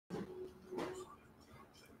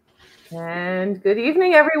And good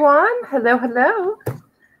evening, everyone. Hello, hello.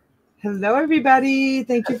 Hello, everybody.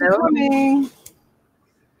 Thank you for coming.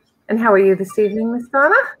 And how are you this evening, Miss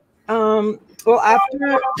Donna? Well,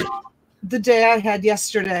 after the day I had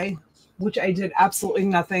yesterday, which I did absolutely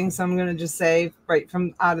nothing, so I'm going to just say right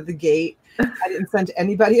from out of the gate, I didn't send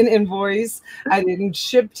anybody an invoice. I didn't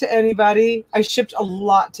ship to anybody. I shipped a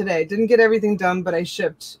lot today. Didn't get everything done, but I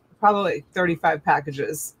shipped probably like 35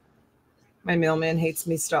 packages. My mailman hates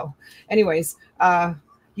me still. Anyways,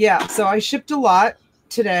 yeah, so I shipped a lot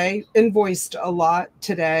today, invoiced a lot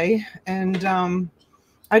today, and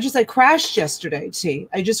I crashed yesterday, T.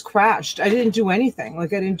 I just crashed. I didn't do anything.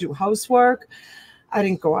 Like, I didn't do housework. I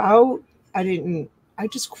didn't go out. I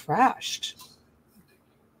just crashed.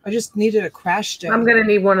 I just needed a crash day. I'm going to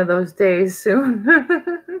need one of those days soon.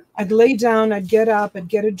 I'd lay down, I'd get up, I'd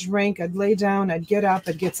get a drink, I'd lay down, I'd get up,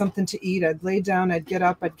 I'd get something to eat, I'd lay down, I'd get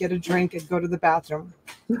up, I'd get a drink, I'd go to the bathroom.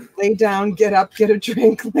 Lay down, get up, get a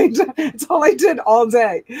drink, lay down. That's all I did all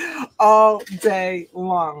day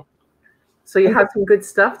long. So you have some good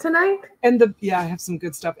stuff tonight? I have some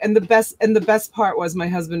good stuff. And the best part was my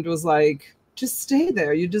husband was like, just stay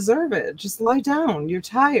there. You deserve it. Just lie down. You're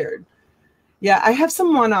tired. Yeah, I have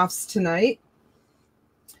some one-offs tonight.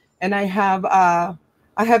 And I have a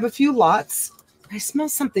few lots. I smell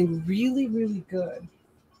something really, really good.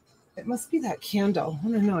 It must be that candle. I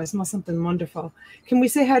don't know. I smell something wonderful. Can we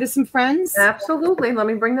say hi to some friends? Absolutely. Let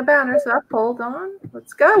me bring the banners up. Hold on.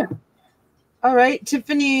 Let's go. All right,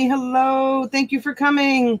 Tiffany, hello. Thank you for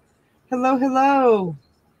coming. Hello, hello.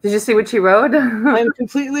 Did you see what she wrote? I'm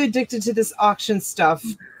completely addicted to this auction stuff.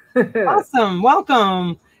 Awesome.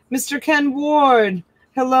 Welcome. Mr. Ken Ward.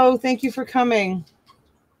 Hello. Thank you for coming.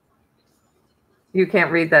 You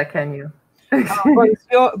can't read that, can you?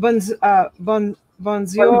 Bonjour,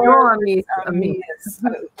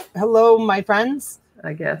 hello, my friends.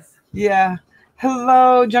 I guess. Yeah.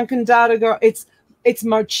 Hello, Junkin Data Girl. It's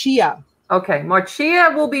Marcia. Okay,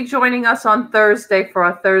 Marcia will be joining us on Thursday for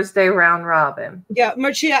our Thursday round robin. Yeah,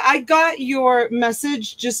 Marcia, I got your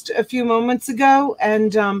message just a few moments ago,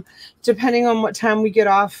 and depending on what time we get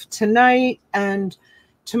off tonight and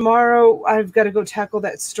tomorrow, I've got to go tackle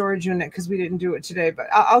that storage unit because we didn't do it today, but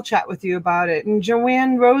I'll chat with you about it. And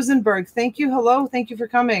Joanne Rosenberg, thank you. Hello, thank you for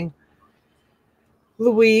coming.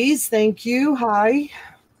 Louise, thank you. Hi.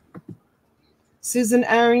 Susan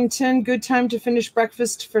Arrington, good time to finish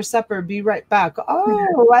breakfast for supper. Be right back.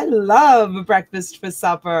 Oh, I love breakfast for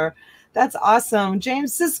supper. That's awesome.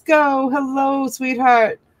 James Cisco, hello,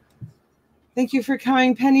 sweetheart. Thank you for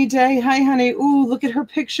coming, Penny Day. Hi, honey. Ooh, look at her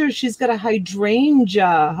picture. She's got a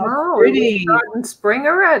hydrangea. How pretty. In spring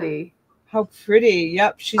already. How pretty.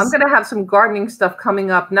 Yep. I'm going to have some gardening stuff coming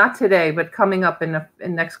up, not today, but coming up in the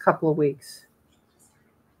next couple of weeks.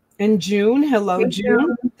 In June. Hello,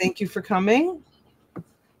 June. Thank you for coming.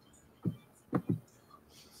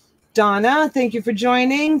 Donna, thank you for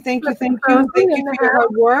joining. Thank you, thank you. Thank you for your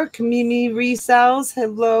hard work. Mimi Resells.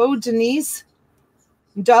 Hello, Denise.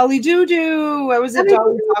 Dolly Doo-Doo. I was at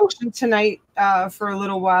Dolly's auction tonight for a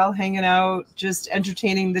little while, hanging out, just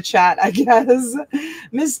entertaining the chat, I guess.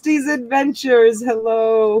 Misty's Adventures.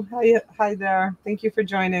 Hello. Hi there. Thank you for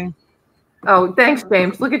joining. Oh, thanks,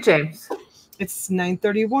 James. Look at James. It's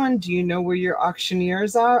 9:31. Do you know where your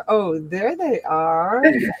auctioneers are? Oh, there they are.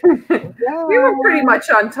 Yeah. We were pretty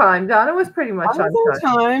much on time. Donna was pretty much on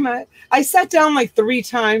time. I sat down like 3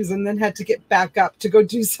 times and then had to get back up to go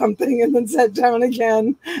do something and then sat down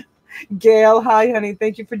again. Gail, hi, honey.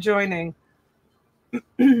 Thank you for joining.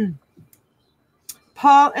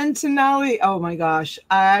 Paul Antonelli. Oh, my gosh.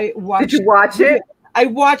 Did you watch it? I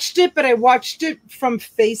watched it, but I watched it from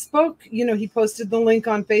Facebook. You know, he posted the link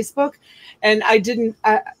on Facebook, and I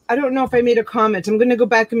don't know if I made a comment. I'm going to go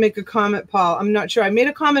back and make a comment, Paul. I'm not sure. I made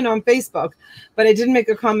a comment on Facebook, but I didn't make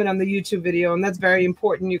a comment on the YouTube video, and that's very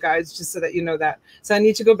important, you guys, just so that you know that. So I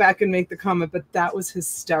need to go back and make the comment, but that was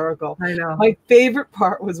hysterical. I know. My favorite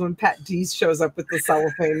part was when Pat Deese shows up with the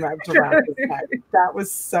cellophane wrapped around his neck. That was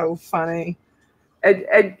so funny.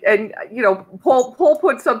 And you know, Paul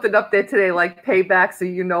put something up there today like payback, so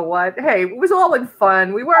you know what? Hey, it was all in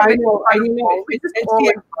fun. We weren't. I know. It's just all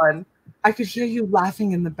in fun. I could hear you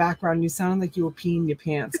laughing in the background. You sounded like you were peeing your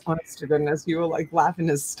pants. Honest to goodness, you were like laughing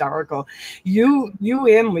hysterical. You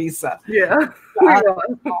and Lisa. Yeah.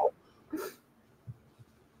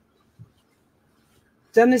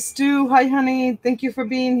 Dennis Stu, hi honey. Thank you for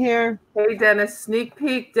being here. Hey Dennis, sneak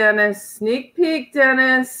peek, Dennis. Sneak peek,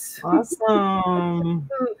 Dennis. Awesome.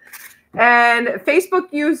 And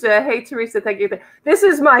Facebook user, hey Teresa, thank you. This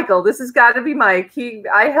is Michael. This has got to be Mike.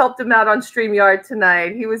 I helped him out on StreamYard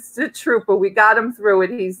tonight. He was a trooper. We got him through it.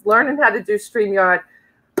 He's learning how to do StreamYard.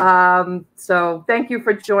 So thank you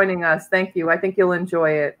for joining us. Thank you. I think you'll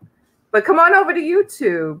enjoy it. But come on over to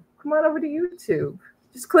YouTube. Come on over to YouTube.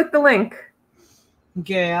 Just click the link.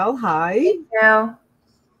 Gail, hi. Hey, Gail.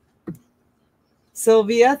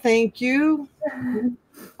 Sylvia, thank you.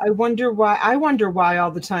 I wonder why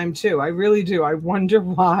all the time too. I really do. I wonder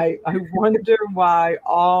why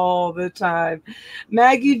all the time.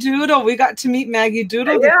 Maggie Doodle, we got to meet Maggie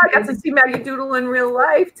Doodle. Yeah, I got to see Maggie Doodle in real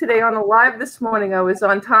life today on a live this morning. I was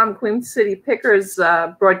on Tom Queen City Pickers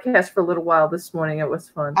broadcast for a little while this morning. It was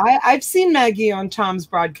fun. I've seen Maggie on Tom's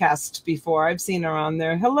broadcast before. I've seen her on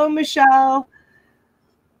there. Hello, Michelle.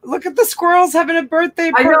 Look at the squirrels having a birthday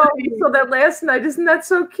party. I know. You saw that last night. Isn't that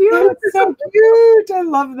so cute? That's so cute. I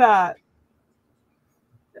love that.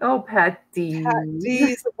 Oh, Pat Dees. Pat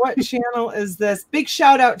Dees. What channel is this? Big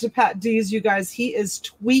shout out to Pat Dees, you guys. He is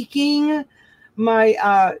tweaking my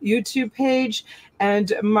YouTube page.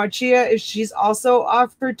 And Marcia, she's also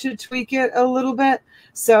offered to tweak it a little bit.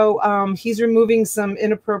 So he's removing some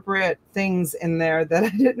inappropriate things in there that I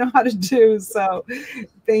didn't know how to do. So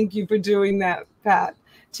thank you for doing that, Pat.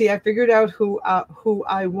 I figured out who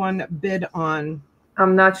I won bid on.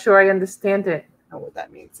 I'm not sure I understand it. I don't know what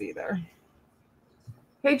that means either.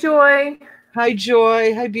 Hey, Joy. Hi,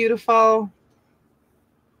 Joy. Hi, beautiful.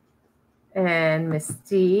 And Miss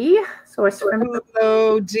D.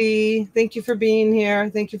 Hello, D. Thank you for being here.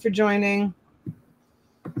 Thank you for joining.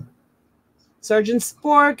 Sergeant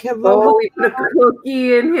Spork. Hello. Oh, he put a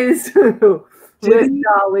cookie in his with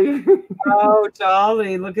Dolly. Oh,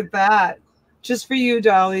 Dolly. Look at that. Just for you,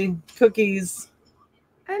 Dolly. Cookies.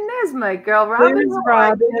 And there's my girl, Robin. There's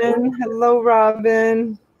Robin. Hello,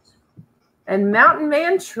 Robin. And Mountain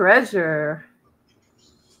Man Treasure.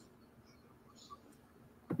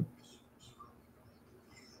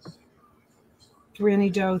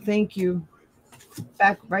 Granny Doe, thank you.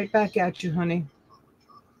 Right back at you, honey.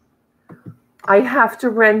 I have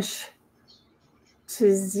to wrench to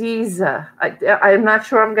Ziza. I'm not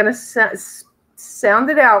sure I'm going to sound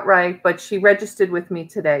it out right, but she registered with me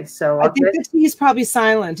today. So I think the T is probably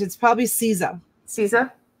silent. It's probably Caesar.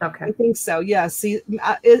 Caesar? Okay. I think so. Yeah. Is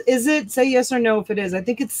it? Say yes or no if it is. I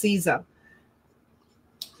think it's Caesar.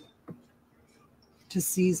 To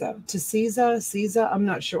Caesar. I'm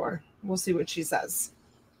not sure. We'll see what she says.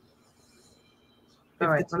 All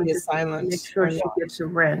right. Let me just silent. Make sure she gets a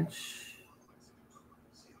wrench.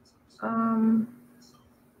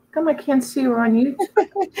 Come, I can't see her on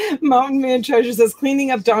YouTube. Mountain Man Treasure says,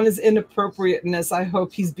 cleaning up Donna's inappropriateness. I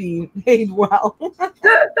hope he's being paid well.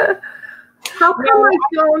 How come I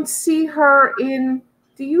don't see her in?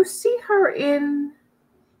 Do you see her in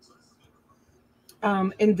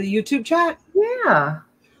the YouTube chat? Yeah.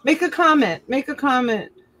 Make a comment. Make a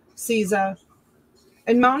comment, Caesar.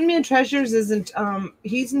 And Mountain Man Treasures isn't.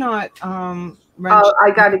 He's not. Oh,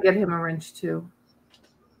 I got to get him a wrench too.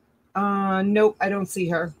 Nope, I don't see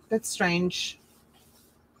her. That's strange.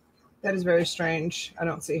 That is very strange. I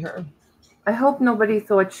don't see her. I hope nobody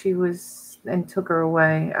thought she was and took her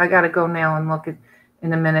away. I got to go now and look at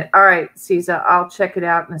in a minute. All right, Caesar, I'll check it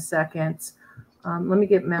out in a second. Let me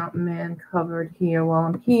get Mountain Man covered here while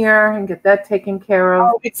I'm here and get that taken care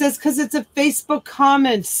of. Oh, it says because it's a Facebook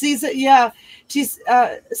comment. Caesar, yeah.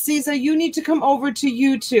 Caesar, you need to come over to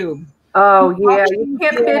YouTube. Oh, yeah. You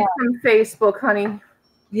can't bid from Facebook, honey.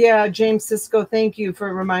 Yeah, James Cisco, thank you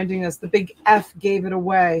for reminding us. The big F gave it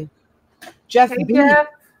away. Jeff B. Jeff.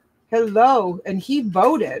 Hello. And he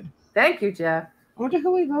voted. Thank you, Jeff. I wonder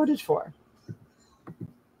who he voted for.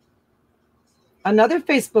 Another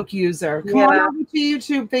Facebook user. Come on over to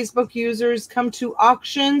YouTube, Facebook users. Come to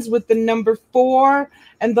auctions with the number 4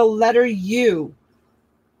 and the letter U.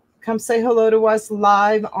 Come say hello to us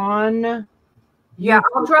live on Yeah,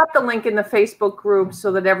 I'll drop the link in the Facebook group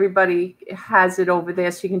so that everybody has it over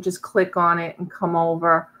there, so you can just click on it and come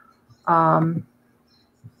over.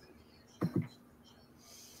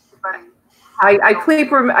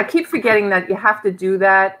 I keep forgetting that you have to do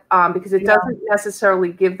that because it doesn't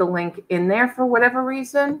necessarily give the link in there for whatever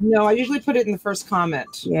reason. No, I usually put it in the first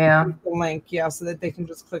comment. Yeah. The link, yeah, so that they can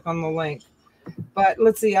just click on the link. But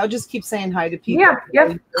let's see, I'll just keep saying hi to people.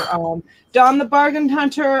 Yeah. Don the Bargain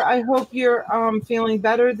Hunter, I hope you're feeling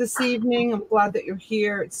better this evening. I'm glad that you're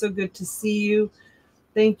here. It's so good to see you.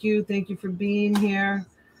 Thank you for being here.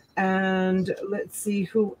 And let's see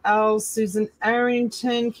who else. Susan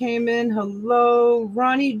Arrington came in. Hello.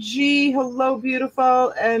 Ronnie G. Hello,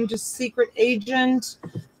 beautiful. And just Secret Agent.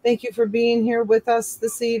 Thank you for being here with us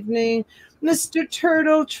this evening. Mr.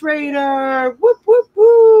 Turtle Trader. Whoop, whoop,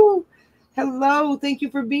 whoop. Hello. Thank you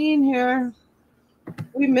for being here.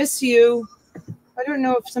 We miss you. I don't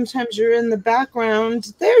know if sometimes you're in the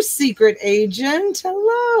background. There's Secret Agent.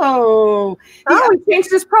 Hello. Oh, he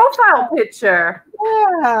changed his profile picture.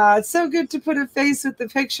 Yeah, it's so good to put a face with the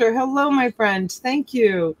picture. Hello, my friend. Thank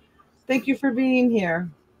you. Thank you for being here.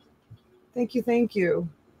 Thank you. Thank you.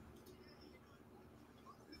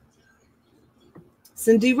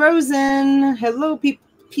 Cindy Rosen. Hello,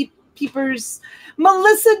 peepers.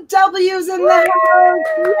 Melissa W's in the house.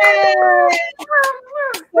 Yay!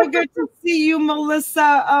 So good to see you,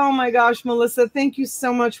 Melissa. Oh my gosh, Melissa, thank you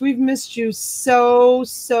so much. We've missed you so,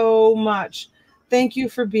 so much. Thank you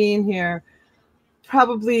for being here.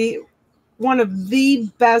 Probably one of the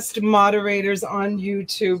best moderators on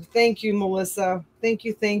YouTube. Thank you, Melissa. Thank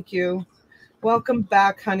you. Thank you. Welcome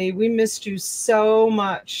back, honey. We missed you so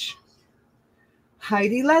much.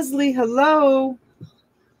 Heidi Leslie, hello.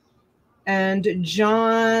 And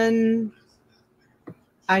John,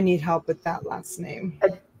 I need help with that last name.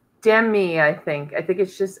 Demi, I think. I think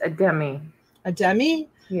it's just a Demi. A Demi?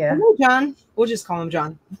 Yeah. Hello, John. We'll just call him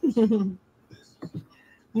John.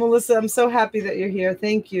 Melissa, I'm so happy that you're here.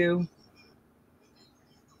 Thank you.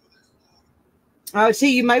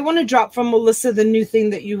 See, you might want to drop from Melissa the new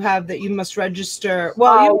thing that you have that you must register.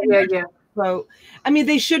 Well, yeah. So, I mean,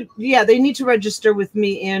 they should. Yeah, they need to register with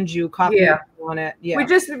me and you. Copy on it. Yeah. We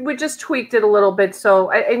just tweaked it a little bit.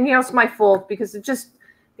 So, and it's my fault because it just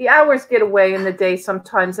the hours get away in the day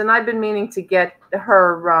sometimes, and I've been meaning to get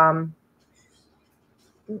her.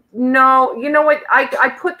 No, you know what? I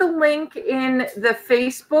put the link in the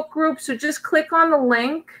Facebook group, so just click on the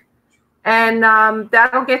link, and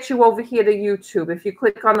that'll get you over here to YouTube. If you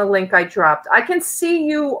click on the link I dropped, I can see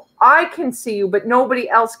you, but nobody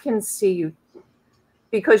else can see you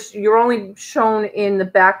because you're only shown in the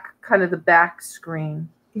back, kind of the back screen.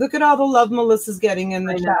 Look at all the love Melissa's getting in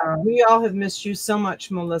the chat. We all have missed you so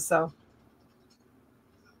much, Melissa.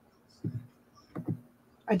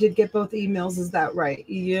 I did get both emails. Is that right?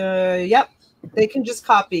 Yeah. Yep. They can just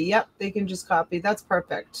copy. Yep. They can just copy. That's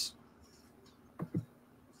perfect.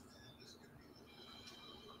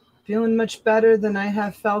 Feeling much better than I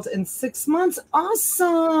have felt in 6 months.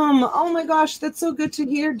 Awesome. Oh my gosh. That's so good to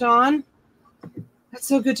hear, Dawn. That's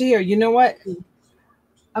so good to hear. You know what?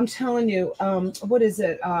 I'm telling you, what is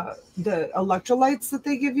it? The electrolytes that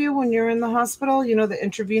they give you when you're in the hospital, you know, the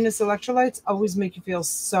intravenous electrolytes always make you feel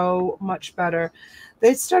so much better.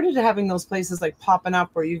 They started having those places like popping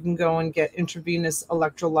up where you can go and get intravenous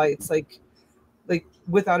electrolytes, like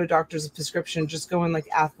without a doctor's prescription, just going like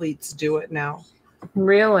athletes do it now.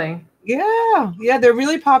 Really? Yeah. Yeah. They're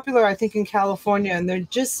really popular, I think, in California, and they're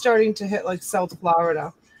just starting to hit like South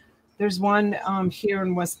Florida. There's one here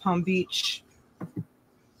in West Palm Beach.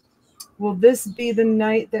 Will this be the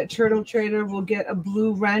night that Turtle Trader will get a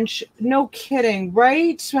blue wrench? No kidding,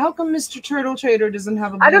 right? How come Mr. Turtle Trader doesn't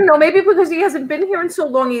have a blue I don't know. Maybe because he hasn't been here in so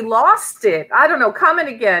long, he lost it. I don't know. Comment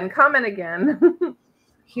again. Comment again.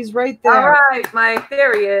 He's right there. All right, Mike.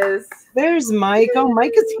 There he is. There's Mike. Oh,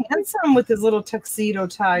 Mike is handsome with his little tuxedo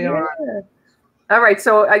tie on. All right.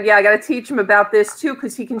 So, yeah, I got to teach him about this, too,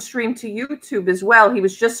 because he can stream to YouTube as well. He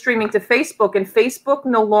was just streaming to Facebook, and Facebook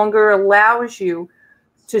no longer allows you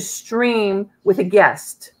to stream with a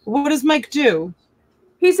guest. What does Mike do?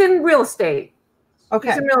 He's in real estate. Okay.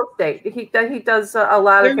 He's in real estate. He does a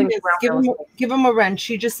lot of things around real estate. Give him a wrench.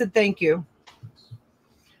 He just said thank you.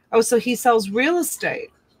 Oh, so he sells real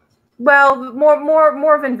estate. Well,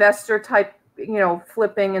 more of investor type, you know,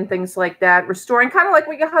 flipping and things like that, restoring, kind of like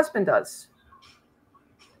what your husband does.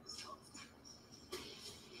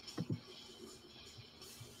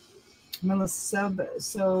 Melissa,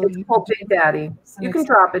 so it's called Big Daddy. You can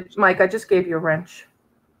drop it, Mike. I just gave you a wrench.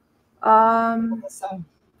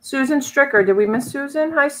 Susan Stricker. Did we miss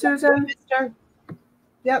Susan? Hi, Susan. We missed her.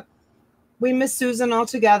 Yep. We missed Susan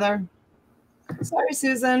altogether. Sorry,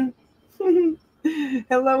 Susan.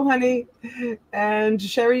 Hello, honey. And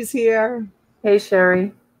Sherry's here. Hey,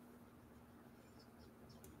 Sherry.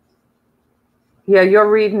 Yeah,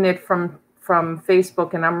 you're reading it from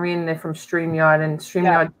Facebook, and I'm reading it from StreamYard. And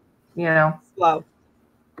StreamYard, you know. Slow.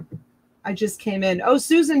 I just came in. Oh,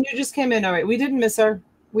 Susan, you just came in. All right. We didn't miss her.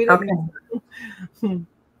 We didn't miss her.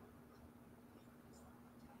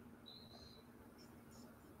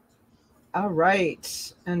 All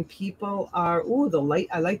right. And people are, ooh, the light.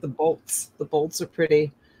 I like the bolts. The bolts are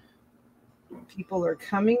pretty. People are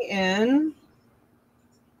coming in.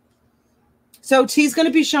 So T's going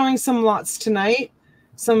to be showing some lots tonight.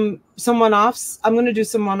 Some one-offs. I'm going to do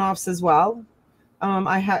some one-offs as well.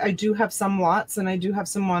 I do have some lots, and I do have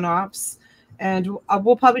some one-offs. And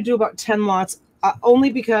we'll probably do about 10 lots,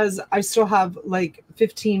 only because I still have like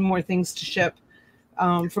 15 more things to ship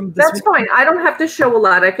from this. That's fine. I don't have to show a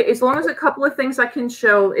lot. As long as a couple of things I can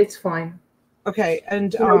show, it's fine. Okay,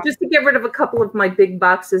 and just to get rid of a couple of my big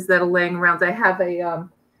boxes that are laying around. I have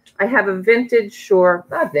a vintage, or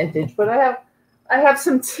not vintage, but I have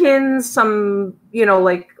some tins, some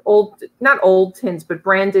like old, not old tins, but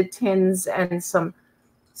branded tins, and some.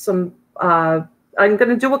 I'm going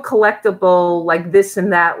to do a collectible like this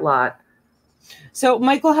and that lot. So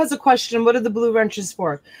Michael has a question. What are the blue wrenches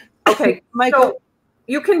for? Okay, Michael. So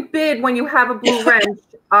you can bid when you have a blue wrench,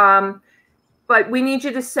 but we need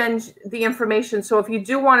you to send the information. So if you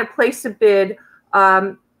do want to place a bid,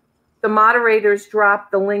 the moderators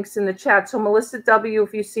drop the links in the chat. So Melissa W.,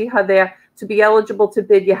 if you see her there, to be eligible to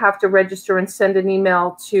bid, you have to register and send an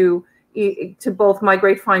email to both My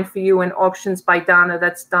Great Find for You and Auctions by Donna.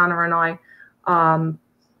 That's Donna and I.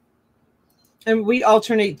 And we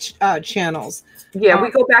alternate channels. Yeah,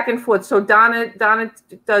 we go back and forth. So Donna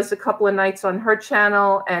does a couple of nights on her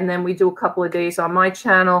channel, and then we do a couple of days on my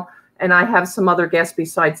channel, and I have some other guests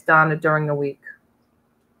besides Donna during the week.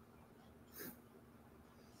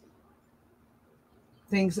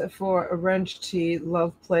 Thanks for a wrench tea.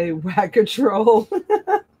 Love play whack-a-troll.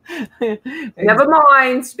 Never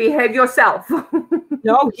mind. Behave yourself.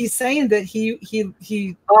 No, he's saying that he.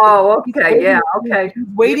 Oh, okay. Yeah. Okay.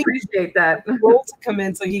 Waiting. We appreciate that. Troll to come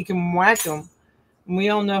in so he can whack him. And we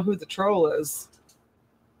all know who the troll is.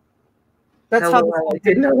 That's how. I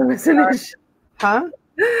didn't know there was an issue. Huh?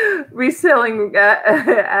 Reselling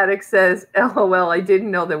addict says, "LOL. I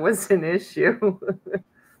didn't know there was an issue."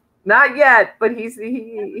 Not yet, but he's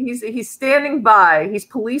standing by. He's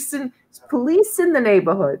policing the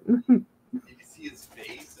neighborhood. You can see his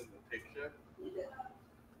face in the picture.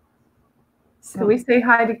 So, can we say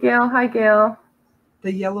hi to Gail? Hi, Gail.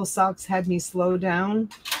 The yellow socks had me slow down.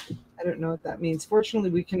 I don't know what that means.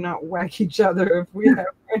 Fortunately, we cannot whack each other if we have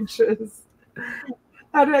wrenches.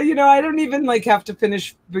 I don't even have to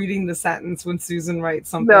finish reading the sentence when Susan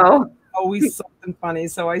writes something. No. Always something funny.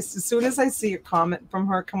 So as soon as I see a comment from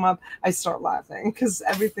her come up, I start laughing because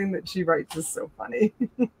everything that she writes is so funny.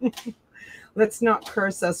 Let's not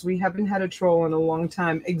curse us. We haven't had a troll in a long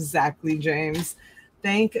time. Exactly, James.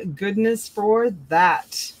 Thank goodness for that.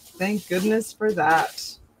 Thank goodness for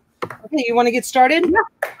that. Okay, you want to get started? Yeah.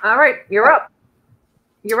 All right, you're up.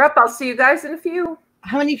 You're up. I'll see you guys in a few.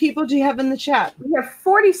 How many people do you have in the chat? We have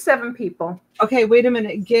 47 people. Okay, wait a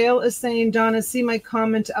minute. Gail is saying, Donna, see my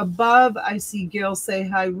comment above. I see Gail say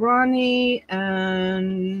hi, Ronnie.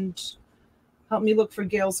 And help me look for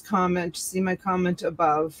Gail's comment. See my comment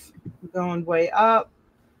above. Going way up.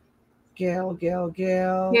 Gail.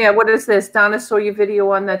 Yeah, what is this? Donna saw your video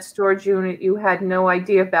on that storage unit you had no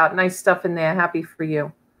idea about. Nice stuff in there. Happy for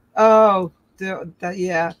you. Oh,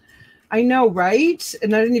 yeah. I know, right?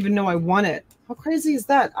 And I didn't even know I won it. How crazy is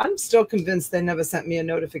that? I'm still convinced they never sent me a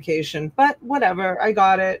notification, but whatever. I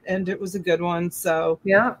got it, and it was a good one. So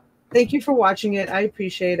yeah, thank you for watching it. I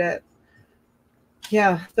appreciate it.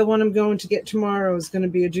 Yeah, the one I'm going to get tomorrow is going to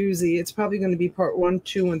be a doozy. It's probably going to be part 1,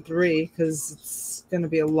 2, and 3 because it's going to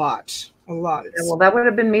be a lot. Yeah, well, that would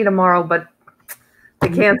have been me tomorrow, but they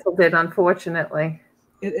canceled it, unfortunately.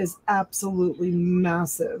 It is absolutely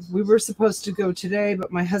massive. We were supposed to go today,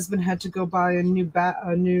 but my husband had to go buy a new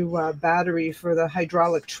battery for the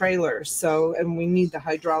hydraulic trailer. And we need the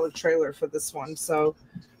hydraulic trailer for this one. So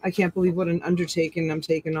I can't believe what an undertaking I'm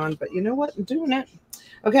taking on. But you know what? I'm doing it.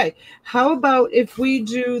 Okay. How about if we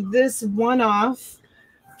do this one off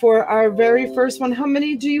for our very first one? How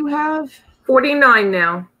many do you have? 49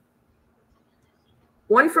 now.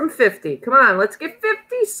 1 from 50. Come on, let's get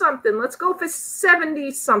 50 something. Let's go for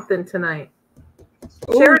 70 something tonight.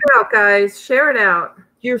 Ooh. Share it out, guys. Share it out.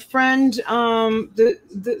 Your friend, the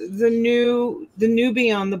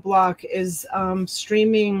newbie on the block is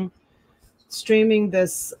streaming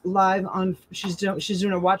this live on. She's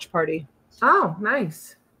doing a watch party. Oh,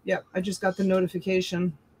 nice. Yep, I just got the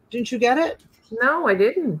notification. Didn't you get it? No, I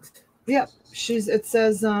didn't. Yep, it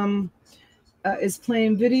says is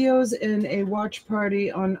playing videos in a watch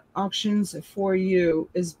party on Auctions4U.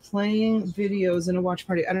 Is playing videos in a watch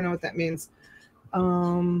party. I don't know what that means.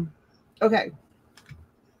 Okay.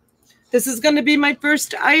 This is going to be my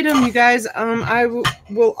first item, you guys. I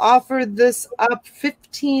will offer this up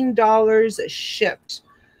 $15 shipped.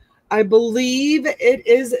 I believe it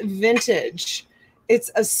is vintage.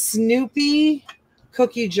 It's a Snoopy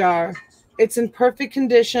cookie jar. It's in perfect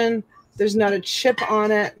condition. There's not a chip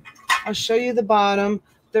on it. I'll show you the bottom.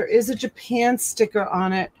 There is a Japan sticker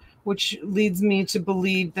on it, which leads me to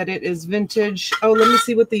believe that it is vintage. Oh, let me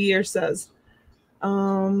see what the year says.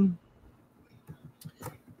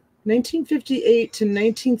 1958 to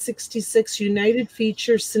 1966 United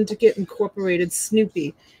Feature Syndicate Incorporated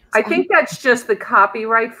Snoopy. I think that's just the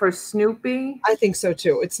copyright for Snoopy. I think so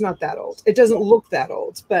too. It's not that old. It doesn't look that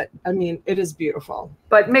old, but I mean, it is beautiful.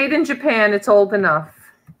 But made in Japan, it's old enough.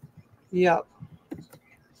 Yep.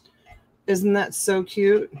 Isn't that so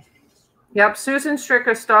cute? Yep. Susan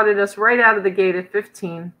Stricker started us right out of the gate at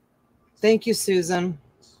 15. Thank you, Susan.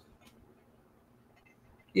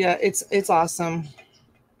 Yeah, it's awesome.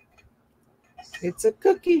 It's a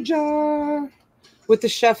cookie jar with the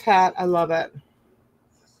chef hat. I love it.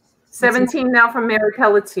 17 now from Mary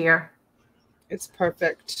Pelletier. It's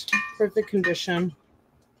perfect. Perfect condition.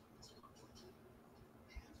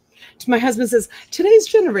 My husband says, today's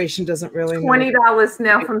generation doesn't really know. $20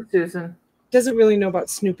 now from Susan. Doesn't really know about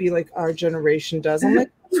Snoopy like our generation does. I'm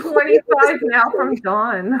like, 25 now from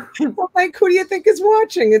Dawn. I'm like, who do you think is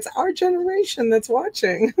watching? It's our generation that's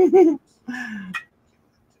watching.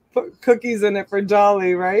 Put cookies in it for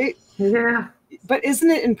Dolly, right? Yeah. But isn't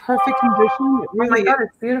it in perfect condition? It really oh my God,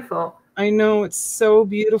 it's beautiful. I know, it's so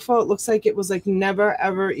beautiful. It looks like it was like never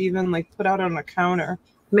ever even like put out on a counter.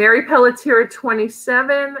 Mary Pelletier at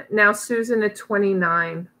 27. Now Susan at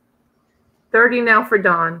 29. 30 now for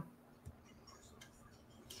Dawn.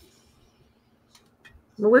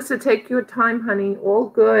 Melissa, take your time, honey. All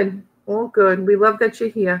good. All good. We love that you're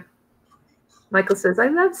here. Michael says, I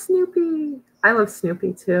love Snoopy. I love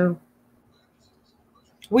Snoopy too.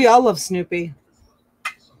 We all love Snoopy.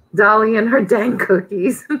 Dolly and her dang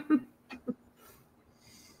cookies.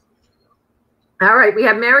 All right, we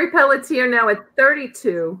have Mary Pelletier now at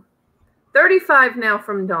 32. 35 now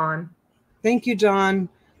from Dawn. Thank you, Dawn.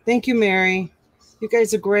 Thank you, Mary. You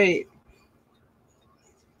guys are great.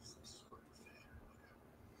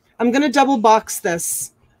 I'm going to double box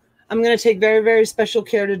this. I'm going to take very, very special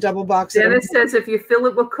care to double box it. Dennis says, if you fill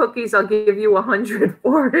it with cookies, I'll give you 100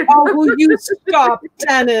 for it. Oh, will you stop,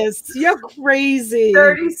 Dennis? You're crazy.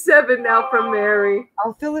 37 now from Mary.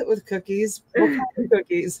 I'll fill it with cookies. What kind of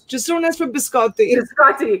cookies? Just don't ask for biscotti.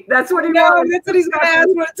 Biscotti. That's what he No, wants. that's what he's going to ask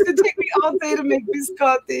for. It's going to take me all day to make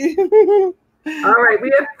biscotti. All right,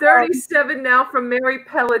 we have 37 now from Mary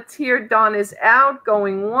Pelletier. Dawn is out,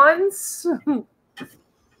 going once.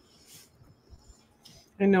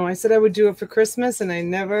 I know. I said I would do it for Christmas, and I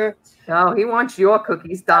never. Oh, he wants your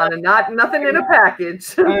cookies, Donna, not nothing in a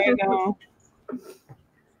package. I know.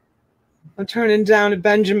 I'm turning down a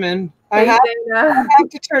Benjamin. I have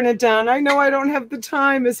to turn it down. I know I don't have the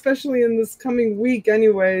time, especially in this coming week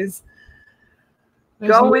anyways.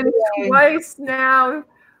 Going twice now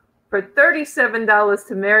for $37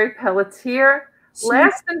 to Mary Pelletier.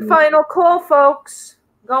 Last and final call, folks.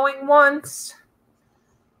 Going once.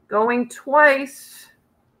 Going twice.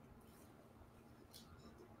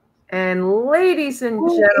 And ladies and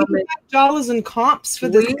gentlemen, $8 in comps for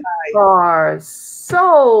this guy. Are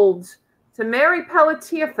sold to Mary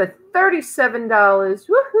Pelletier for $37.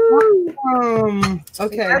 Woohoo!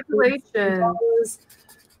 Okay. Congratulations.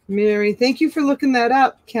 Mary, thank you for looking that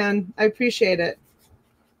up, Ken. I appreciate it.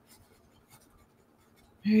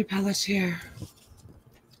 Mary Pelletier.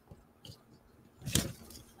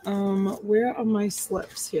 Where are my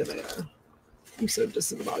slips? Here they are. I'm so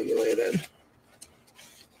disembobulated.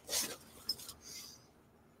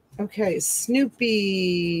 Okay,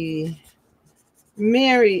 Snoopy.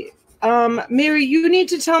 Mary. Mary, you need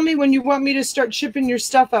to tell me when you want me to start shipping your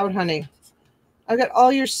stuff out, honey. I got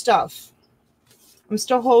all your stuff. I'm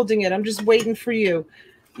still holding it. I'm just waiting for you.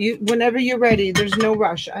 Whenever you're ready, there's no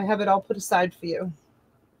rush. I have it all put aside for you.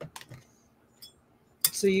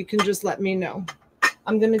 So you can just let me know.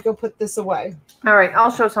 I'm going to go put this away. All right,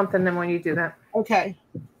 I'll show something then when you do that. Okay.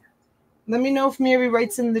 Let me know if Mary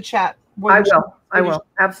writes in the chat. I will.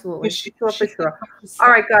 Absolutely. For sure. All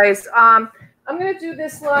right, guys. I'm going to do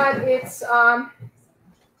this lot. It's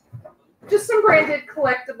just some branded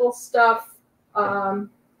collectible stuff.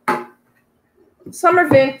 Some are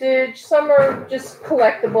vintage. Some are just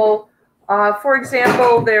collectible. For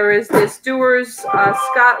example, there is this Dewar's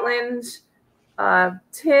Scotland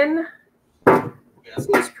tin.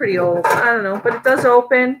 It's pretty old. I don't know, but it does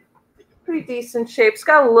open. Pretty decent shape. It's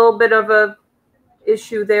got a little bit of a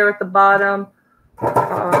issue there at the bottom.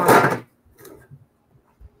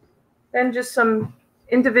 Then just some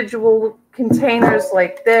individual containers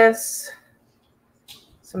like this.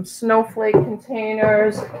 Some snowflake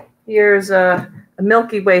containers. Here's a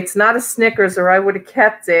Milky Way. It's not a Snickers, or I would have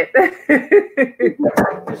kept it. I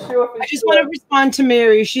just want to respond to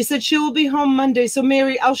Mary. She said she will be home Monday. So,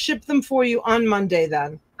 Mary, I'll ship them for you on Monday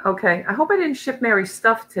then. Okay. I hope I didn't ship Mary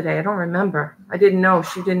stuff today. I don't remember. I didn't know.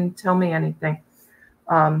 She didn't tell me anything.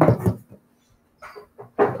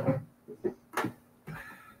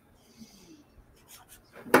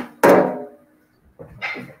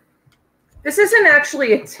 This isn't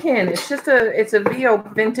actually a tin. It's just it's a VO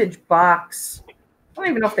vintage box. I don't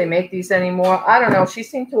even know if they make these anymore. I don't know. She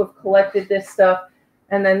seemed to have collected this stuff.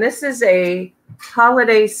 And then this is a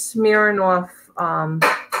holiday Smirnoff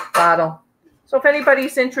bottle. So if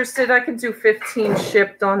anybody's interested, I can do 15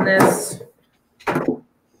 shipped on this.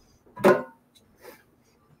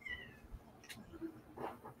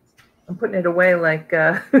 I'm putting it away like,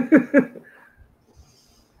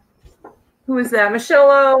 who is that? Michelle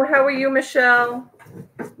O, how are you, Michelle?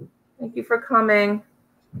 Thank you for coming.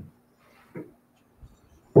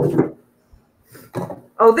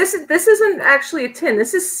 Oh, this isn't actually a tin.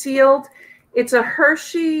 This is sealed. It's a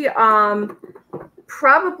Hershey,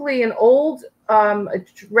 probably an old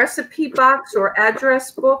recipe box or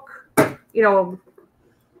address book, you know,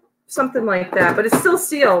 something like that. But it's still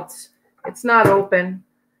sealed. It's not open.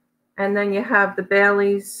 And then you have the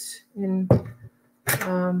Baileys in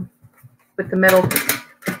with the metal.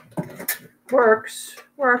 Works.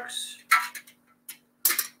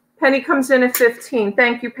 Penny comes in at 15.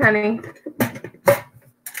 Thank you, Penny.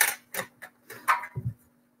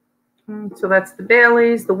 So that's the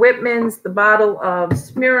Baileys, the Whitmans, the bottle of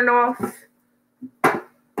Smirnoff.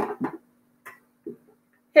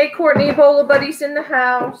 Hey, Courtney, Bola Buddy's in the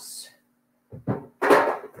house.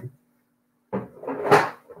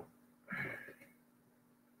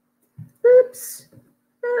 Oops.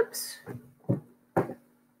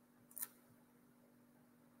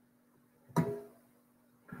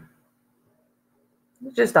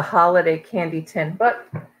 It's just a holiday candy tin, but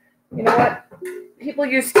you know what? People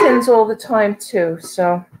use tins all the time too,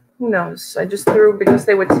 so who knows? I just threw, because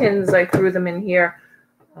they were tins, I threw them in here.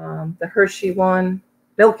 The Hershey one,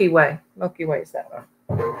 Milky Way. Milky Way is that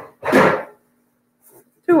one.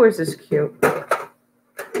 Tours is cute.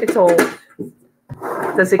 It's old.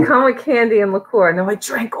 Does it come with candy and liqueur? No, I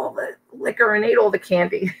drank all the liquor and ate all the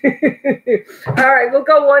candy. All right, we'll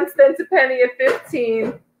go once then to Penny at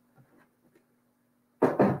 15.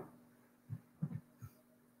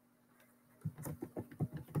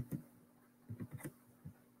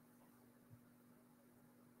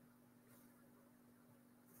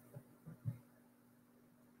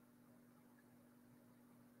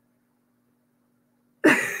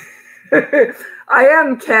 I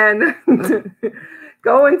am Ken.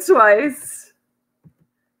 Going twice.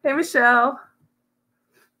 Hey, Michelle.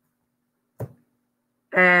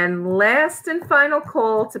 And last and final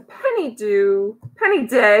call to Penny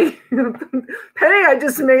Day. Penny, I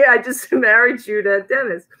just married you to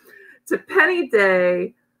Dennis. To Penny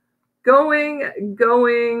Day.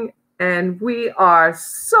 Going, and we are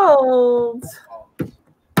sold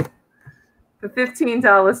for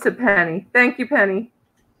 $15 to Penny. Thank you, Penny.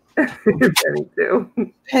 Penny Do.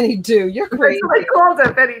 Penny Do, you're crazy. That's what I called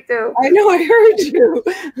her, Penny Do. I know, I heard you.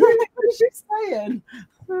 What is she saying?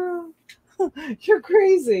 You're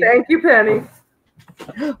crazy. Thank you, Penny.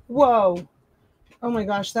 Whoa. Oh my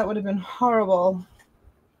gosh, that would have been horrible.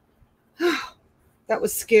 That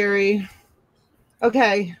was scary.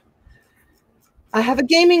 Okay. I have a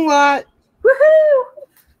gaming lot. Woohoo!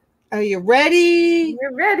 Are you ready?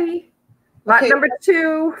 We're ready. Lot number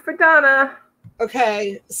 2 for Donna.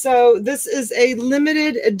 Okay, so this is a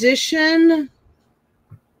limited edition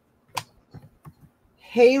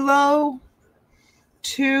Halo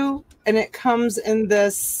 2, and it comes in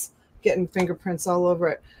this, getting fingerprints all over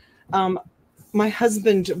it. My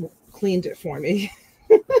husband cleaned it for me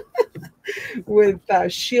with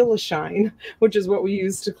Sheila Shine, which is what we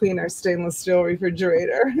use to clean our stainless steel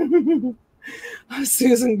refrigerator.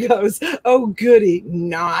 Susan goes, "Oh, goody,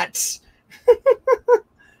 not."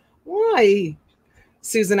 Why?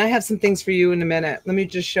 Susan, I have some things for you in a minute. Let me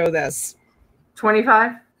just show this.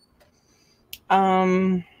 25?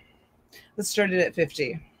 Let's start it at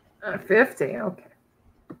 50. 50, okay.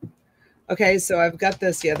 Okay, so I've got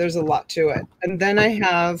this. Yeah, there's a lot to it. And then I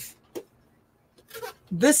have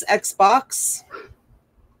this Xbox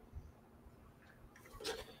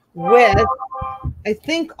with, I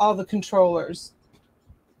think, all the controllers.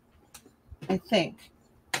 I think.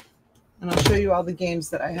 And I'll show you all the games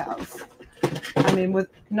that I have. I mean, with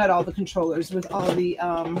not all the controllers, with all the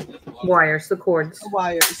wires, the cords. The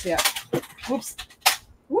wires, yeah. Whoops.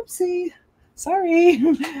 Whoopsie. Sorry.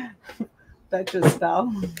 That just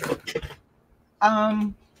fell.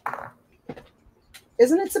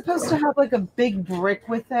 Isn't it supposed to have like a big brick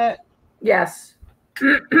with it? Yes.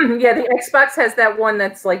 Yeah, the Xbox has that one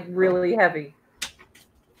that's like really heavy.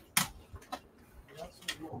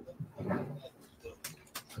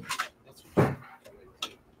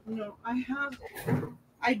 No,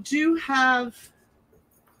 I do have,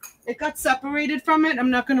 it got separated from it. I'm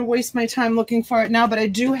not going to waste my time looking for it now, but I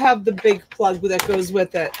do have the big plug that goes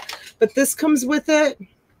with it. but this comes with it.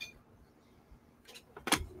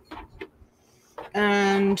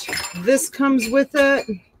 And this comes with it.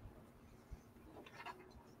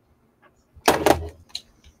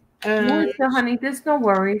 And Melissa, honey, there's no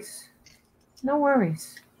worries. No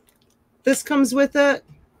worries. this comes with it.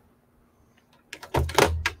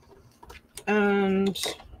 And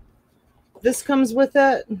this comes with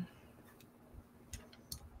it.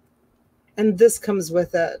 And this comes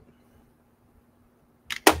with it.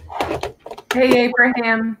 Hey,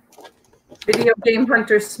 Abraham. Video Game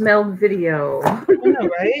Hunter smelled video. I know,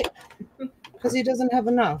 right? Because he doesn't have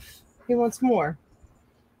enough. He wants more.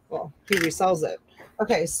 Well, he resells it.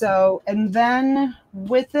 Okay, so, and then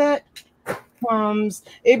with it comes,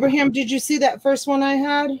 Abraham, did you see that first one I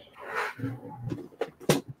had?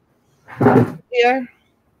 Here.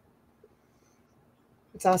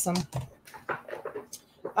 It's awesome.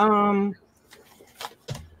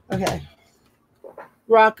 Okay.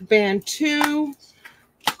 Rock Band 2.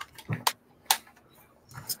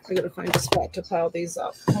 I gotta find a spot to pile these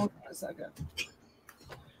up. Hold on a second.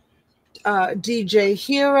 DJ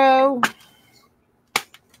Hero.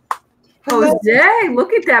 Hello. Jose,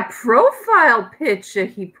 look at that profile picture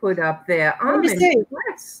he put up there. I'm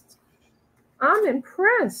impressed. I'm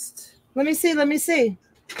impressed. Let me see. Let me see.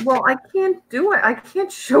 Well, I can't do it. I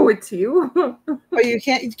can't show it to you. Oh, you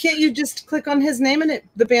can't. Can't you just click on his name and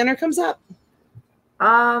the banner comes up?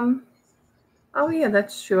 Oh yeah,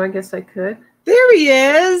 that's true. I guess I could. There he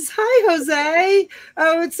is. Hi, Jose.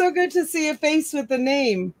 Oh, it's so good to see a face with the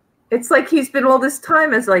name. It's like he's been all this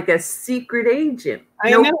time as like a secret agent.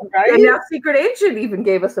 I know, right? And now secret agent even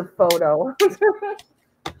gave us a photo.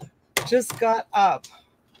 Just got up.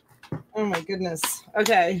 Oh my goodness.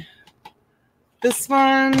 Okay. This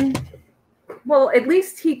one. Well, at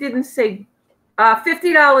least he didn't say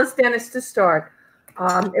 $50, Dennis, to start.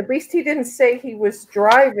 At least he didn't say he was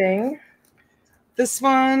driving. This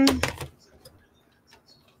one.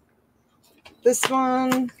 This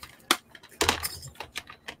one.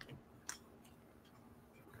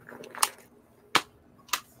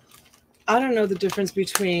 I don't know the difference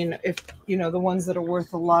between the ones that are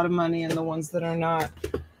worth a lot of money and the ones that are not.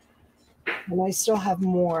 And I still have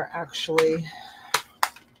more, actually.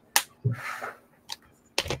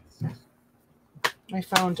 I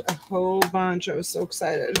found a whole bunch. I was so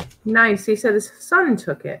excited. Nice. He said his son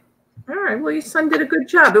took it. All right. Well, your son did a good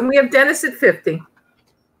job. And we have Dennis at 50.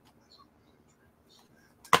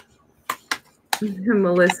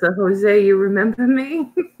 Melissa, Jose, you remember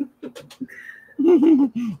me?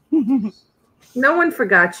 No one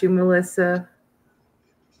forgot you, Melissa.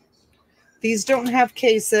 These don't have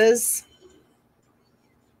cases.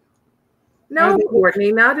 No,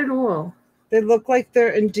 Courtney, not at all. They look like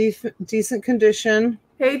they're in decent condition.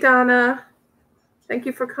 Hey, Donna. Thank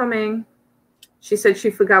you for coming. She said she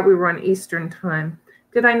forgot we were on Eastern time.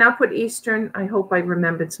 Did I not put Eastern? I hope I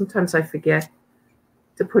remembered. Sometimes I forget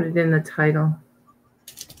to put it in the title.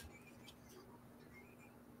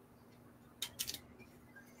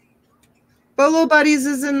 Bolo Buddies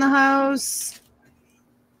is in the house.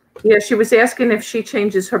 Yeah, she was asking if she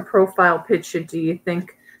changes her profile picture, do you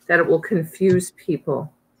think that it will confuse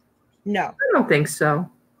people? No. I don't think so.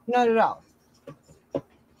 Not at all.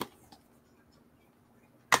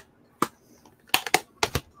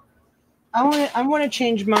 I want to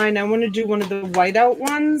change mine. I want to do one of the whiteout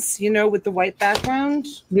ones, with the white background.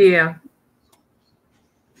 Yeah.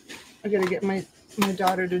 I got to get my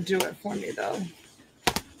daughter to do it for me, though.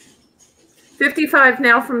 55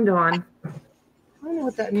 now from Dawn. I don't know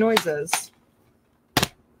what that noise is.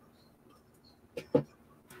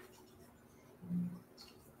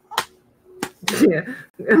 Yeah.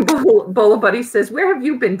 And Bola Buddy says, where have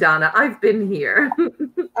you been, Donna? I've been here.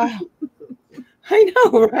 I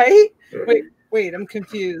know, right? Wait, I'm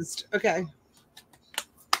confused. Okay.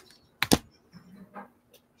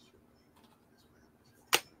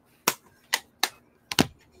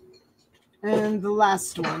 And the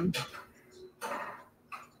last one.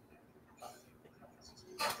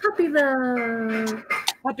 Puppy love.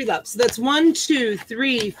 Puppy love. So that's 1, 2,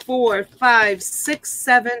 3, 4, 5, 6,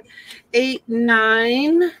 7, 8,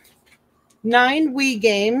 9. 9 Wii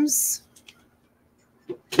games.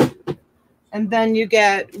 And then you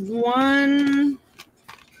get 1,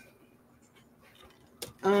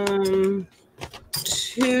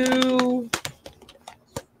 2,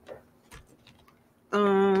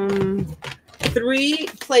 3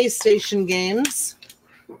 PlayStation games.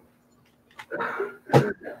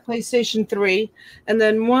 PlayStation 3, and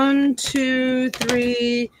then 1, 2,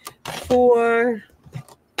 3, 4,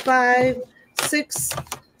 5, 6,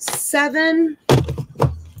 7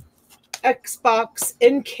 Xbox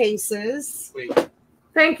in cases. Wait,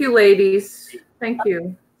 Thank you, ladies. Thank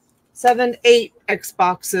you. 7, 8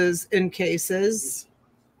 Xboxes in cases.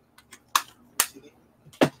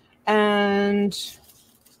 And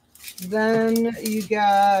then you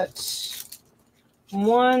got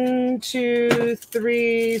 1, 2,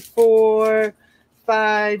 3, 4,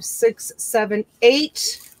 5, 6, 7,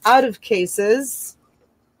 8 out of cases.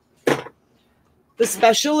 The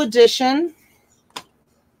special edition.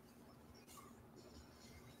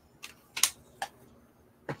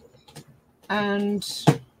 And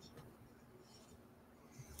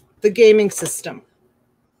the gaming system.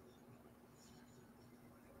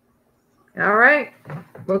 All right.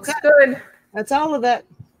 Looks good. That's all of it.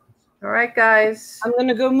 All right, guys. I'm going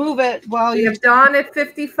to go move it while We you... have Dawn at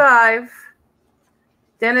 55.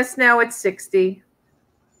 Dennis now at 60.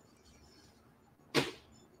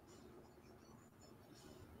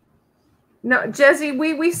 No, Jesse,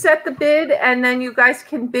 we set the bid, and then you guys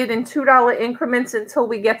can bid in $2 increments until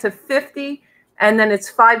we get to 50, and then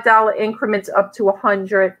it's $5 increments up to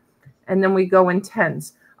 100, and then we go in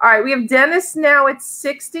tens. All right, we have Dennis now at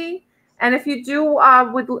 60, and if you do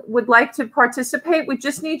would like to participate, we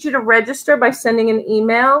just need you to register by sending an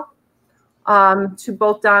email to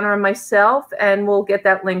both Donna and myself, and we'll get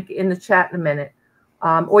that link in the chat in a minute.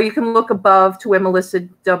 Or you can look above to where Melissa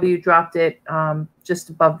W. dropped it, just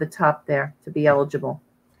above the top there to be eligible.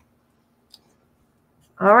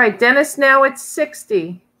 All right, Dennis now at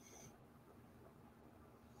 60.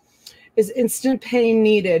 Is instant pay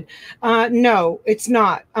needed? No, it's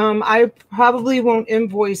not. I probably won't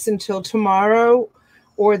invoice until tomorrow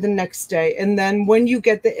or the next day. And then when you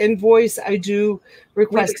get the invoice, I do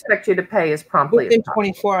request. We expect you to pay as promptly within as possible.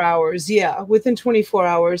 24 hours. Yeah, within 24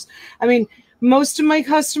 hours. I mean, most of my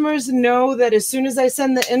customers know that as soon as I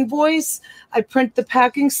send the invoice, I print the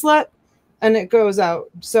packing slip and it goes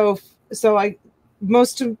out. So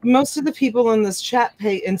most of the people in this chat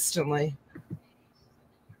pay instantly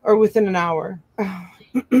or within an hour.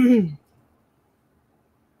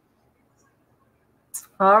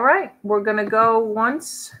 All right, we're going to go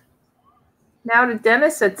once now to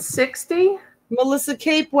Dennis at 60. Melissa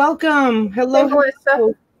Cape, welcome. Hello. Hey,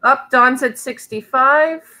 Melissa. Up, Dawn's at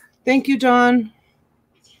 65. Thank you, Dawn.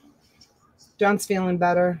 Dawn's feeling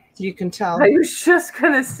better. You can tell. I was just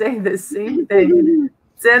going to say the same thing.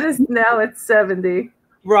 Dennis now at 70.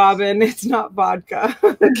 Robin, it's not vodka.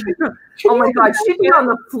 Oh, my God. She'd be on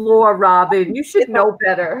the floor, Robin. You should know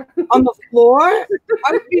better. On the floor?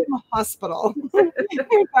 I would be in the hospital.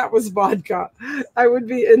 If that was vodka, I would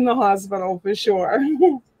be in the hospital for sure.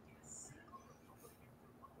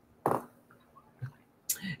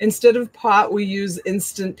 Instead of pot, we use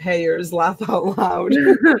instant payers. Laugh out loud.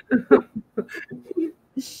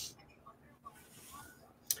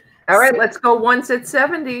 All right, let's go once at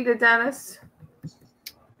 70 to Dennis.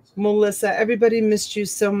 Melissa, everybody missed you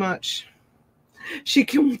so much. She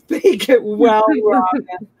can bake it well, Robin.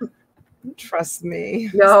 Trust me.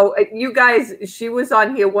 No, you guys, she was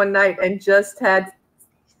on here one night and just had,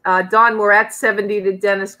 Dawn, we're at 70 to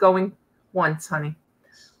Dennis going once, honey.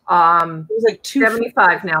 It was like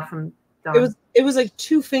 75 now from Dawn. It was like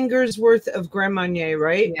 2 fingers worth of Grand Marnier,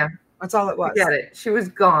 right? Yeah. That's all it was. Get it. She was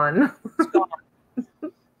gone.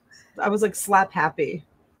 I was like slap happy.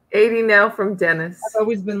 80 now from Dennis. I've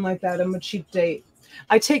always been like that. I'm a cheap date.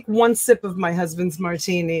 I take 1 sip of my husband's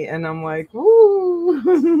martini and I'm like,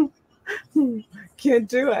 woo. Can't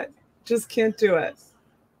do it. Just can't do it.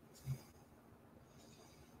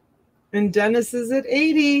 And Dennis is at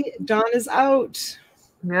 80. Dawn is out.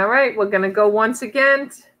 All right, we're going to go once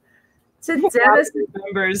again to Dennis.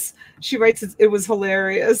 Remembers. She writes, it was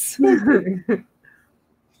hilarious.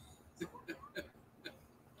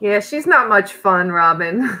 Yeah, she's not much fun,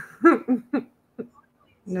 Robin.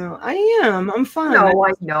 No, I am. I'm fine. No,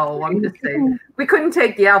 I know. I'm just saying. We couldn't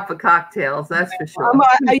take you out for cocktails, that's for sure.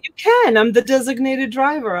 You can. I'm the designated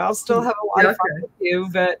driver. I'll still have a lot of fun with you,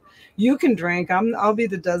 but you can drink. I'll be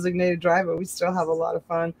the designated driver. We still have a lot of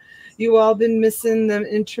fun. You all been missing the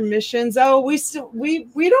intermissions. Oh, we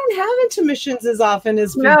don't have intermissions as often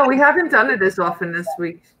as no, we haven't done it as often this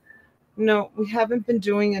week. No, we haven't been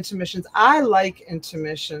doing intermissions. I like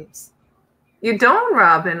intermissions. You don't,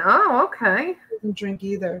 Robin? Oh, okay. I don't drink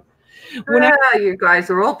either. You guys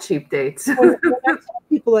are all cheap dates. When I tell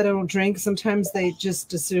people I don't drink, sometimes they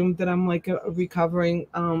just assume that I'm like a recovering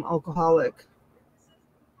alcoholic.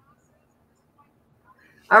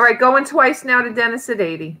 All right, going twice now to Dennis at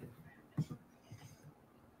 80.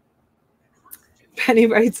 Penny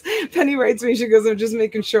writes me, she goes, I'm just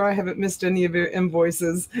making sure I haven't missed any of your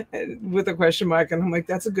invoices, with a question mark. And I'm like,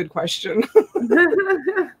 that's a good question.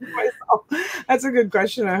 That's a good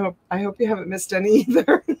question. I hope you haven't missed any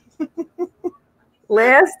either.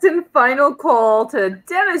 Last and final call to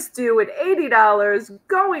Dennis Do at $80,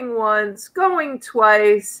 going once, going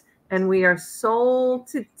twice, and we are sold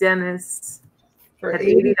to Dennis For at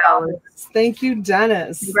 $80. Thank you,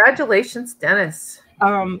 Dennis. Congratulations, Dennis.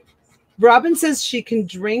 Robin says she can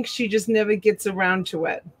drink, she just never gets around to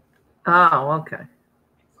it. Oh, okay.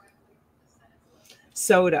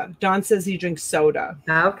 Soda. Don says he drinks soda.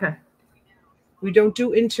 Okay. We don't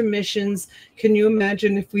do intermissions. Can you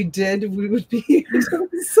imagine if we did? We would be.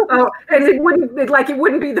 Oh, and it wouldn't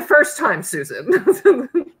be the first time, Susan.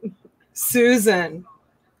 Susan,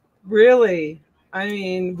 really? I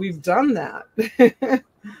mean, we've done that.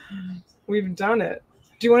 We've done it.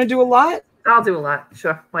 Do you want to do a lot? I'll do a lot.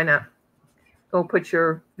 Sure. Why not? Go put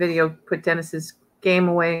your video, put Dennis's game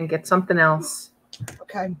away and get something else.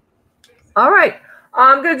 Okay. All right.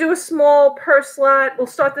 I'm going to do a small purse lot. We'll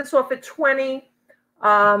start this off at 20.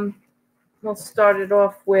 We'll start it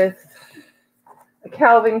off with a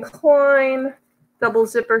Calvin Klein double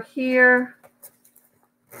zipper here.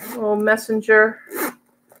 A little messenger.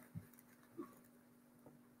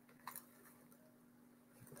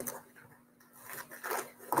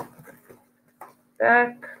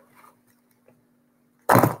 Back.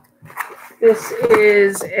 This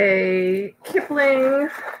is a Kipling.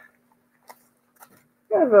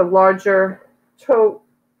 I have a larger tote.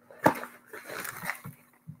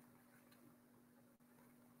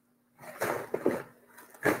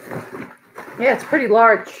 Yeah, it's pretty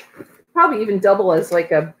large. Probably even double as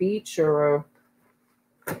like a beach or a...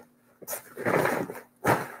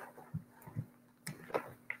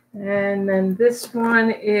 And then this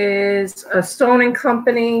one is a Stone &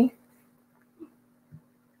 Company.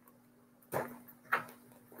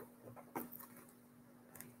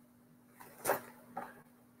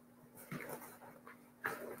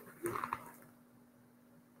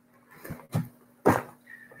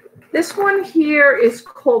 This one here is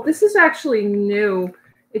called, this is actually new.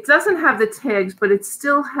 It doesn't have the tags, but it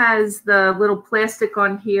still has the little plastic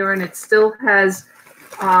on here, and it still has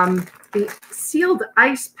the sealed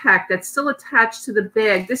ice pack that's still attached to the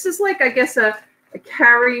bag. This is like, I guess, a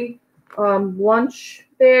carry lunch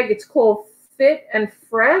bag. It's called Fit and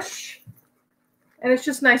Fresh. And it's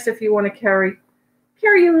just nice if you want to carry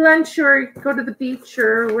your lunch or go to the beach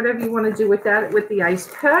or whatever you want to do with that, with the ice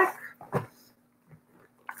pack.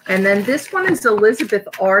 And then this one is Elizabeth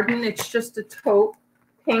Arden. It's just a taupe,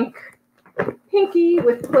 pinky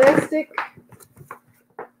with plastic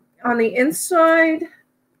on the inside.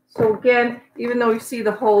 So again, even though you see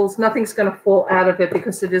the holes, nothing's going to fall out of it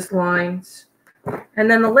because it is lined. And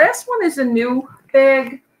then the last one is a new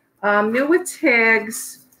bag, new with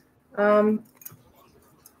tags. It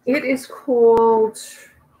is called...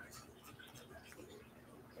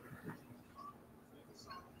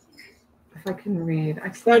 If I can read.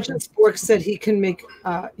 Sergeant Spork said he can make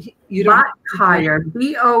Botkier,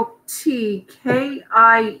 B-O-T-K-I-E-R.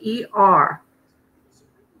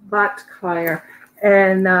 Botkier.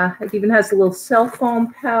 And it even has a little cell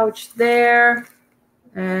phone pouch there.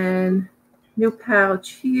 And new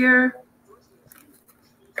pouch here.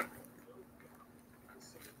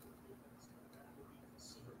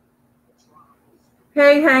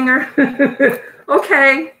 Hey, hanger.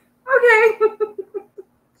 Okay. Okay.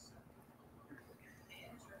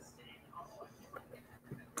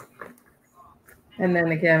 And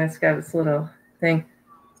then again, it's got this little thing.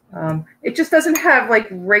 It just doesn't have like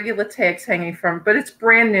regular tags hanging from, but it's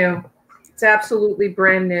brand new. It's absolutely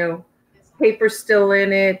brand new. Paper's still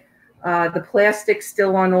in it. The plastic's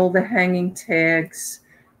still on all the hanging tags.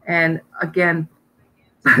 And again,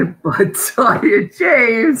 Bud Sawyer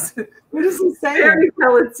James. What does he say? Fairy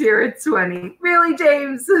pellets here at 20. Really,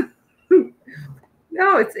 James?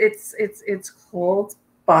 No, it's called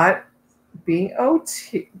Bot.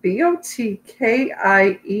 B-O-T-K-I-E-R.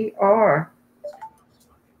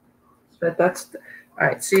 But that's all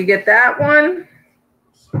right. So you get that one.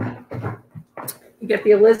 You get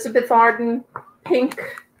the Elizabeth Arden pink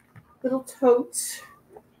little tote.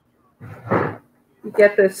 You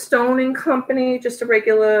get the Stone & Company, just a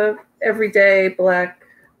regular everyday black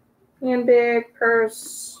handbag,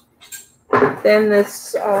 purse. Then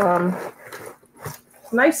this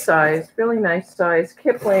nice size, really nice size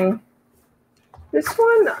Kipling. This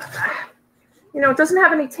one, you know, it doesn't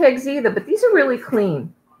have any tags either, but these are really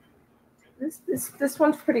clean. This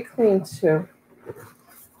one's pretty clean too.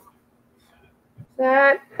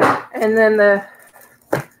 That, and then the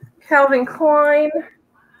Calvin Klein.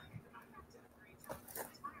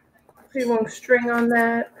 Pretty long string on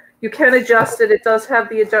that. You can adjust it. It does have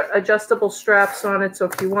the adjustable straps on it, so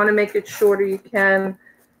if you want to make it shorter, you can.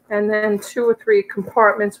 And then 2 or 3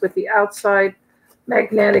 compartments with the outside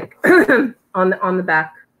magnetic on the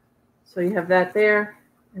back. So you have that there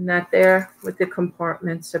and that there with the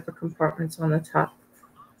compartments, separate compartments on the top.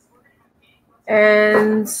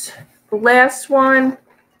 And the last one,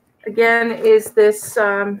 again, is this,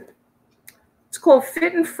 it's called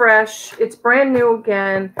Fit and Fresh. It's brand new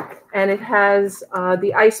again, and it has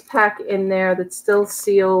the ice pack in there that's still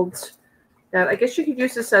sealed. That I guess you could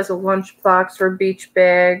use this as a lunch box or a beach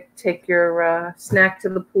bag. Take your snack to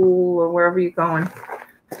the pool or wherever you're going.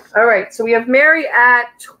 All right, so we have Mary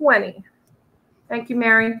at 20. Thank you,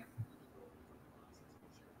 Mary.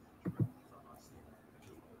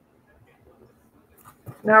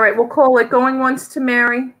 All right, we'll call it going once to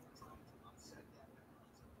Mary.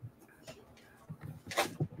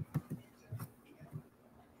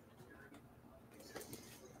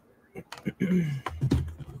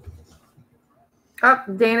 Up,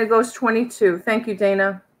 Dana goes 22. Thank you,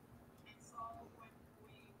 Dana.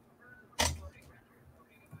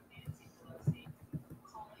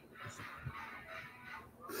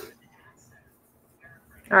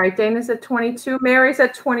 All right, Dana's at 22. Mary's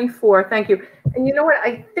at 24. Thank you. And you know what?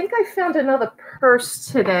 I think I found another purse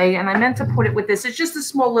today, and I meant to put it with this. It's just a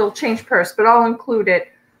small little change purse, but I'll include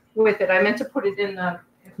it with it. I meant to put it in the...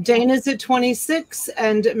 Dana's at 26,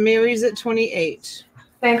 and Mary's at 28.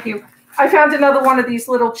 Thank you. I found another one of these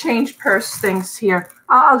little change purse things here.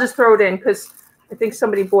 I'll just throw it in because I think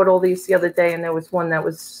somebody bought all these the other day, and there was one that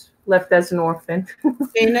was left as an orphan.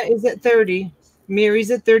 Dana is at 30.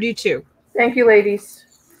 Mary's at 32. Thank you, ladies.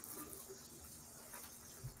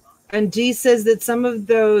 And Dee says that some of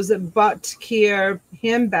those butt care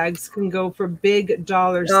handbags can go for big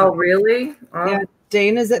dollars. Oh, really? Oh. Yeah.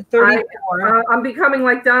 Dana's at 34. I'm becoming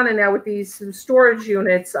like Donna now with these storage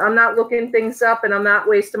units. I'm not looking things up, and I'm not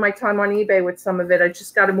wasting my time on eBay with some of it. I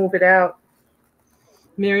just got to move it out.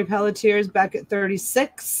 Mary Pelletier is back at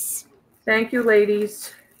 36. Thank you,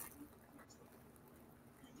 ladies.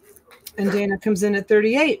 And Dana comes in at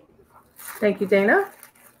 38. Thank you, Dana.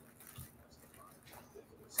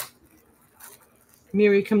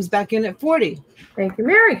 Mary comes back in at 40. Thank you,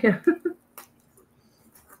 Mary.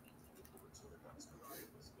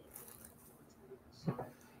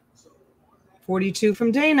 42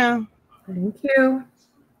 from Dana. Thank you.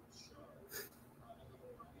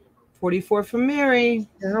 44 from Mary.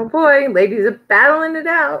 Oh boy, ladies are battling it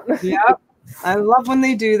out. Yep. I love when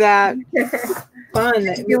they do that. Fun.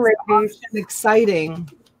 Thank you, ladies. Exciting.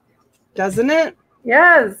 Doesn't it?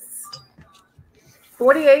 Yes.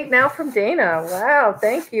 48 now from Dana. Wow.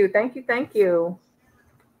 Thank you. Thank you. Thank you.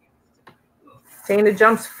 Dana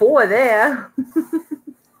jumps 4 there.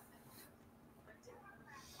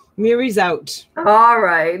 Mary's out. All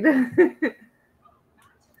right.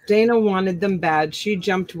 Dana wanted them bad. She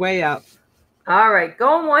jumped way up. All right.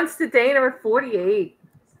 Going once to Dana at 48.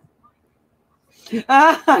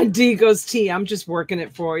 D goes T. I'm just working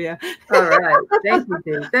it for you. All right. Thank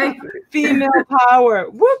you, D. Thank you. Female power.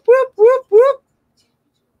 Whoop, whoop, whoop, whoop.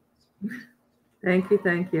 Thank you.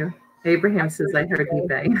 Thank you. Abraham says I heard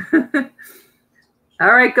eBay.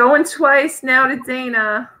 All right. Going twice now to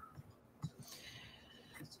Dana.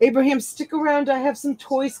 Abraham, stick around. I have some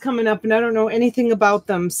toys coming up, and I don't know anything about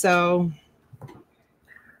them, so.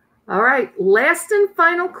 All right. Last and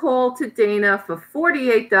final call to Dana for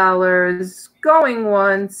 $48. Going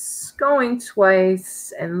once, going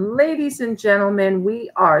twice. And ladies and gentlemen, we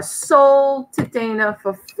are sold to Dana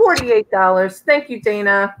for $48. Thank you,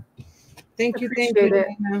 Dana. Thank you. Appreciate Thank you, it.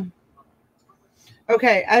 Dana.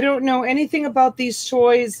 Okay. I don't know anything about these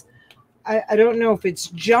toys. I don't know if it's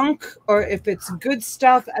junk or if it's good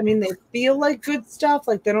stuff. I mean, they feel like good stuff.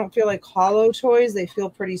 Like they don't feel like hollow toys. They feel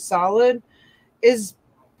pretty solid. Is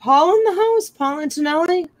Paul in the house? Paul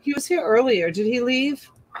Antonelli? He was here earlier. Did he leave?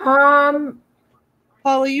 Paul,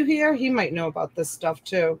 are you here? He might know about this stuff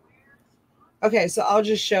too. Okay, so I'll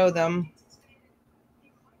just show them.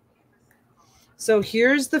 So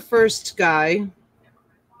here's the first guy.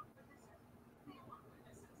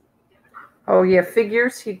 Oh, yeah,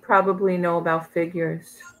 figures. He'd probably know about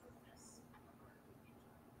figures.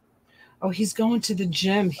 Oh, he's going to the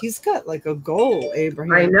gym. He's got like a goal,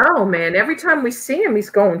 Abraham. I know, man. Every time we see him, he's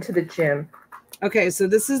going to the gym. Okay, so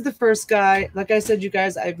this is the first guy. Like I said, you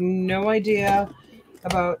guys, I have no idea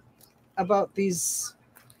about these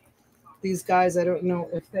guys. I don't know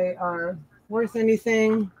if they are worth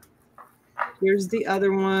anything. Here's the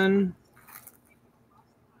other one.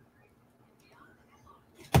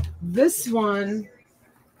 This one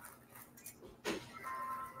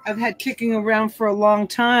I've had kicking around for a long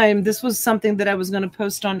time. This was something that I was going to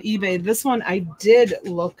post on eBay. This one I did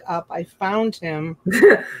look up. I found him.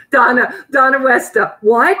 Donna Westa.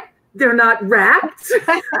 What? They're not wrapped?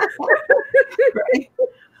 Right.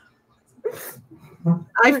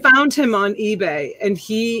 I found him on eBay, and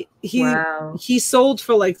he sold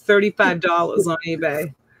for like $35 on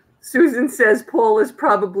eBay. Susan says Paul is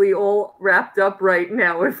probably all wrapped up right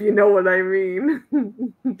now, if you know what I mean.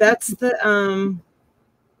 That's the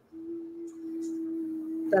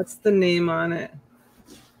name on it.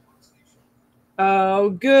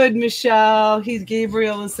 Oh, good, Michelle.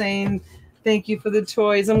 Gabriel is saying thank you for the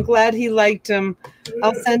toys. I'm glad he liked them.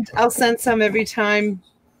 I'll send some every time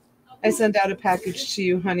I send out a package to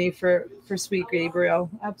you, honey, for sweet Gabriel.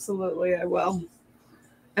 Absolutely, I will.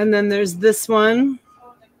 And then there's this one.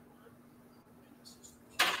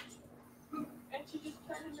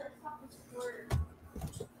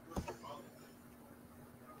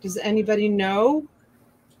 Does anybody know?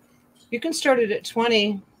 You can start it at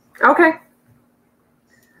 20. Okay.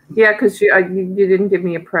 Yeah, because you didn't give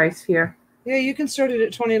me a price here. Yeah, you can start it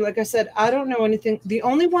at 20. Like I said, I don't know anything. The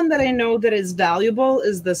only one that I know that is valuable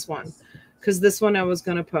is this one, because this one I was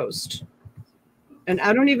going to post. And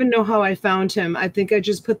I don't even know how I found him. I think I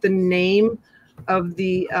just put the name of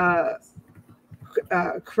the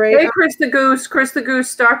crate. Hey, Chris the Goose. Chris the Goose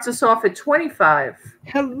starts us off at 25.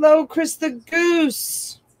 Hello, Chris the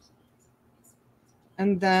Goose.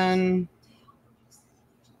 And then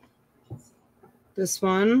this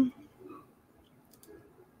one.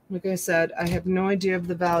 Like I said, I have no idea of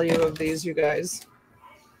the value of these, you guys.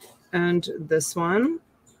 And this one.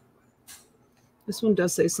 This one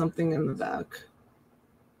does say something in the back.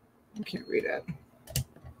 I can't read it.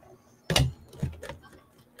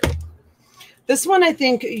 This one, I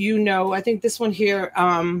think you know. I think this one here.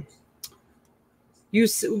 I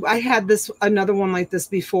had another one like this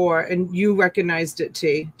before, and you recognized it,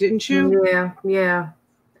 T, didn't you? Yeah, yeah.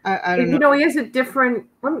 I don't know. You know, he has a different.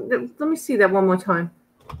 Let me see that one more time.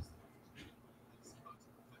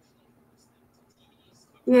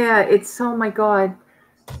 Yeah, it's, oh my God,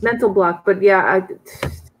 mental block. But yeah,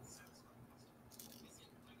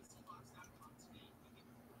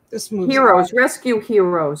 this moves Heroes, Rescue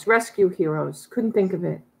Heroes. Couldn't think of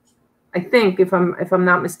it. I think if I'm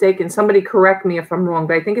not mistaken, somebody correct me if I'm wrong,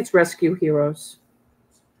 but I think it's Rescue Heroes.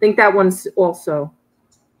 I think that one's also.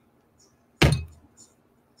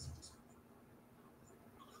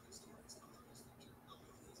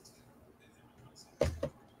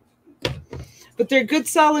 But they're good,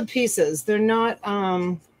 solid pieces. They're not,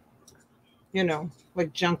 you know,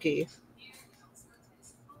 like junky.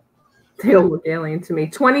 They all look alien to me.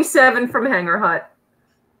 27 from Hanger Hut.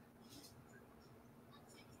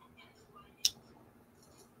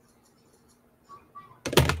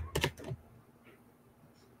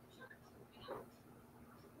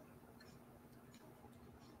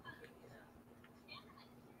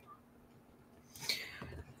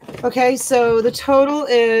 Okay, so the total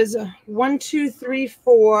is 1, 2, 3,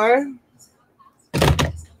 4,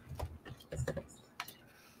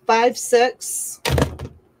 5, 6,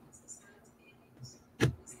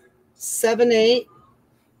 7, 8,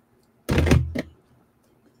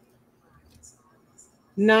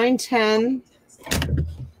 9, 10,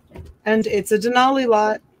 and it's a Denali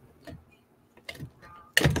lot.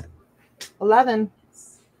 11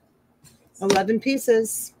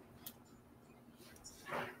 pieces.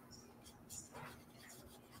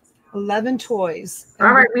 11 toys.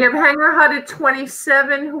 All right, we have Hanger Hut at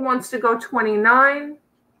 27. Who wants to go 29?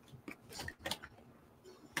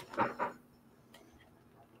 All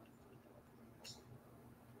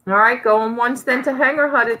right, going once then to Hanger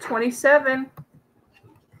Hut at 27.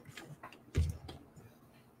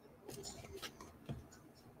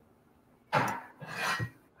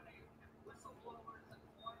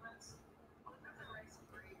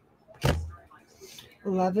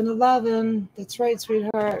 $11. That's right,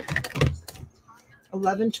 sweetheart.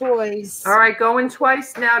 11 toys. All right, going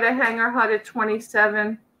twice now to Hanger Hut at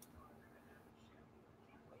 27.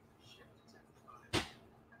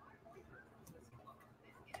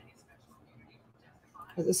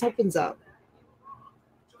 Oh, this opens up.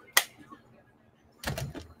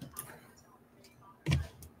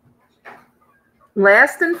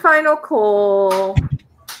 Last and final call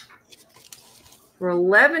for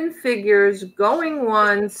 11 figures, going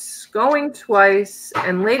once, going twice.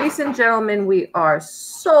 And ladies and gentlemen, we are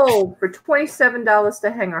sold for $27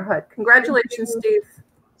 to Hanger Hut. Congratulations, Steve.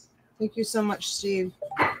 Thank you so much, Steve.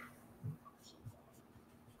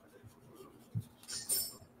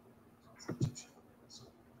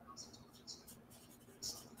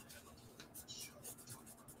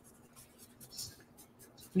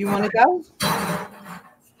 You want to go?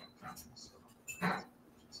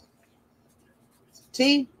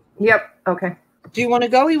 T? Yep. Okay. Do you want to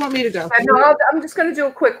go or you want me to go? No, I'm just going to do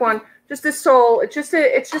a quick one. Just a soul. It's just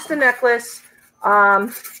a necklace.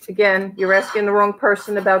 Again, you're asking the wrong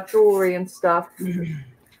person about jewelry and stuff.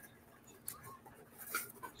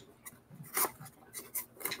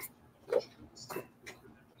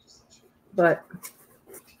 But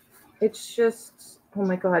it's just, oh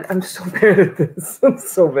my God, I'm so bad at this. I'm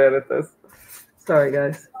so bad at this. Sorry,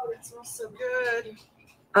 guys. Oh, it smells so good.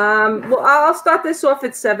 Well, I'll start this off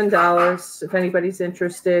at $7 if anybody's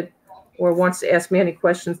interested or wants to ask me any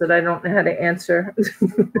questions that I don't know how to answer.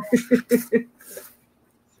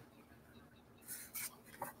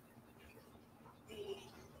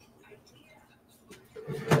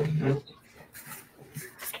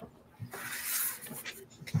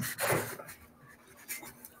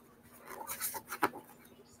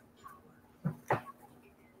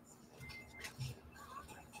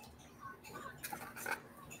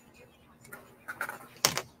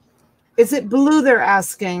 Is it blue they're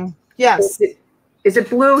asking? Yes. Is it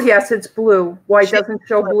blue? Yes, it's blue. Why it doesn't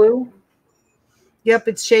show blue? Yep,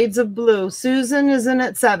 it's shades of blue. Susan is in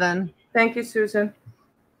at 7. Thank you, Susan.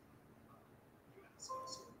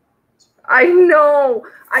 I know.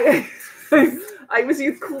 I was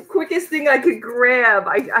the quickest thing I could grab.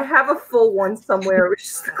 I have a full one somewhere. It was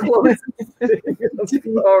just the closest thing. I'm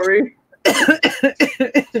sorry.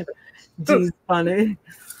 D's funny.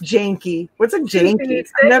 Janky. What's a janky?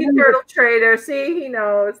 Thank you, Turtle Trader. See, he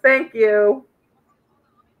knows. Thank you.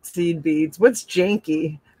 Seed beads. What's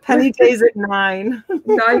janky? Penny days at 9.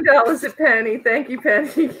 $9 a penny. Thank you,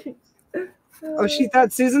 Penny. Oh,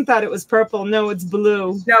 Susan thought it was purple. No, it's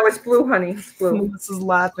blue. No, it's blue, honey. It's blue. Melissa's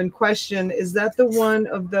laughing. Question: is that the one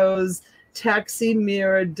of those taxi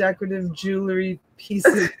mirror decorative jewelry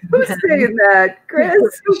pieces? Who's saying that,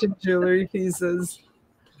 Chris? Jewelry pieces.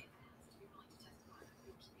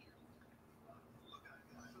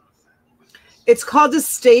 It's called a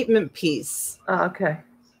statement piece. Oh, okay.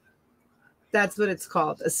 That's what it's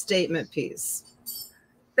called, a statement piece.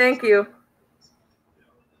 Thank you.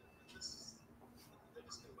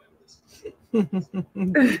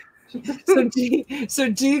 So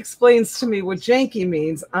D explains to me what janky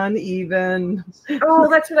means. Uneven. Oh,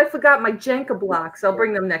 that's what I forgot. My Jenga blocks. I'll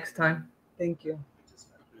bring them next time. Thank you.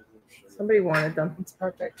 Somebody wanted them. It's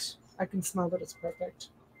perfect. I can smell that it's perfect.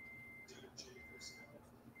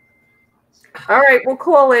 All right, we'll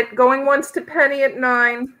call it. Going once to Penny at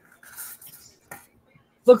 9.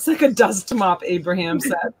 Looks like a dust mop, Abraham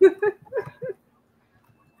said.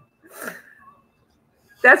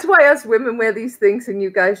 That's why us women wear these things and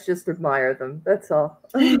you guys just admire them. That's all.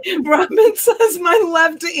 Robin says my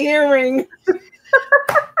left earring.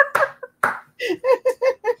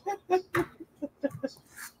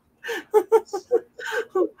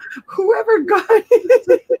 Whoever got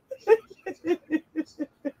it.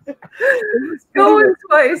 Going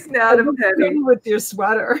twice now to Penny. With your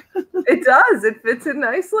sweater. It does. It fits in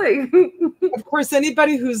nicely. Of course,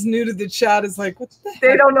 anybody who's new to the chat is like, what the heck?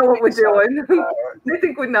 They don't know what we're doing. They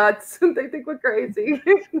think we're nuts. They think we're crazy.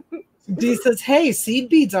 Dee says, hey, seed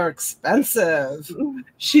beads are expensive.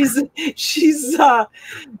 She's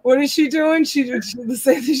what is she doing? She did the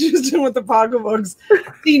same thing she was doing with the pocketbooks.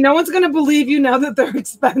 See, no one's going to believe you now that they're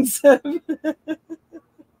expensive.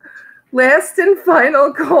 Last and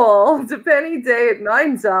final call to Penny Day at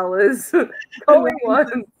 $9. Going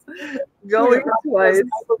once, going twice. I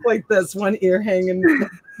look like this, one ear hanging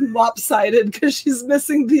lopsided because she's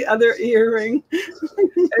missing the other earring.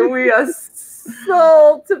 And we are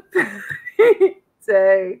sold to Penny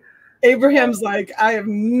Day. Abraham's like, I have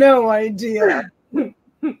no idea.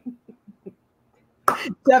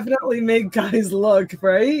 Definitely make guys look,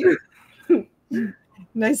 right?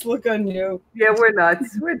 Nice look on you. Yeah, we're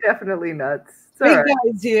nuts. We're definitely nuts. Big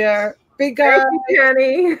guys here. Big guys. Thank you,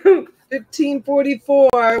 Penny.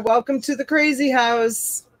 1544. Welcome to the crazy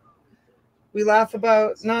house. We laugh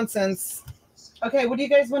about nonsense. Okay, what do you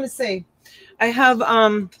guys want to say? I have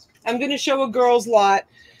I'm gonna show a girl's lot.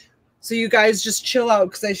 So you guys just chill out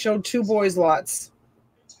because I showed 2 boys' lots.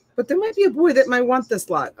 But there might be a boy that might want this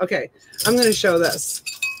lot. Okay, I'm gonna show this.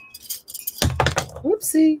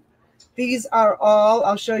 Whoopsie. These are all,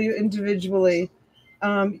 I'll show you individually.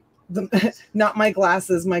 Not my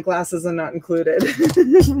glasses. My glasses are not included.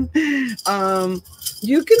 You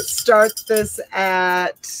can start this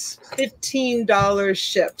at $15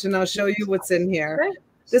 shipped, and I'll show you what's in here. Okay.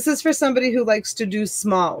 This is for somebody who likes to do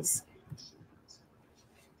smalls.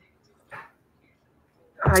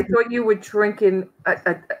 I thought you were drinking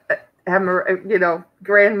a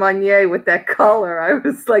Grand Marnier with that color. I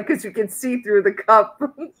was like, because you can see through the cup.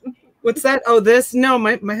 What's that? Oh, this? No,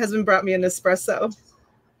 my husband brought me an espresso.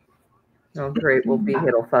 Oh, great. We'll be here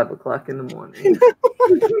till 5 o'clock in the morning.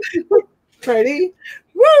 Ready?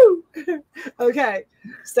 Woo! Okay.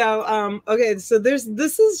 So so this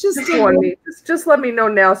is just just let me know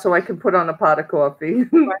now so I can put on a pot of coffee.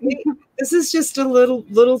 right? This is just a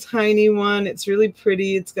little tiny one. It's really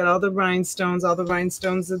pretty. It's got all the rhinestones. All the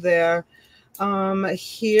rhinestones are there.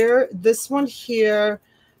 Here, this one here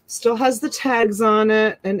still has the tags on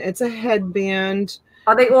it, and it's a headband.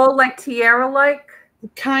 Are they all like tiara-like?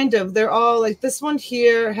 Kind of. They're all like this one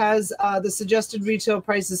here has the suggested retail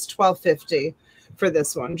price is $12.50 for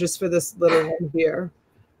this one, just for this little one here.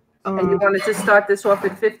 And you wanted to start this off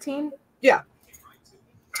at 15? Yeah.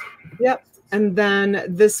 Yep. And then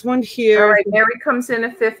this one here. All right, Mary comes in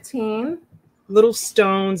at 15. Little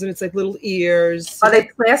stones, and it's like little ears. Are they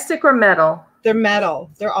plastic or metal? They're metal.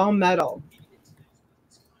 They're all metal.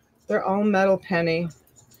 They're all metal, Penny.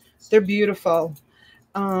 They're beautiful.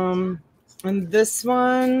 And this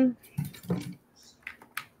one,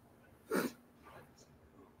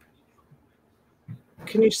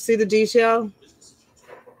 can you see the detail?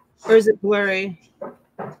 Or is it blurry?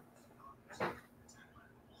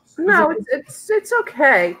 No, it's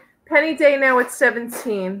okay. Penny Day now at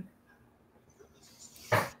 17.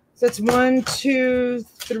 So it's 1, 2,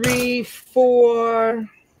 3, 4.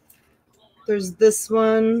 There's this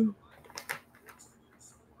one.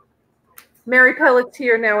 Mary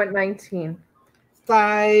Pelletier now at 19.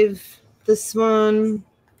 5. This one.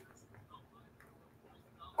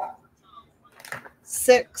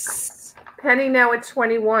 6. Penny now at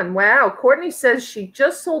 21. Wow. Courtney says she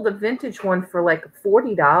just sold a vintage one for like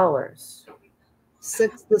 $40.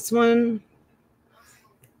 6. This one.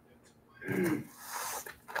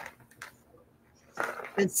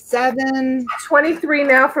 It's 7. 23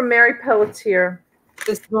 now from Mary Pelletier.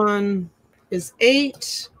 This one is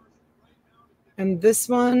 8. And this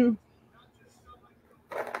one,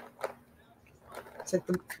 it's like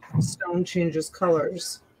the stone changes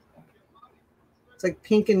colors. It's like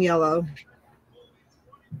pink and yellow.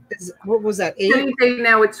 What was that? 8? Penny Day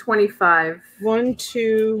now at 25. 1,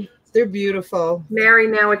 2. They're beautiful. Mary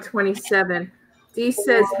now at 27. Dee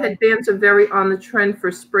says headbands are very on the trend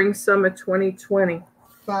for spring summer 2020.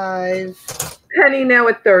 5. Penny now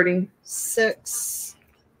at 30. 6.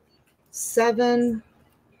 7.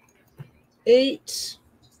 8.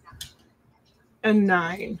 And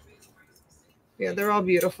 9. Yeah, they're all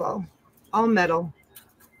beautiful. All metal.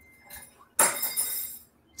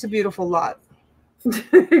 It's a beautiful lot.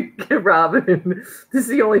 Robin, this is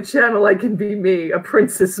the only channel I can be me, a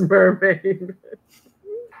princess mermaid.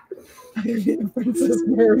 A princess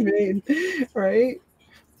mermaid, right?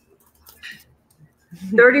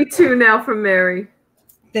 32 now from Mary.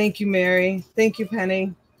 Thank you, Mary. Thank you,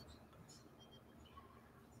 Penny.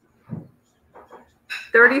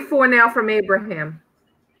 34 now from Abraham.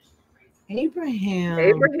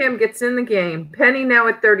 Abraham gets in the game. Penny now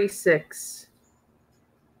at 36.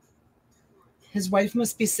 His wife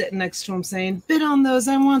must be sitting next to him saying, bid on those.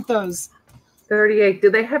 I want those. 38. Do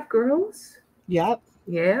they have girls? Yep.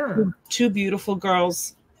 Yeah. 2 beautiful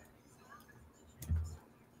girls.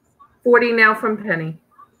 40 now from Penny.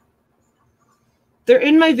 They're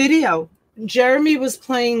in my video. Jeremy was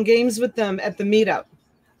playing games with them at the meetup.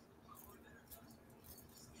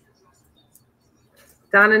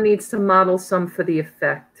 Donna needs to model some for the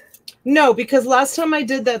effect. No, because last time I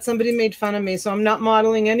did that, somebody made fun of me. So I'm not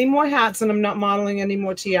modeling any more hats, and I'm not modeling any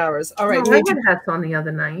more tiaras. All right. No, I had hats on the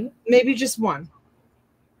other night. Maybe just one.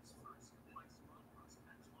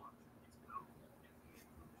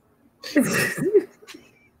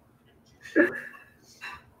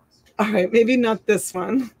 All right, maybe not this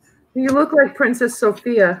one. You look like Princess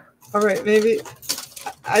Sophia. All right, maybe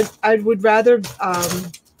I would rather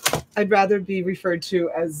I'd rather be referred to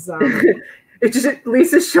as It's just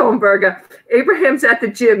Lisa Schoenberger. Abraham's at the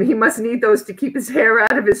gym. He must need those to keep his hair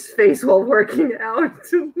out of his face while working out.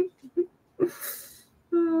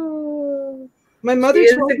 My mother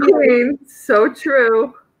told me, queen. So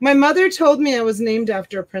true. My mother told me I was named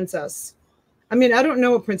after a princess. I mean, I don't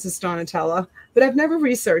know a Princess Donatella, but I've never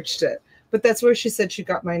researched it. But that's where she said she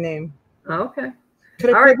got my name. Okay.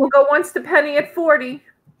 All right, we'll go once to Penny at 40.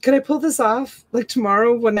 Could I pull this off like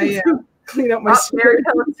tomorrow when I clean out my storage?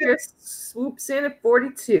 Mary swoops in at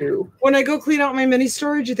 42. When I go clean out my mini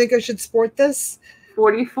storage, you think I should sport this?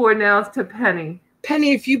 44 now to Penny.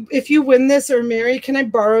 Penny, if you win this, or Mary, can I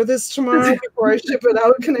borrow this tomorrow before I ship it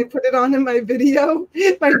out? Can I put it on in my video?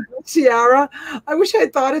 My tiara? I wish I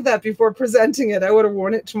had thought of that before presenting it. I would have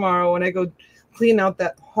worn it tomorrow when I go clean out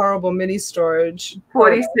that horrible mini storage.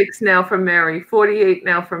 46 now from Mary. 48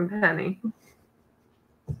 now from Penny.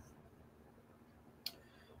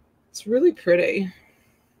 It's really pretty.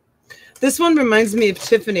 This one reminds me of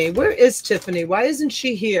Tiffany. Where is Tiffany? Why isn't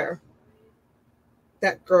she here?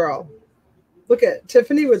 that girl. Look at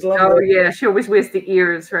Tiffany would love Oh her. yeah, she always wears the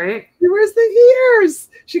ears, right? She wears the ears.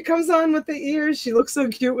 She comes on with the ears. She looks so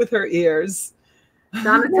cute with her ears.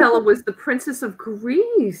 Donatella was the Princess of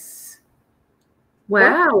Greece.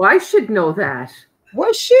 Wow, I should know that.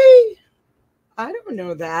 Was she? I don't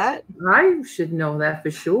know that. I should know that for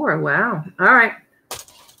sure. Wow. All right.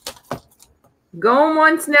 Going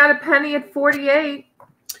once now to Penny at 48.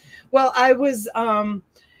 Well, I was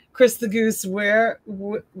Chris the Goose, wear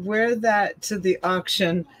that to the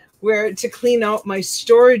auction, where to clean out my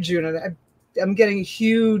storage unit. I'm getting a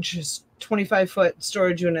huge 25-foot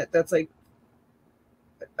storage unit that's like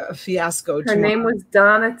a fiasco. Her name was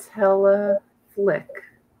Donatella Flick.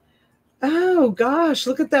 Oh gosh,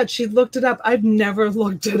 look at that. She looked it up. I've never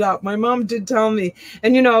looked it up. My mom did tell me.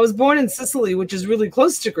 And you know, I was born in Sicily, which is really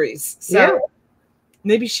close to Greece. So yeah.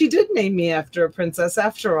 Maybe she did name me after a princess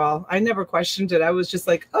after all. I never questioned it. I was just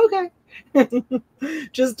like, okay.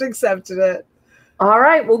 Just accepted it. All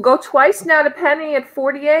right, we'll go twice now to Penny at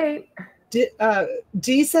 48.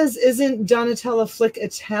 D says, isn't Donatella Flick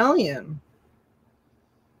Italian?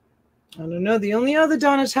 I don't know. The only other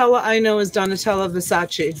Donatella I know is Donatella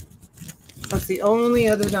Versace. That's the only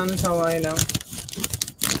other Donatella I know.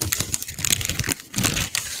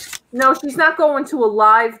 No, she's not going to a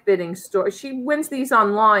live bidding store. She wins these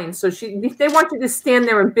online. So if they want you to stand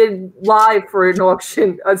there and bid live for an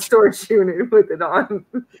auction, a storage unit with it on.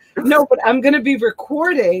 No, but I'm going to be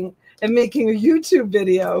recording and making a YouTube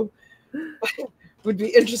video. Would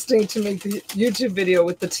be interesting to make the YouTube video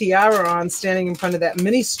with the tiara on, standing in front of that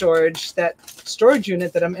mini storage, that storage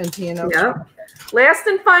unit that I'm emptying out. Yep. Last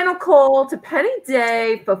and final call to Penny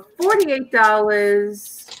Day for $48.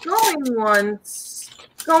 Going once,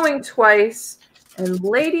 going twice. And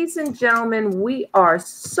ladies and gentlemen, we are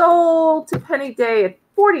sold to Penny Day at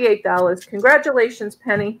 $48. Congratulations,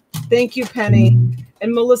 Penny. Thank you, Penny.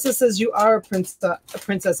 And Melissa says you are a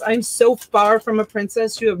princess. I'm so far from a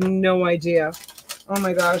princess, you have no idea. Oh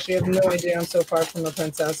my gosh, you have no idea I'm so far from a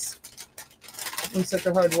princess. I'm such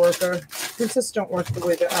a hard worker. Princesses don't work the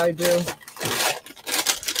way that I do.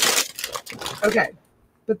 Okay,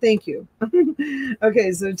 but thank you.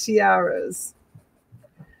 Okay, so tiaras.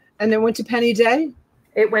 And it went to Penny Day?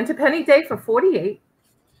 It went to Penny Day for 48.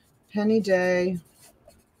 Penny Day.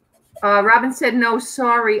 Robin said, no,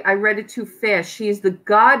 sorry, I read it too fast. She is the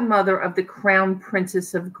godmother of the crown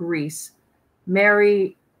princess of Greece,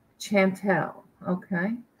 Mary Chantal.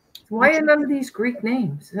 Okay. Why are none of these Greek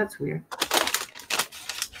names? That's weird.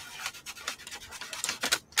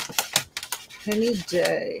 Penny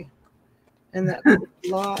Day. And that's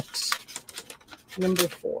lot number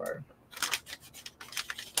 4.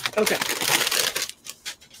 Okay.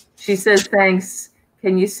 She says, thanks.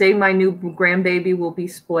 Can you say my new grandbaby will be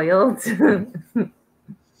spoiled?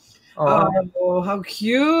 Oh, how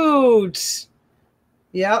cute.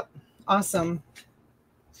 Yep. Awesome.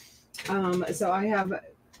 So I have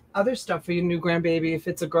other stuff for your new grandbaby if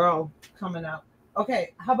it's a girl coming out.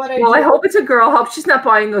 Okay, how about I hope it's a girl. Hope she's not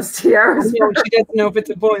buying those tiaras. No, she doesn't know if it's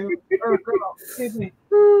a boy or a girl. Excuse me.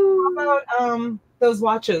 How about those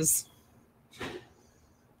watches?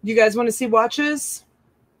 You guys want to see watches?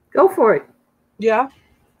 Go for it. Yeah?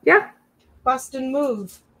 Yeah. Boston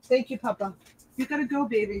move. Thank you, Papa. You gotta go,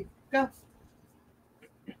 baby. Go.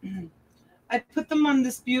 I put them on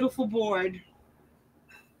this beautiful board.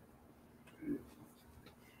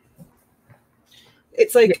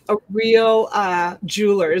 It's like a real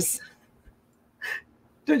jeweler's.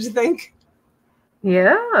 Don't you think?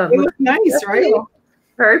 Yeah. They look nice, right?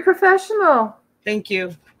 Very professional. Thank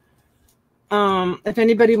you. If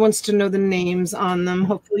anybody wants to know the names on them,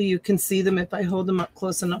 hopefully you can see them if I hold them up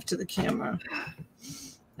close enough to the camera.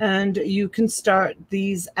 And you can start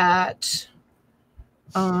these at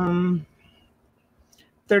 $30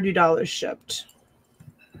 shipped.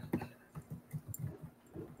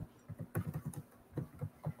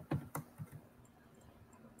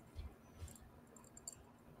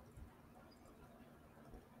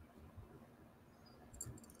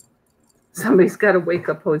 Somebody's got to wake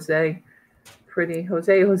up Jose. Pretty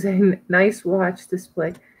Jose, nice watch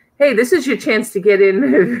display. Hey, this is your chance to get in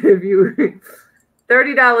if you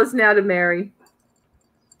 $30 now to Mary.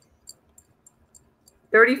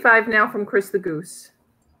 35 now from Chris the Goose.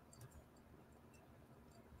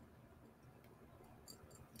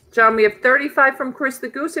 John, we have 35 from Chris the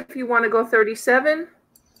Goose if you want to go 37.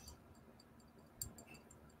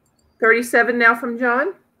 37 now from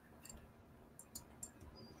John.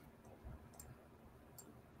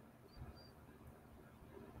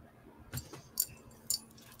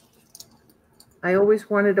 I always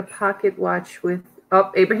wanted a pocket watch with Oh,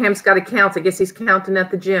 Abraham's got to count. I guess he's counting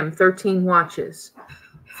at the gym. 13 watches.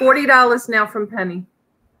 $40 now from Penny.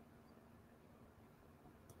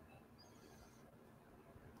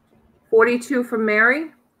 $42 from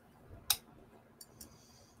Mary.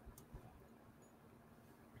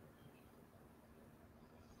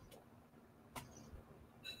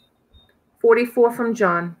 $44 from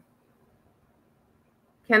John.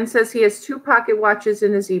 Ken says he has 2 pocket watches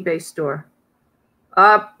in his eBay store.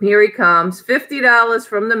 Up, here he comes. $50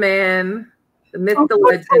 from the man, the myth, the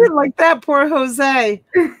legend. Like that, poor Jose.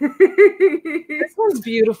 This one's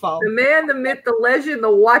beautiful. The man, the myth, the legend, the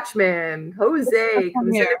watchman. Jose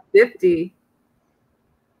comes in at 50.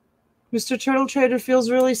 Mr. Turtle Trader feels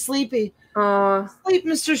really sleepy. Sleep,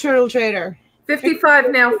 Mr. Turtle Trader.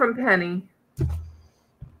 55 now from Penny.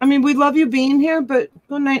 I mean, we love you being here, but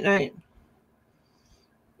good night, night.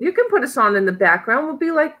 You can put us on in the background. We'll be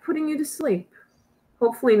like putting you to sleep.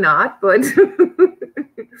 Hopefully not, but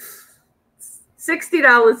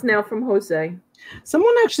 $60 now from Jose.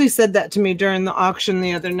 Someone actually said that to me during the auction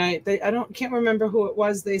the other night. Can't remember who it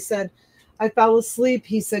was. They said, I fell asleep.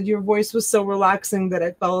 He said, your voice was so relaxing that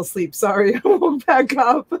I fell asleep. Sorry, I woke back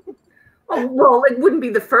up. Oh, well, it wouldn't be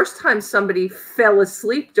the first time somebody fell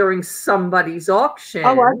asleep during somebody's auction.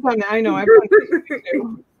 Oh, I've done it. I know. I've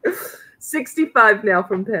done it. 65 now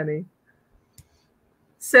from Penny.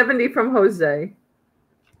 70 from Jose.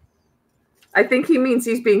 I think he means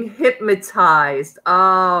he's being hypnotized.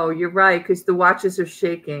 Oh, you're right, because the watches are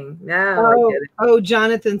shaking. Now I get it. Oh,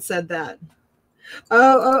 Jonathan said that.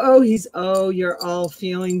 You're all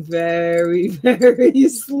feeling very, very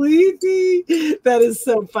sleepy. That is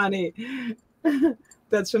so funny.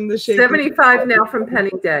 That's from the shaking. 75 now from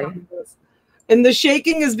Penny Day. And the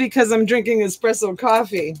shaking is because I'm drinking espresso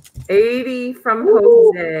coffee. 80 from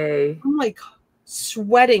Jose. I'm like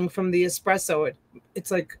sweating from the espresso.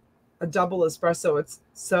 It's like a double espresso. It's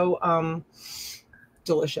so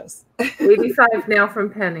delicious. 85 now from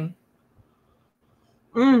Penny.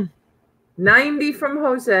 90 from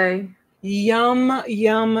Jose. Yum,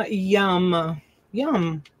 yum, yum.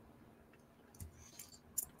 Yum.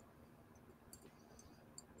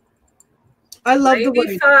 I love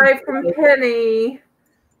 95 from Penny.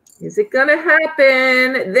 Is it going to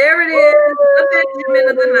happen? There it is. The Benjamin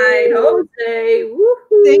of the night. Jose.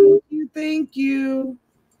 Woohoo. Thank you. Thank you.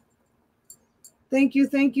 Thank you.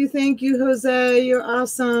 Thank you. Thank you, Jose. You're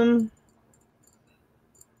awesome.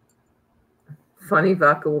 Funny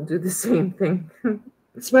Vodka will do the same thing.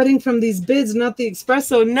 Sweating from these bids, not the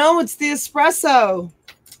espresso. No, it's the espresso.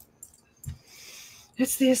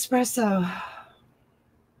 It's the espresso.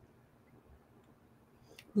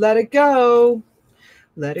 Let it go.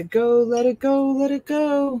 Let it go. Let it go. Let it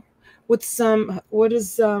go. With some, what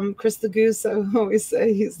does Chris the Goose always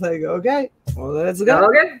say? He's like, okay, well, let's go.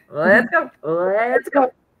 Okay, let's go. Let's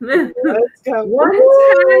go. Let's go.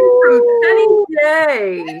 110 from Penny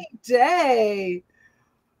Day. Penny Day.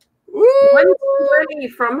 Woo! 120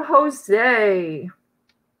 from Jose.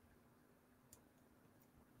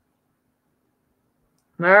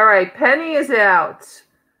 All right, Penny is out.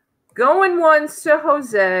 Going once to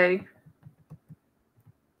Jose.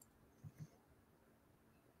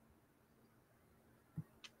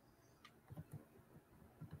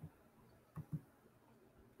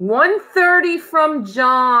 $130 from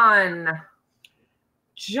John.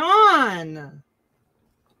 John.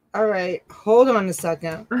 All right, hold on a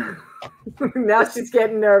second. Now she's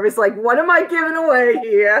getting nervous. Like, what am I giving away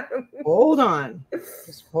here? Hold on.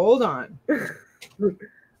 Just hold on.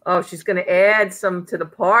 Oh, she's going to add some to the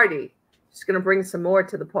party. She's going to bring some more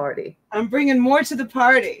to the party. I'm bringing more to the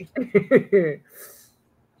party.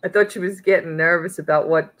 I thought she was getting nervous about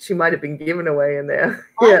what she might have been giving away in there.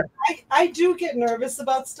 Yeah, I do get nervous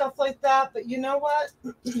about stuff like that, but you know what?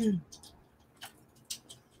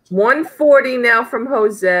 140 now from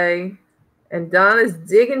Jose, and Donna's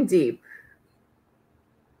digging deep.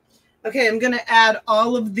 Okay, I'm going to add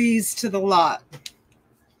all of these to the lot.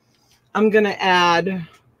 I'm going to add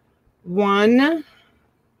 1,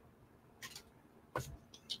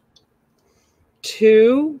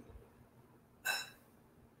 2.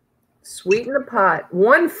 Sweeten the pot.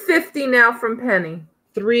 150 now from Penny.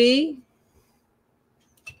 3.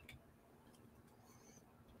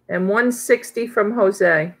 And 160 from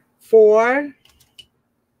Jose. 4.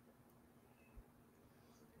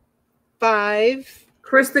 5.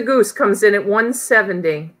 Chris the Goose comes in at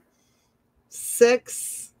 170.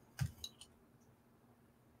 6.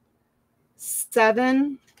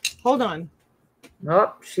 7. Hold on.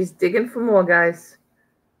 Oh, she's digging for more, guys.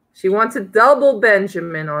 She wants a double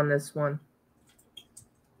Benjamin on this one.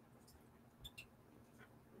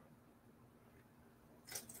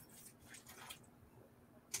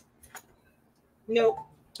 Nope.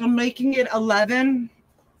 I'm making it 11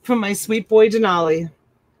 from my sweet boy Denali.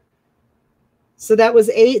 So that was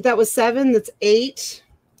 8. That was 7. That's 8.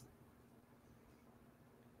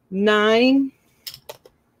 9.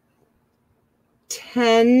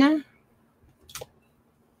 10.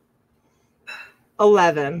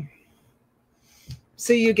 11.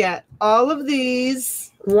 So you get all of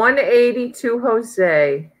these. 182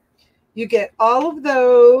 Jose. You get all of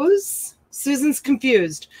those. Susan's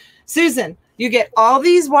confused. Susan, you get all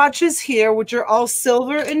these watches here, which are all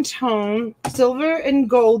silver and tone, silver and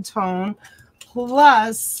gold tone,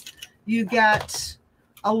 plus you get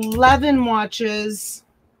 11 watches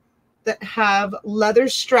that have leather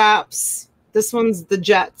straps. This one's the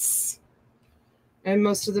Jets, and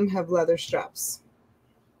most of them have leather straps.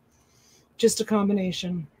 Just a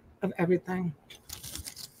combination of everything.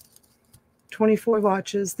 24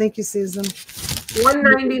 watches. Thank you, Susan.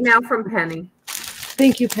 190 now from Penny.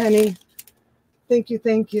 Thank you, Penny. Thank you,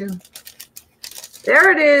 thank you.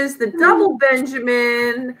 There it is, the double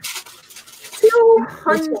Benjamin.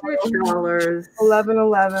 $200.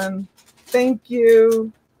 1111. Thank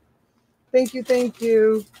you. Thank you, thank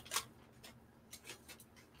you.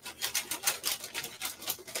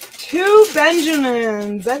 2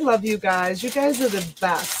 Benjamins. I love you guys. You guys are the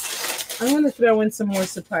best. I'm going to throw in some more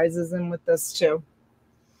surprises in with this too.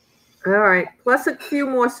 All right, plus a few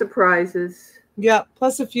more surprises. Yeah,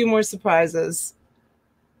 plus a few more surprises.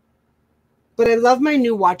 But I love my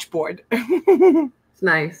new watch board. It's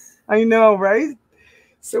nice. I know, right?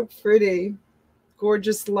 So pretty.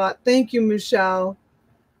 Gorgeous lot. Thank you, Michelle.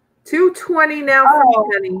 220 now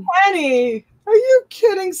from Penny. Penny, are you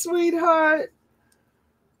kidding, sweetheart?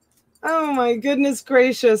 Oh my goodness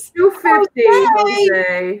gracious. 250,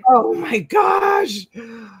 Jose. Oh my gosh.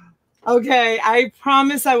 Okay, I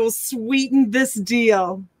promise I will sweeten this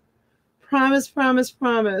deal. Promise, promise,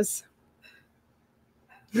 promise.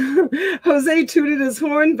 Jose tooted his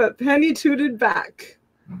horn, but Penny tooted back.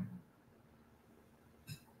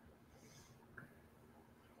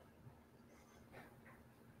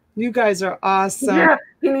 You guys are awesome. Yeah,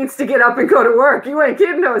 he needs to get up and go to work. You ain't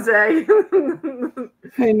kidding, Jose.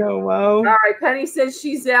 I know, wow. All right, Penny says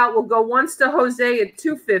she's out. We'll go once to Jose at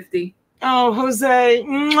 250. Oh, Jose,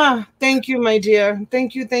 mwah. Thank you, my dear.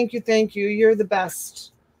 Thank you, thank you, thank you. You're the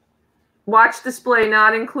best. Watch display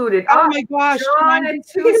not included. Oh my gosh. John at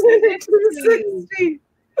 260.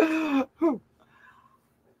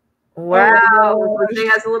 Wow. Jose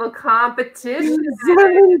has a little competition.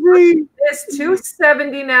 It's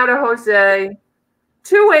 270 now to Jose.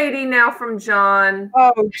 280 now from John.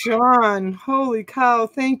 Oh, John. Holy cow.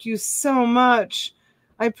 Thank you so much.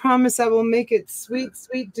 I promise I will make it sweet,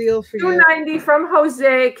 sweet deal for you. 290 from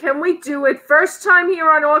Jose. Can we do it? First time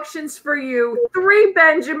here on Auctions for You. 3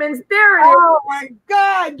 Benjamins. There it is. Oh my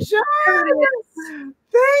God, John.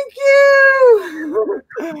 Thank you.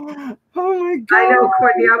 Oh my God. I know,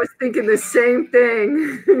 Courtney. I was thinking the same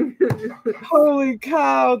thing. Holy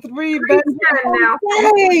cow. 3 Benjamins now.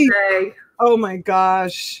 Jose. Oh my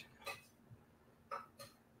gosh.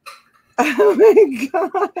 Oh my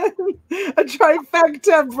God. A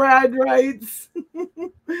trifecta, Brad writes.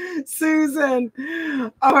 Susan.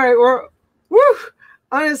 All right,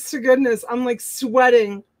 honest to goodness, I'm like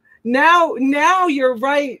sweating. Now you're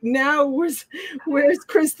right. Now where's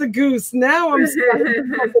Chris the Goose? Now I'm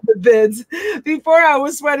sweating because of the bids. Before I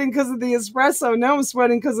was sweating because of the espresso. Now I'm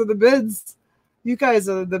sweating because of the bids. You guys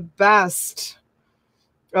are the best.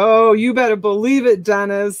 Oh, you better believe it,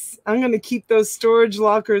 Dennis. I'm going to keep those storage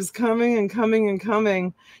lockers coming and coming and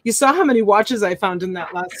coming. You saw how many watches I found in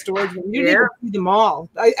that last storage room. You didn't see them all.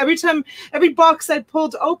 Every box I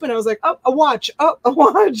pulled open, I was like, oh, a watch. Oh, a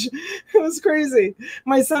watch. It was crazy.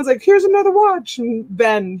 My son's like, here's another watch. And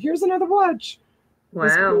Ben, here's another watch.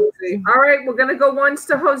 Wow. All right, we're going to go once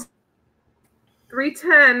to Jose.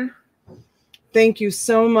 310. Thank you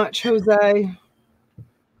so much, Jose.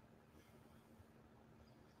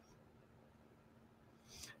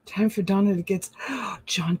 Time for Donna to get.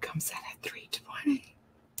 John comes out at 320.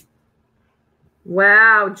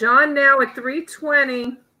 Wow, John now at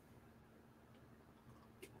 320.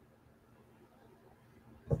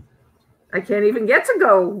 I can't even get to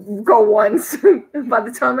go once. By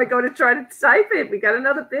the time I go to try to type it, we got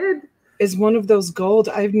another bid. Is one of those gold?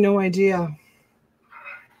 I have no idea.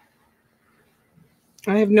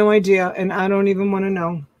 I have no idea, and I don't even want to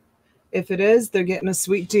know. If it is, they're getting a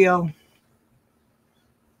sweet deal.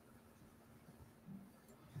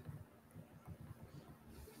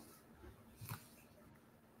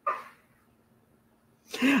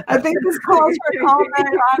 I think this calls for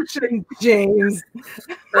callback auction, James.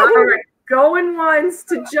 All right, going once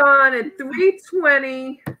to John at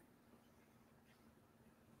 320.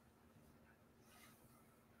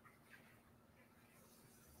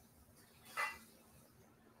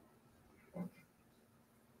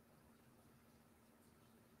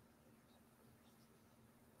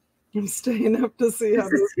 I'm staying up to see how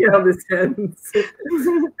this ends.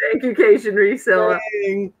 Thank you, Cation Reseller.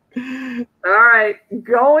 Dang. All right,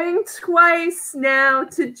 going twice now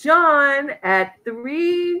to John at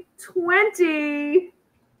 320.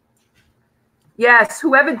 Yes,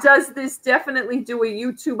 whoever does this, definitely do a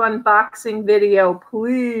YouTube unboxing video,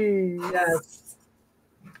 please. Yes.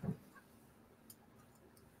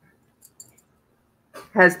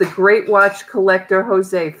 Has the great watch collector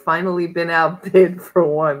Jose finally been outbid for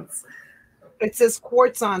once? It says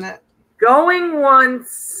quartz on it. Going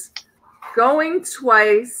once, going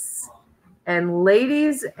twice, and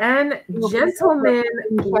ladies and gentlemen,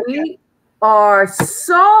 we are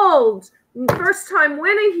sold. First time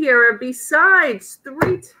winner here, besides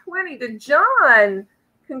 320 to John.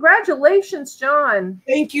 Congratulations, John.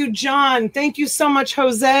 Thank you, John. Thank you so much,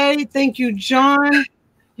 Jose. Thank you, John.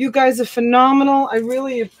 You guys are phenomenal. I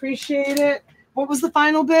really appreciate it. What was the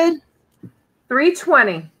final bid?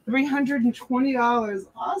 320. $320.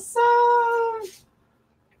 Awesome.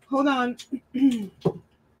 Hold on. Let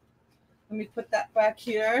me put that back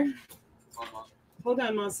here. Hold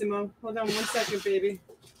on, Massimo. Hold on 1 second, baby.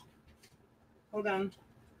 Hold on.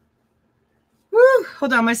 Woo.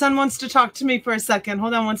 Hold on. My son wants to talk to me for a second.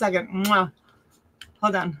 Hold on 1 second. Mwah.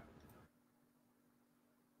 Hold on.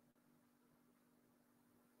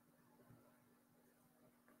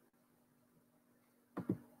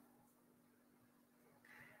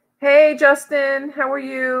 Hey, Justin, how are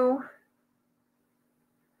you?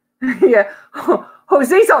 Yeah,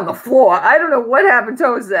 Jose's on the floor. I don't know what happened to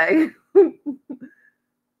Jose.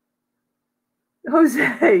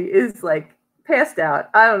 Jose is like passed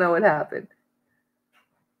out. I don't know what happened.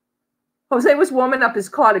 Jose was warming up his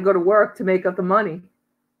car to go to work to make up the money.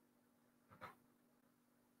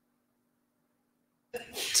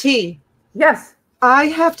 T. Yes. I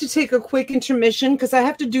have to take a quick intermission because I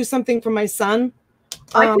have to do something for my son.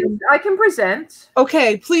 I can present.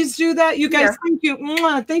 Okay, please do that. You guys, Yeah. thank you.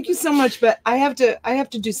 Mwah, thank you so much. But I have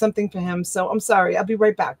to do something for him. So I'm sorry. I'll be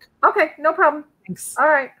right back. Okay, no problem. Thanks. All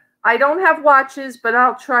right. I don't have watches, but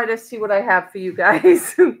I'll try to see what I have for you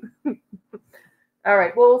guys. All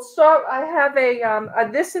right. Well, so I have a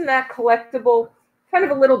this and that collectible, kind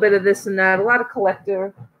of a little bit of this and that, a lot of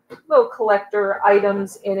little collector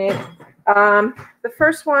items in it. The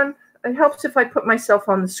first one, it helps if I put myself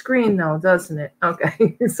on the screen, though, doesn't it?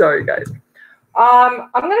 Okay. Sorry, guys. I'm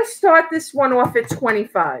going to start this one off at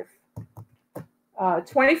 25.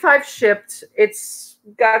 25 shipped. It's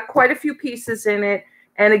got quite a few pieces in it.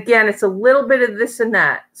 And again, it's a little bit of this and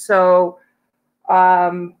that. So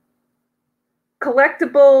collectible,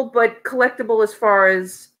 but collectible as far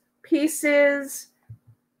as pieces,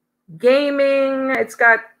 gaming. It's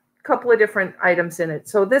got a couple of different items in it.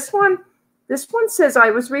 So this one says,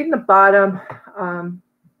 I was reading the bottom.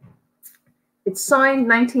 It's signed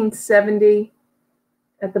 1970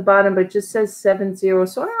 at the bottom, but it just says 70.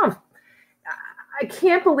 So I don't know. I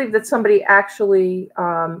can't believe that somebody actually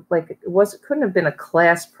couldn't have been a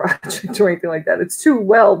class project or anything like that. It's too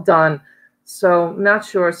well done. So I'm not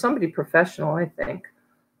sure. Somebody professional, I think.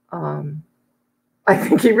 I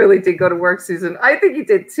think he really did go to work, Susan. I think he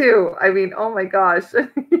did too. I mean, oh my gosh.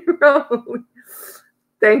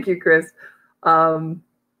 Thank you, Chris. All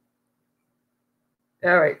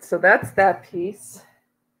right, so that's that piece.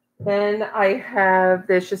 Then I have,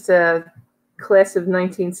 there's just a class of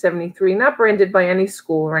 1973, not branded by any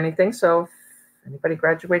school or anything. So if anybody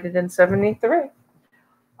graduated in 73.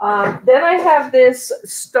 Then I have this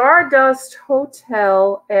Stardust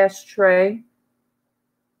Hotel ashtray.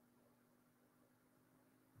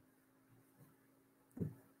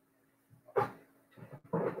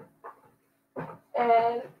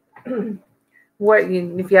 And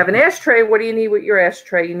if you have an ashtray, what do you need with your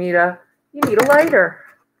ashtray? You need a lighter.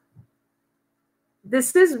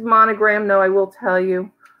 This is monogram, though, I will tell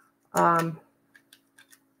you. But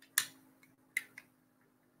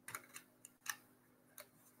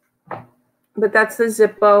that's the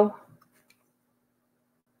Zippo.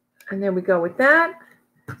 And there we go with that.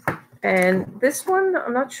 And this one,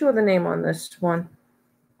 I'm not sure the name on this one.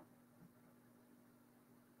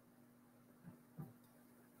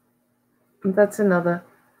 That's another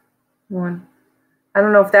one. I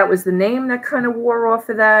don't know if that was the name that kind of wore off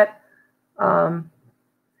of that.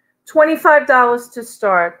 $25 to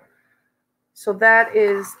start. So that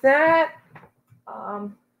is that.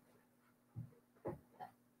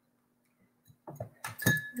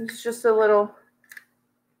 It's just a little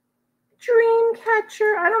dream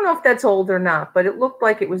catcher. I don't know if that's old or not, but it looked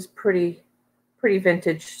like it was pretty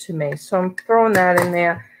vintage to me. So I'm throwing that in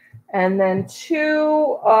there. And then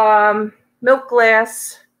two milk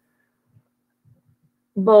glass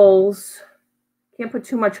bowls. Can't put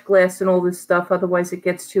too much glass in all this stuff, otherwise it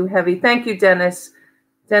gets too heavy. Thank you, Dennis.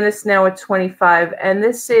 Dennis now at 25. And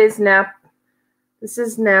this is NAPCO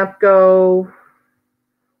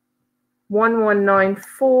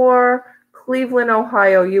 1194, Cleveland,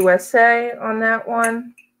 Ohio, USA on that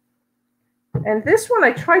one. And this one,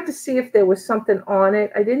 I tried to see if there was something on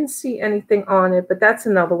it. I didn't see anything on it, but that's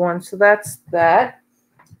another one. So that's that.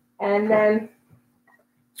 And then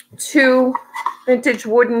 2 vintage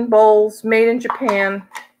wooden bowls made in Japan.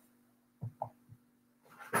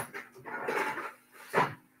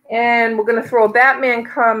 And we're going to throw a Batman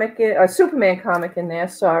comic in, a Superman comic in there,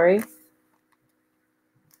 sorry.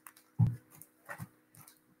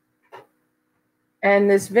 And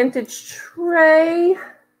this vintage tray.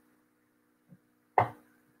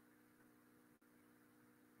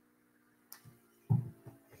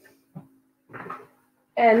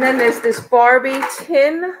 And then there's this Barbie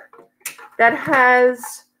tin that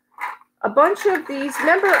has a bunch of these.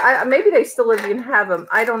 Remember, maybe they still even have them.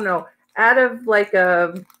 I don't know. Out of like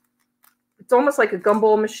it's almost like a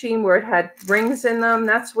gumball machine where it had rings in them.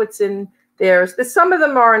 That's what's in there. Some of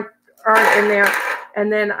them aren't in there.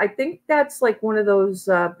 And then I think that's like one of those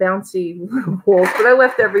bouncy balls, but I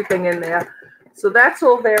left everything in there. So that's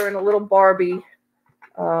all there in a little Barbie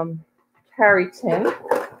carry tin.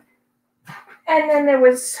 And then there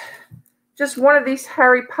was just one of these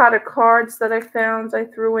Harry Potter cards that I found. I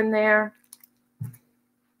threw in there.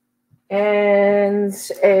 And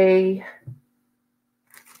a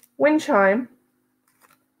wind chime.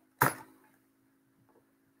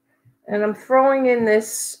 And I'm throwing in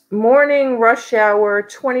this Morning Rush Hour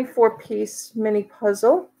 24-piece mini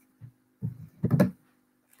puzzle.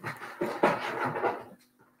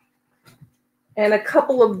 And a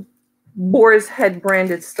couple of Boar's Head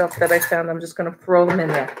branded stuff that I found. I'm just going to throw them in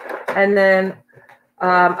there. And then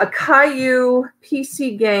a Caillou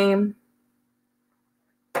PC game.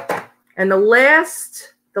 And the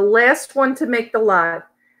last one to make the lot.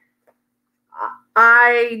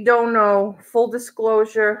 I don't know. Full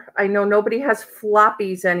disclosure, I know nobody has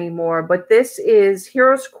floppies anymore, but this is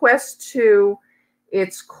Heroes Quest 2.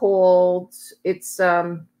 It's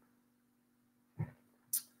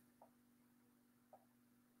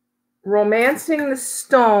Romancing the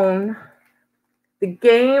Stone. The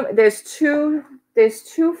game, there's two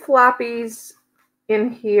floppies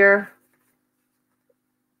in here.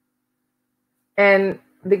 And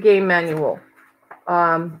the game manual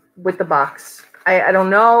with the box. I don't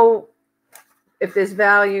know if there's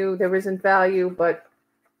value. There isn't value, but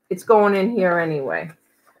it's going in here anyway.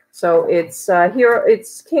 So it's here.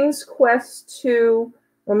 It's King's Quest 2,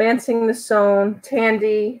 Romancing the Stone,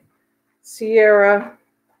 Tandy, Sierra,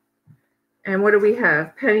 and what do we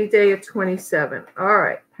have? Penny Day at 27. All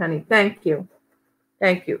right, Penny. Thank you.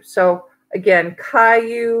 Thank you. So again,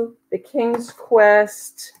 Caillou, the King's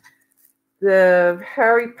Quest, the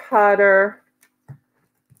Harry Potter,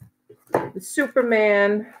 the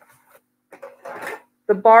Superman,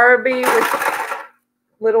 the Barbie with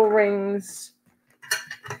little rings,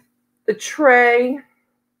 the tray,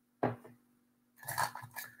 a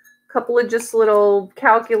couple of just little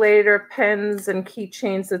calculator pens and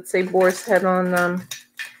keychains that say Boar's Head on them,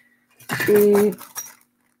 the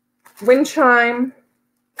wind chime,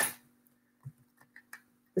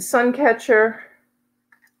 the sun catcher,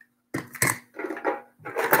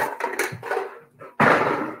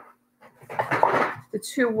 the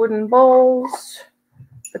 2 wooden bowls,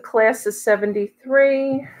 the class is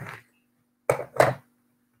 73,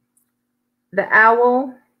 the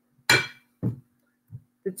owl,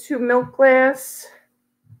 the 2 milk glass,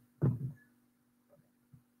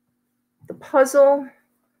 the puzzle,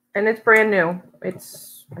 and it's brand new. I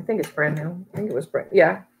think it's brand new. I think it was brand,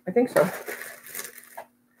 yeah, I think so.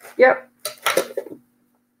 Yep.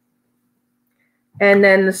 And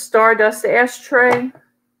then the Stardust ashtray,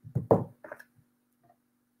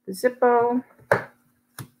 the Zippo,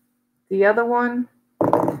 the other one,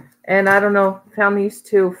 and I don't know, found these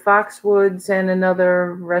 2, Foxwoods and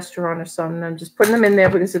another restaurant or something. I'm just putting them in there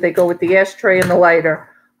because they go with the ashtray and the lighter.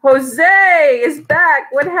 Jose is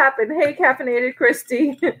back. What happened? Hey, Caffeinated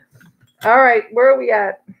Christy. All right, where are we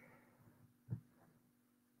at?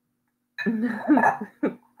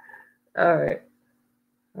 All right.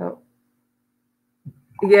 Oh.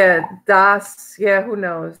 Yeah, Das. Yeah, who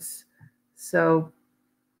knows? So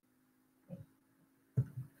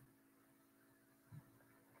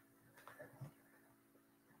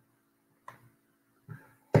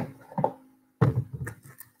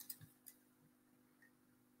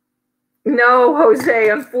no, Jose,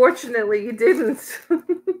 unfortunately you didn't.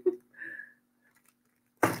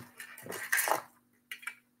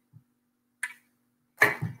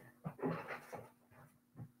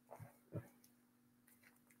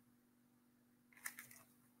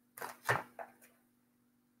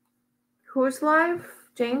 Who's live?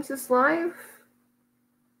 James is live.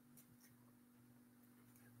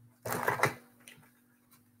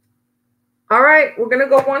 All right, we're going to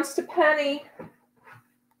go once to Penny.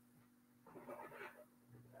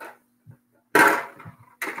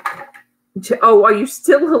 Oh, are you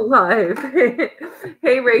still alive?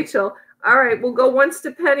 Hey, Rachel. All right, we'll go once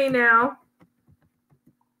to Penny now.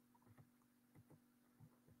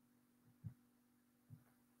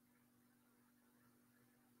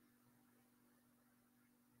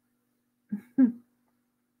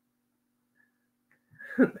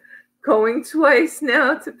 Going twice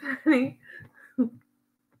now to Penny.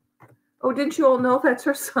 Oh, didn't you all know that's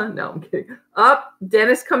her son? No, I'm kidding. Up,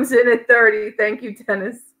 Dennis comes in at 30. Thank you,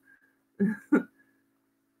 Dennis.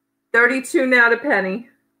 32 now to Penny.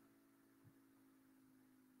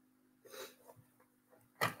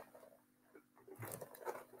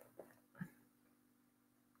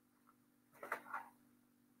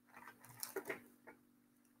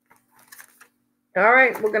 All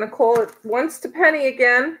right, we're going to call it once to Penny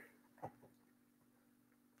again.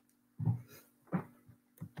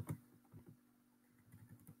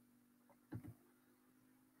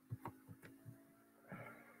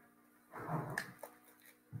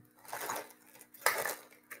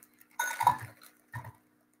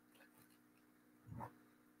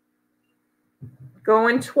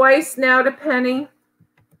 Going twice now to Penny.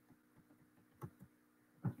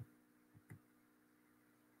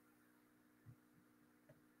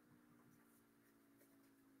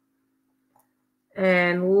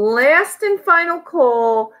 And last and final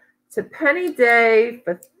call to Penny Day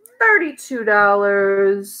for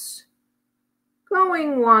 $32.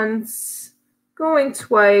 Going once, going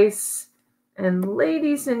twice. And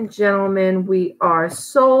ladies and gentlemen, we are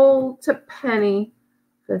sold to Penny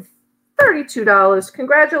for $32.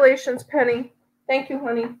 Congratulations, Penny. Thank you,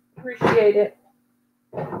 honey. Appreciate it.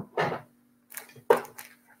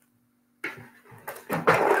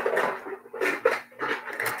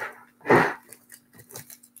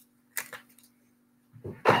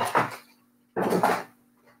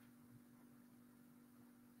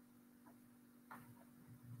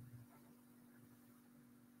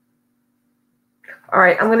 All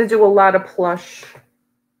right, I'm going to do a lot of plush.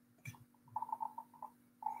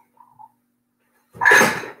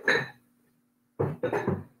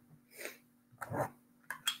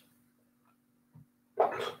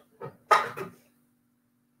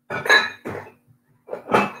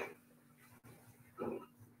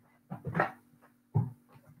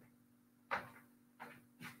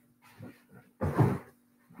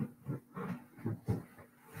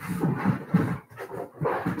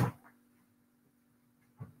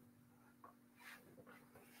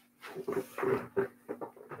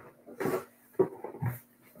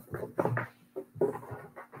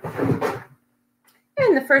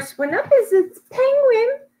 And the first one up is this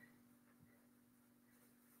penguin.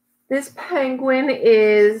 This penguin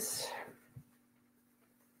is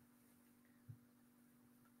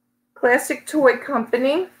Classic Toy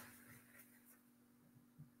Company.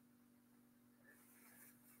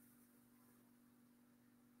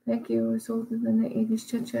 Thank you. It's older than the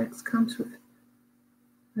 80s. Chit comes with,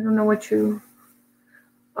 I don't know what you.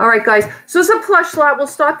 All right, guys. So it's a plush lot. We'll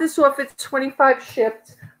start this off at 25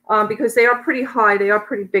 shipped because they are pretty high. They are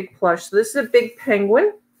pretty big plush. So this is a big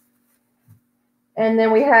penguin. And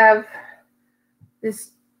then we have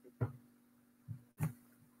this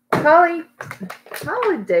holiday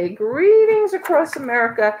greetings across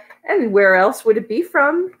America. And where else would it be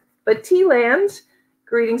from but T-Land?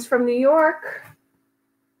 Greetings from New York.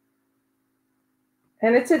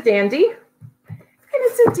 And it's a dandy.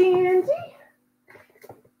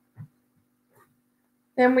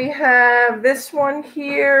 Then we have this one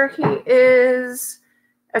here. He is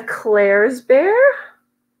a Claire's bear.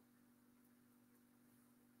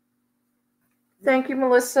 Thank you,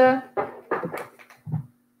 Melissa.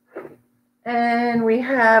 And we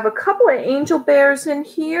have a couple of angel bears in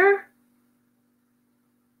here.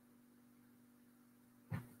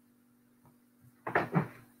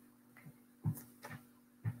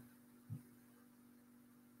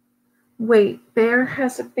 Wait, bear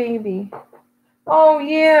has a baby. Oh,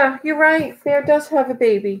 yeah, you're right. Bear does have a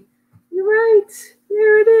baby. You're right.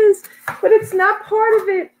 There it is. But it's not part of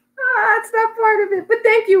it. It's not part of it. But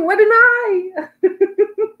thank you. What an eye.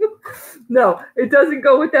 No, it doesn't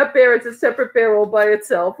go with that bear. It's a separate bear all by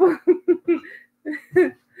itself.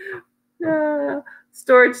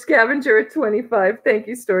 Storage Scavenger at 25. Thank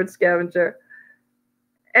you, Storage Scavenger.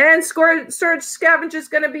 And Storage Scavenger is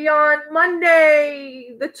going to be on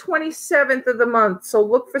Monday, the 27th of the month. So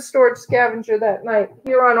look for Storage Scavenger that night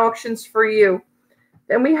here on Auctions4U.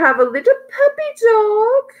 Then we have a little puppy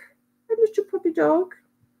dog. Hi, Mr. Puppy Dog.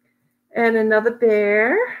 And another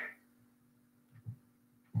bear.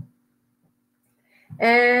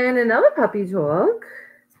 And another puppy dog.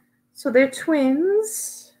 So they're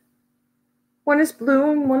twins. One is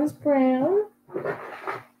blue and one is brown.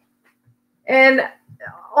 And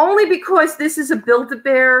only because this is a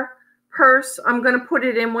Build-A-Bear purse, I'm going to put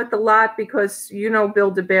it in with the lot because, you know,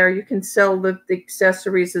 Build-A-Bear, you can sell the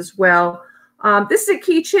accessories as well. This is a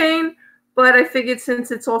keychain, but I figured since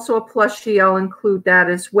it's also a plushie, I'll include that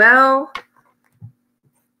as well.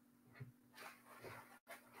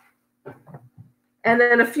 And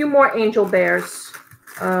then a few more angel bears.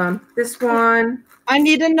 This one. I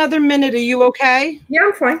need another minute. Are you okay? Yeah,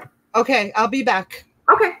 I'm fine. Okay, I'll be back.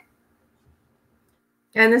 Okay.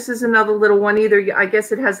 And this is another little one. Either, I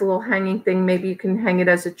guess it has a little hanging thing. Maybe you can hang it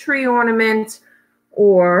as a tree ornament,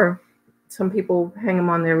 or some people hang them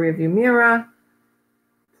on their rearview mirror.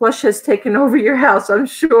 Plush has taken over your house, I'm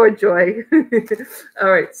sure, Joy.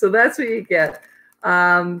 All right, so that's what you get.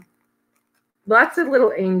 Lots of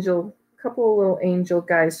little angel, couple of little angel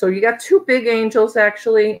guys. So you got two big angels,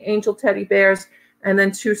 actually, angel teddy bears, and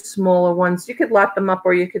then two smaller ones. You could lot them up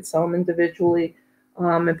or you could sell them individually.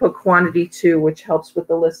 And put quantity too, which helps with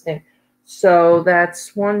the listing. So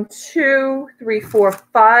that's 1, 2, 3, 4,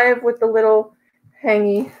 5 with the little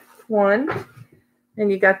hangy one. And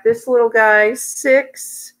you got this little guy,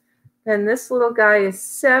 6. Then this little guy is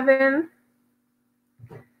 7.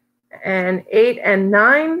 And 8 and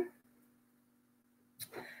 9.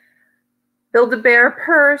 Build-A-Bear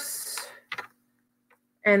purse.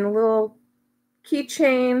 And the little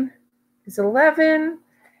keychain is 11.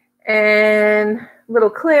 And little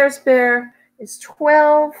Claire's bear is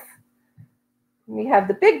 12. We have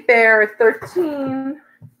the big bear at 13.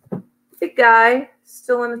 Big guy,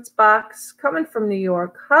 still in its box, coming from New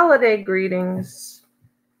York. Holiday greetings.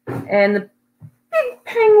 And the big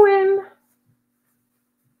penguin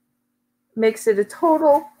makes it a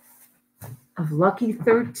total of lucky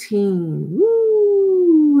 13.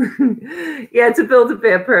 Woo! Yeah, it's a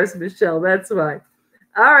Build-A-Bear purse, Michelle. That's why.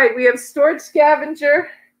 All right, we have Storage Scavenger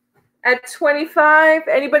at 25.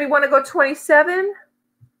 Anybody want to go 27?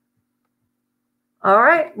 All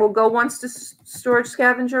right, we'll go once to Storage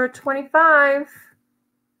Scavenger at 25.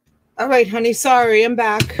 All right, honey, sorry, I'm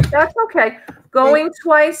back. That's okay. Going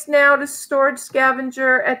twice now to Storage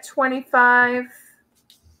Scavenger at 25.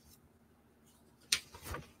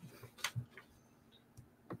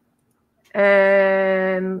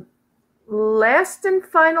 And last and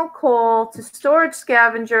final call to Storage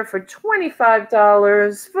Scavenger for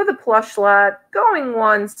 $25 for the plush lot. Going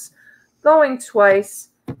once, going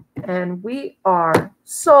twice, and we are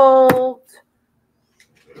sold.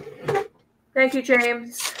 Thank you,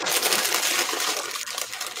 James.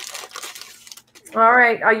 All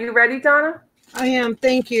right, are you ready, Donna? I am,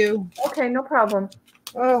 thank you. Okay, no problem.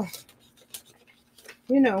 Oh,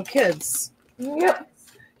 you know, kids. Yep.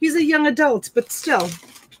 He's a young adult, but still.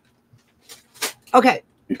 Okay.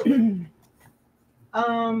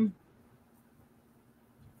 How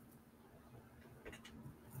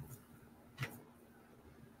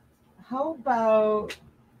about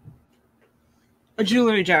a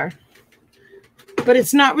jewelry jar? But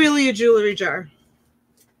it's not really a jewelry jar.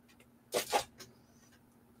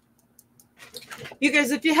 You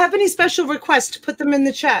guys, if you have any special requests, put them in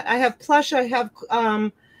the chat. I have plush, I have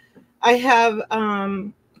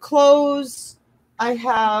clothes, I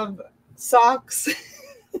have socks.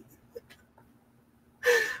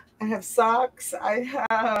 I have socks. I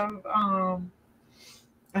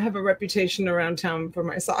have a reputation around town for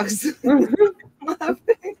my socks.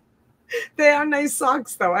 They are nice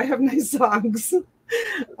socks, though. I have nice socks.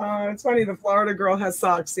 It's funny. The Florida girl has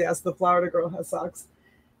socks. Yes, the Florida girl has socks.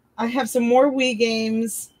 I have some more Wii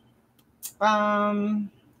games.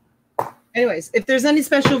 Anyways, if there's any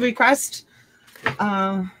special request.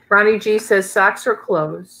 Ronnie G says socks or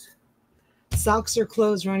clothes. Socks or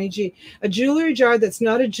clothes, Ronnie G. A jewelry jar that's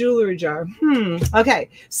not a jewelry jar. Okay,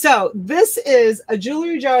 so this is a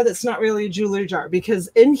jewelry jar that's not really a jewelry jar because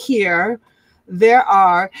in here there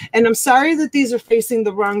are, and I'm sorry that these are facing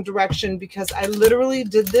the wrong direction because I literally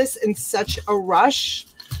did this in such a rush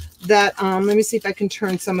that, let me see if I can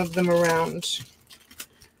turn some of them around.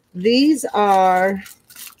 These are,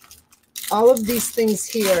 all of these things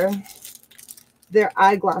here, they're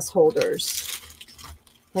eyeglass holders.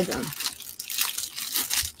 Hold on.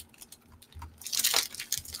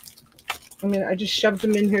 I mean, I just shoved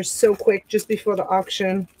them in here so quick just before the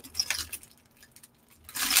auction.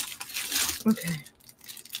 Okay.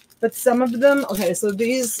 But some of them, okay, so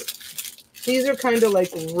these are kind of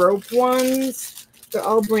like rope ones. They're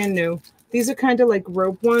all brand new. These are kind of like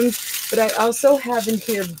rope ones. But I also have in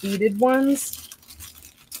here beaded ones.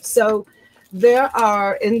 So there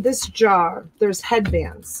are, in this jar, there's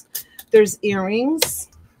headbands, there's earrings,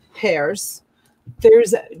 pairs,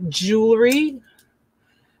 there's jewelry,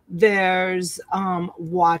 there's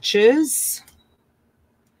watches,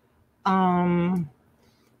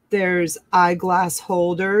 there's eyeglass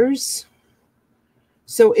holders.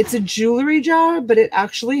 So it's a jewelry jar, but it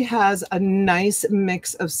actually has a nice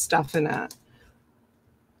mix of stuff in it.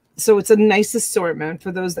 So it's a nice assortment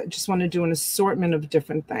for those that just want to do an assortment of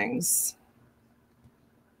different things.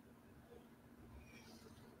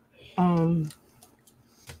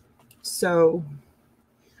 So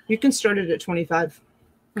you can start it at 25.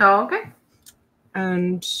 Oh, okay.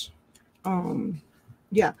 And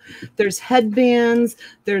yeah, there's headbands,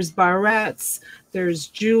 there's barrettes, there's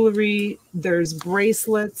jewelry, there's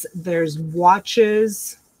bracelets, there's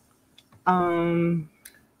watches.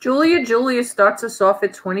 Julia starts us off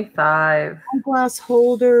at 25. Glass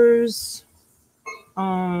holders,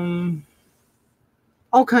 all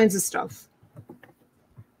kinds of stuff.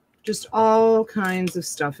 Just all kinds of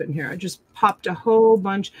stuff in here. I just popped a whole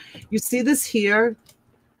bunch. You see this here?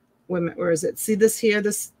 Wait a minute, where is it? See this here,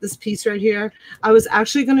 this piece right here? I was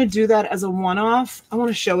actually going to do that as a one-off. I want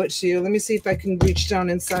to show it to you. Let me see if I can reach down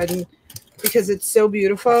inside, and because it's so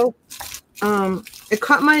beautiful. It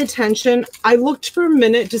caught my attention. I looked for a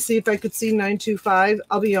minute to see if I could see 925.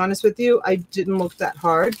 I'll be honest with you, I didn't look that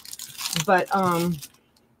hard, but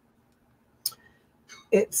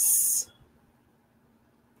it's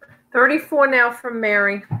 34 now from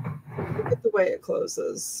Mary. Look at the way it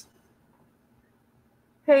closes.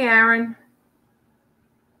 Hey, Aaron.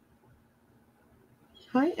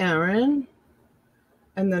 Hi, Aaron.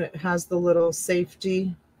 And then it has the little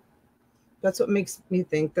safety. That's what makes me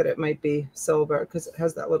think that it might be silver, because it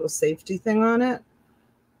has that little safety thing on it.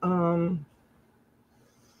 I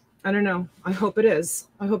don't know. I hope it is.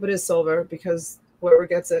 I hope it is silver, because whoever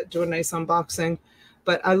gets it, do a nice unboxing.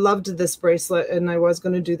 But I loved this bracelet, and I was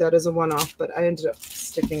going to do that as a one-off, but I ended up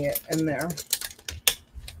sticking it in there.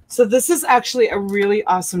 So this is actually a really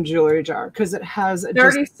awesome jewelry jar, because it has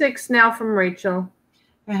 36 now from Rachel.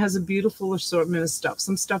 It has a beautiful assortment of stuff.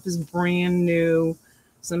 Some stuff is brand new.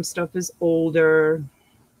 Some stuff is older.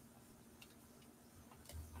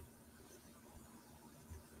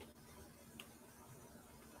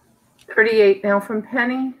 $38 now from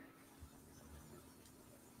Penny.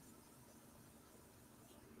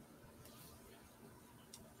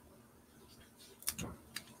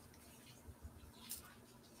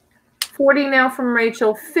 $40 now from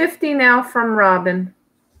Rachel. $50 now from Robin.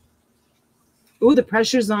 Ooh, the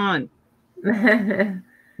pressure's on.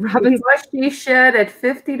 Robin's she shed at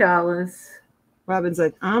 $50. Robin's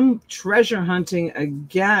like, I'm treasure hunting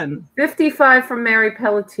again. 55 from Mary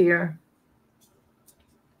Pelletier.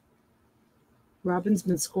 Robin's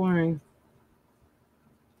been scoring.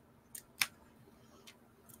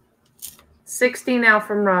 60 now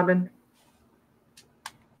from Robin.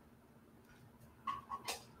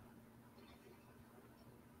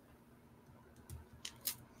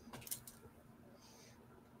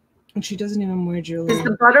 And she doesn't even wear jewelry. Is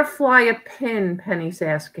the butterfly a pin? Penny's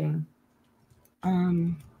asking.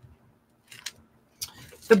 The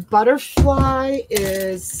butterfly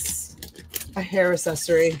is a hair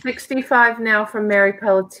accessory. 65 now from Mary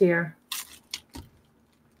Pelletier.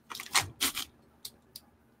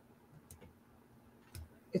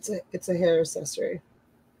 It's a hair accessory.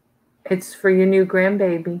 It's for your new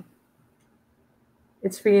grandbaby.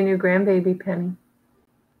 It's for your new grandbaby, Penny.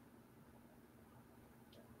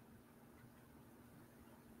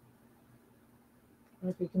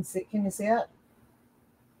 If you can see, can you see it?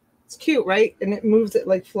 It's cute, right? And it moves, it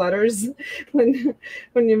like flutters when you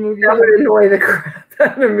move your That would annoy the crap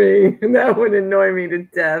out of me. That would annoy me to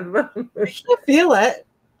death. You can't feel it.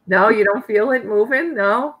 No, you don't feel it moving?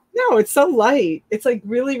 No? No, it's so light. It's like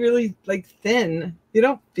really, really like thin. You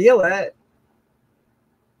don't feel it.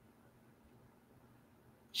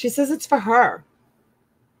 She says it's for her.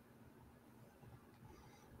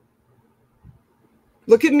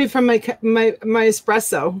 Look at me from my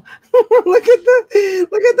espresso. look at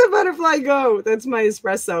the butterfly go. That's my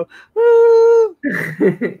espresso.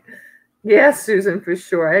 Yes, Susan, for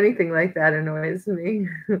sure. Anything like that annoys me.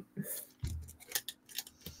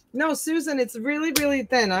 No, Susan, it's really, really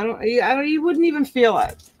thin. You wouldn't even feel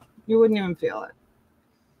it. You wouldn't even feel it.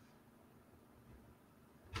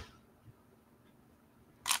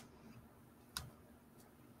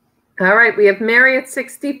 All right, we have Mary at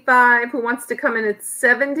 65. Who wants to come in at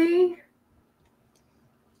 70?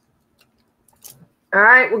 All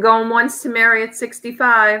right, we're going once to Mary at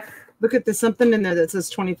 65. Look at, there's something in there that says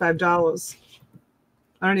 $25.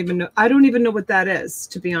 I don't even know. I don't even know what that is,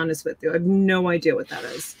 to be honest with you. I have no idea what that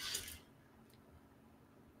is.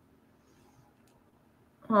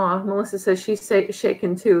 Oh, Melissa says she's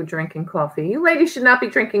shaken too, drinking coffee. You ladies should not be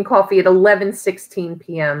drinking coffee at 11:16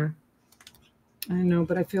 p.m. I know,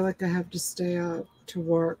 but I feel like I have to stay up to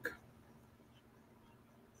work.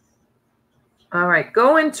 All right,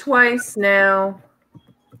 going twice now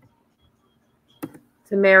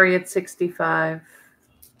to Mary at 65.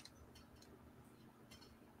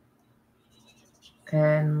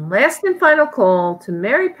 And last and final call to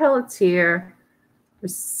Mary Pelletier for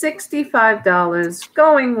 $65,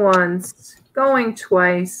 going once, going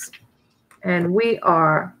twice, and we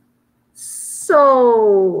are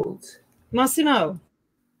sold. Massimo.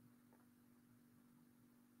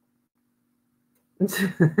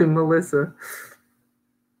 Melissa.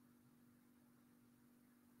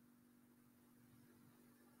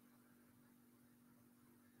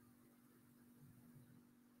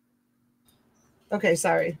 Okay,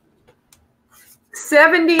 sorry.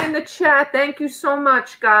 70 in the chat. Thank you so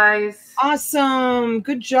much, guys. Awesome.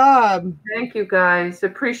 Good job. Thank you, guys.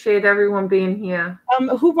 Appreciate everyone being here.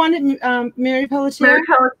 Who wanted Mary Pelletier? Mary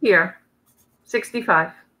Pelletier,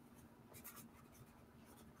 65.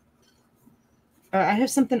 I have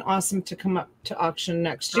something awesome to come up to auction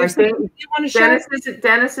next. You want to share?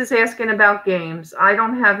 Dennis is asking about games. I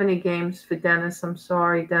don't have any games for Dennis. I'm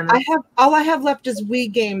sorry, Dennis. All I have left is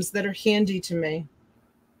Wii games that are handy to me.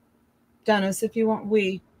 Dennis, if you want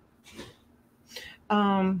Wii.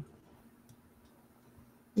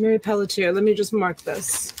 Mary Pelletier. Let me just mark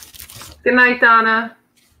this. Good night, Donna.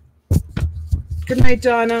 Good night,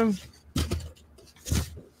 Donna.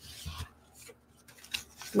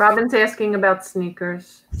 Robin's asking about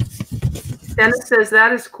sneakers. Dennis says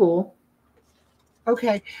that is cool.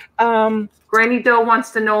 Okay. Granny Doe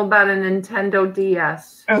wants to know about a Nintendo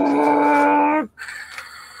DS.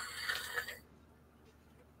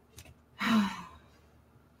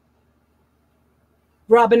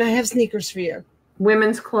 Robin, I have sneakers for you.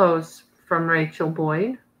 Women's clothes from Rachel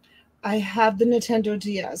Boyd. I have the Nintendo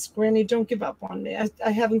DS. Granny, don't give up on me. I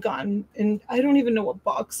haven't gotten, and I don't even know what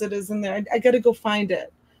box it is in there. I got to go find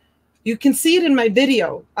it. You can see it in my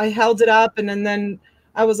video. I held it up, and then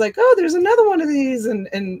I was like, "Oh, there's another one of these,"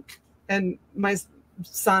 and my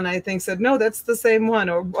son, I think, said, "No, that's the same one."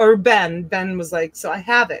 Or Ben. Ben was like, "So I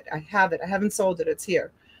have it. I have it. I haven't sold it. It's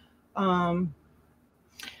here."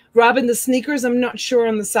 Robin, the sneakers, I'm not sure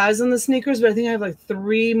on the size on the sneakers, but I think I have like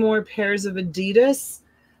 3 more pairs of Adidas.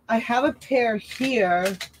 I have a pair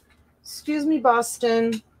here. Excuse me,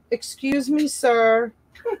 Boston. Excuse me, sir.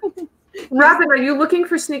 Robin, are you looking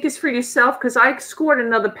for sneakers for yourself? Because I scored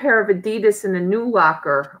another pair of Adidas in a new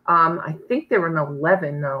locker. I think they were an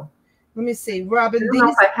 11, though. Let me see. Robin, I don't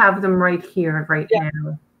know if I have them right here,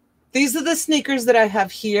 now. These are the sneakers that I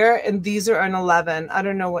have here, and these are an 11. I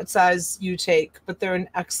don't know what size you take, but they're an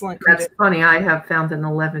excellent condition. That's funny. I have found an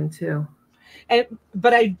 11, too.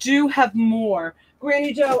 But I do have more.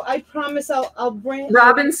 Granny Joe, I promise I'll bring.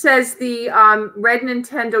 Robin says the red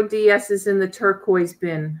Nintendo DS is in the turquoise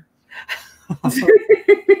bin.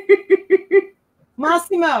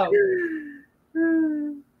 Massimo.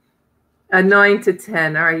 A 9 to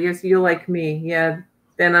 10. All right, you're like me. Yeah.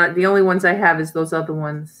 Then the only ones I have is those other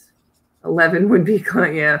ones. 11 would be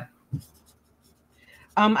kind. Yeah.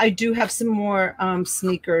 I do have some more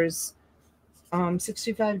sneakers.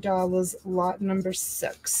 $65, lot number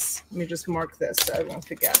 6. Let me just mark this so I won't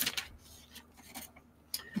forget.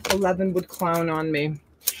 11 would clown on me.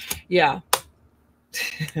 Yeah.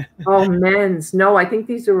 Oh, men's. No, I think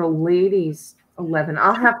these are a ladies' 11.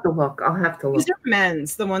 I'll have to look. These are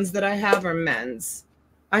men's. The ones that I have are men's.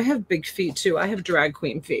 I have big feet too. I have drag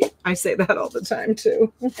queen feet. I say that all the time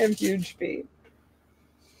too. I have huge feet.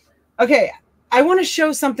 Okay. I want to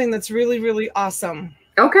show something that's really, really awesome.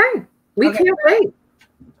 Okay. We can't wait.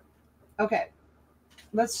 Okay.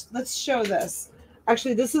 Let's show this.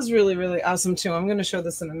 Actually, this is really, really awesome too. I'm going to show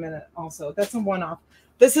this in a minute also. That's a one-off.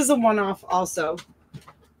 This is a one-off also.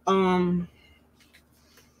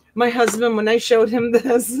 My husband, when I showed him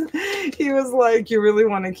this, he was like, "You really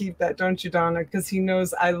want to keep that, don't you, Donna?" Because he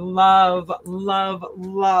knows I love, love,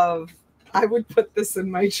 love. I would put this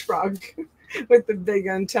in my truck with the big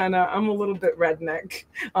antenna. I'm a little bit redneck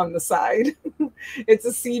on the side. It's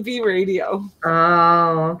a CB radio.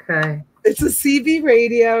 Oh, okay. It's a CB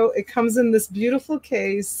radio. It comes in this beautiful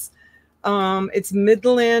case. It's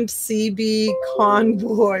Midland CB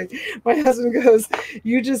Convoy. My husband goes,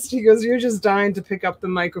 you're just dying to pick up the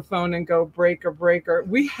microphone and go breaker.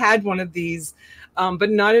 We had one of these,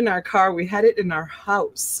 but not in our car. We had it in our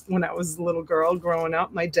house when I was a little girl growing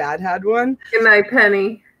up. My dad had one. Good night,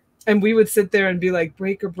 Penny. And we would sit there and be like,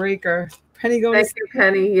 breaker, breaker. Penny going Thank to you,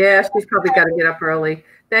 Penny. Yeah, she's probably got to get up early.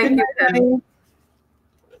 Thank you, Penny.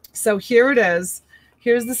 So here it is.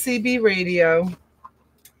 Here's the CB radio.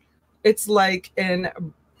 It's like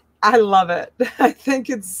I love it. I think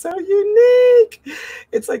it's so unique.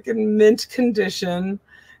 It's like in mint condition,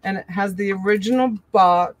 and it has the original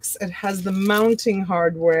box. It has the mounting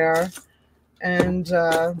hardware, and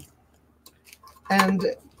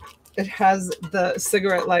it has the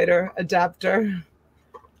cigarette lighter adapter.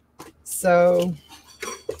 So,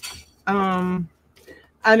 I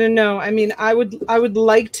don't know. I mean, I would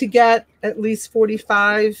like to get at least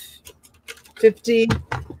 45, 50.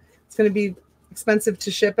 It's going to be expensive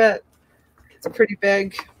to ship it. It's pretty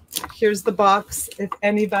big. Here's the box. If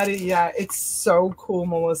anybody, yeah, it's so cool,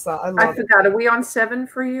 Melissa. I forgot. Are we on 7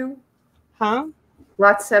 for you? Huh?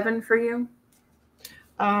 Lot 7 for you?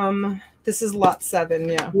 This is lot 7,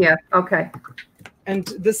 yeah. Yeah, okay. And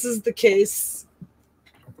this is the case.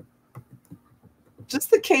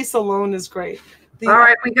 Just the case alone is great. All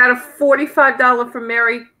right, we got a $45 from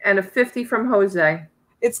Mary and a $50 from Jose.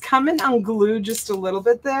 It's coming unglued just a little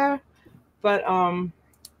bit there, but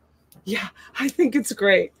yeah, I think it's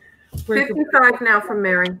great. 55 now from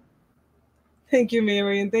Mary. Thank you,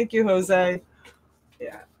 Mary, and thank you, Jose.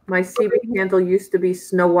 Yeah. My CB handle used to be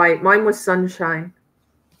Snow White. Mine was Sunshine.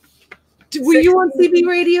 Were you on CB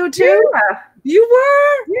radio too? Yeah. You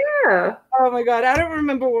were? Yeah. Oh my God. I don't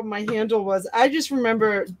remember what my handle was. I just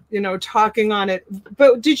remember, talking on it.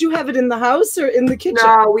 But did you have it in the house or in the kitchen?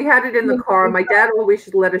 No, we had it in the car. My dad always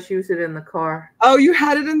should let us use it in the car. Oh, you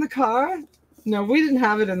had it in the car? No, we didn't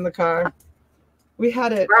have it in the car. We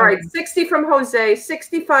had it. All right. 60 from Jose,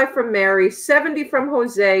 65 from Mary, 70 from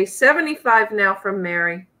Jose, 75 now from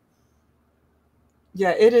Mary.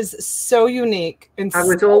 Yeah, it is so unique. And I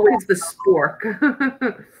was always the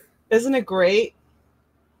spork. Isn't it great?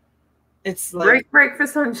 It's like break for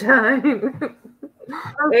Sunshine.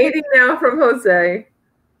 80 now from Jose.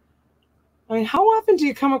 I mean, how often do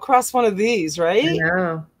you come across one of these, right? I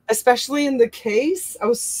know. Especially in the case. I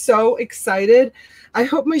was so excited. I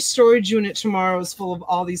hope my storage unit tomorrow is full of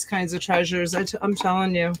all these kinds of treasures. I'm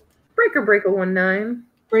telling you. Breaker 19.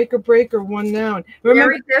 Breaker 19.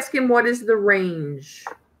 Mary's asking, what is the range?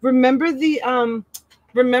 Remember the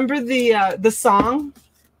song?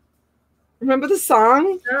 Remember the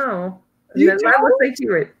song? No. You unless I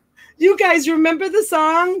hear it. You guys remember the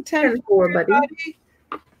song? 10-4, buddy.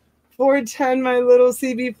 410, my little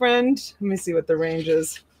CB friend. Let me see what the range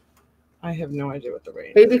is. I have no idea what the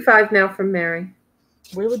range is. 85 now from Mary.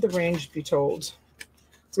 Where would the range be told?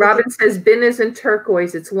 Robin says, bin isn't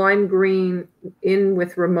turquoise. It's lime green in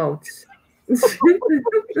with remotes.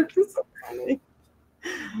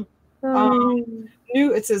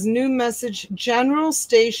 It says new message, general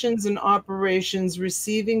stations and operations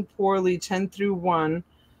receiving poorly 10 through 1.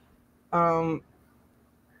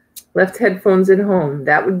 Left headphones at home.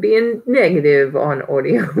 That would be a negative on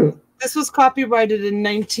audio. This was copyrighted in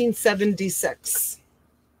 1976.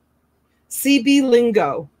 CB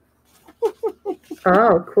lingo.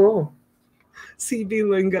 Oh, cool. CB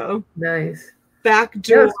lingo. Nice. Back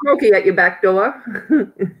door. No smoky at your back door.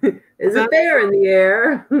 Is a bear in the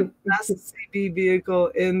air? That's a CB vehicle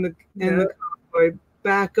in the convoy.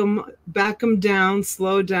 Back them down,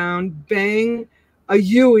 slow down, bang a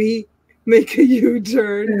Yui, make a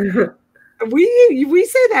U-turn. we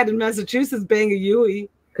say that in Massachusetts, bang a Yui.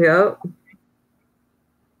 Yep.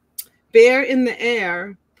 Bear in the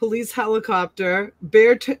air, police helicopter,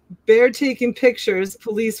 bear taking pictures,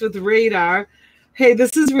 police with radar. Hey,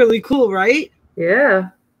 this is really cool, right? Yeah.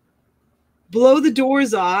 Blow the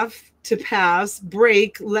doors off to pass,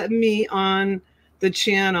 brake, let me on the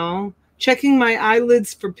channel, checking my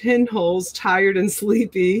eyelids for pinholes, tired and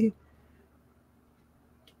sleepy.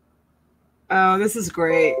 Oh, this is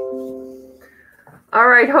great. All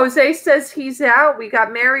right, Jose says he's out. We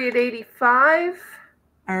got Mary at 85.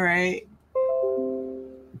 All right.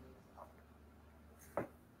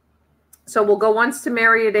 So we'll go once to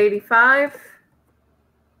Mary at 85.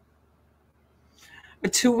 A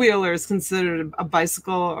two-wheeler is considered a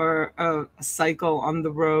bicycle or a cycle on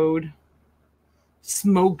the road.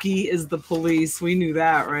 Smokey is the police. We knew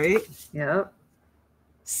that, right? Yep.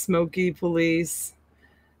 Smoky police.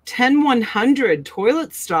 10100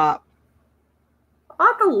 toilet stop.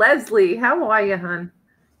 Uncle Leslie, how are you, hon?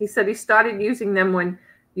 He said he started using them when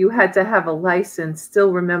you had to have a license.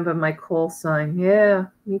 Still remember my call sign. Yeah,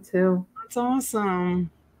 me too. That's awesome.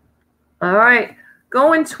 All right.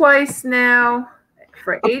 Going twice now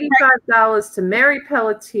for $85 to Mary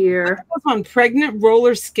Pelletier. On pregnant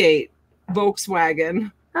roller skate,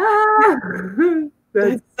 Volkswagen. Ah,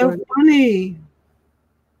 that's so funny.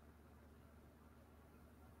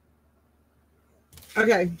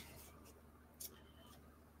 Okay.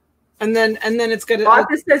 And then it's gonna.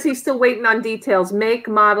 Arthur says he's still waiting on details. Make,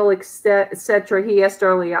 model, etc. He asked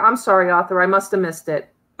earlier. I'm sorry, Arthur. I must have missed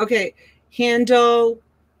it. Okay. Handle.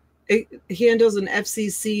 It handles an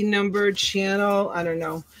FCC number, channel. I don't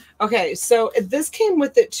know. Okay, so this came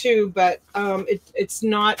with it too, but it's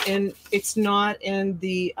not in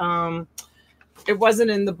the it wasn't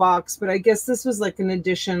in the box, but I guess this was like an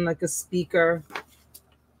addition, like a speaker.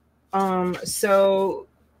 So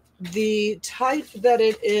the type that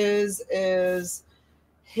it is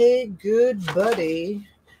Hey Good Buddy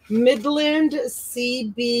Midland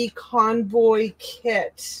CB Convoy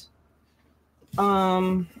Kit.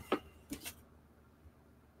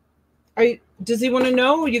 Does he want to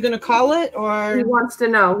know? Are you going to call it, or he wants to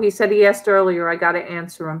know? He said he asked earlier. I got to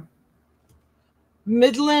answer him.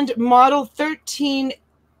 Midland model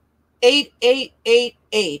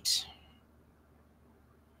 138888.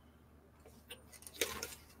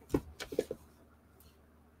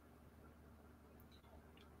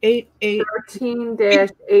 Eight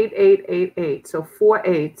 13-8888. So 4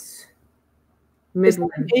 8s.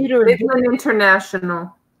 Midland. Midland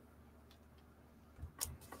International.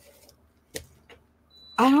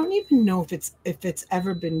 I don't even know if it's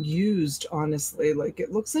ever been used, honestly. Like,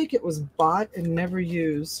 it looks like it was bought and never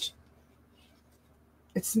used.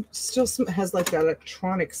 It still has like that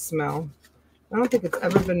electronic smell. I don't think it's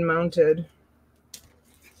ever been mounted.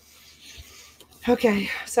 Okay,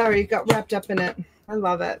 sorry, got wrapped up in it. I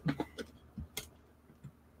love it.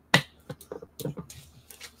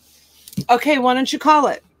 Okay, why don't you call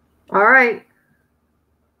it? All right.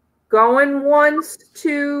 Going once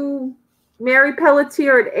to Mary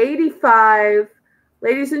Pelletier at 85.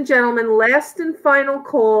 Ladies and gentlemen, last and final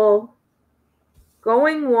call.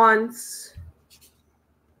 Going once.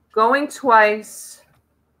 Going twice.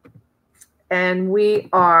 And we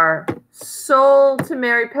are sold to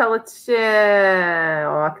Mary Pelletier.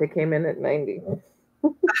 Arthur came in at 90.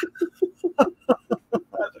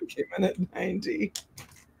 Arthur came in at 90.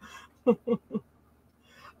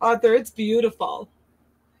 Arthur, it's beautiful.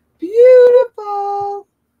 Beautiful.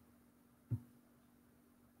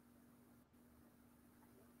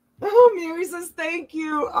 Oh, Mary says thank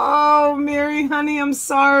you. Oh, Mary, honey, I'm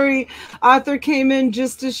sorry. Arthur came in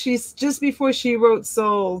just before she wrote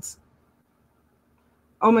sold.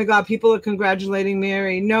 Oh my God, people are congratulating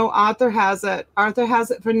Mary. No, Arthur has it. Arthur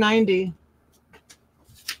has it for 90.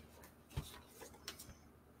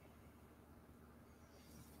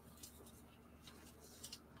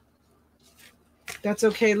 That's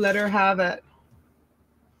okay. Let her have it.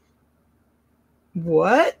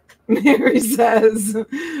 What? Mary says.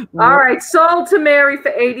 All right. Sold to Mary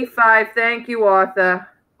for 85. Thank you, Arthur.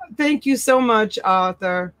 Thank you so much,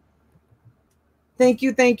 Arthur. Thank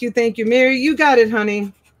you, thank you, thank you. Mary, you got it,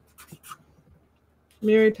 honey.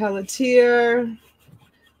 Mary Pelletier.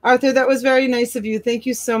 Arthur, that was very nice of you. Thank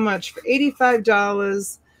you so much. For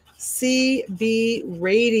 $85, CB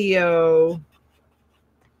Radio.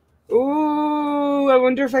 Ooh, I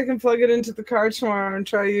wonder if I can plug it into the car tomorrow and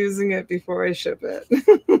try using it before I ship it.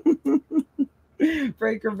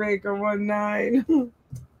 Breaker 19.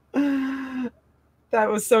 That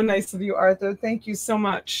was so nice of you, Arthur. Thank you so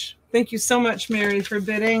much. Thank you so much, Mary, for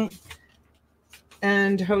bidding.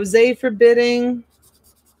 And Jose for bidding.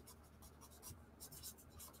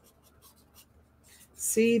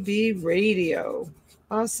 CB Radio.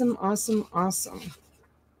 Awesome, awesome, awesome.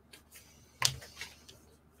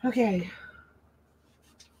 Okay.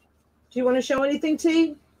 Do you want to show anything,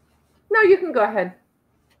 T? No, you can go ahead.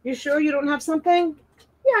 You sure you don't have something?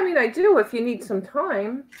 Yeah, I mean, I do if you need some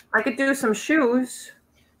time. I could do some shoes.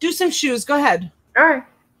 Do some shoes. Go ahead. All right.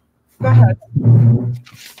 Go ahead.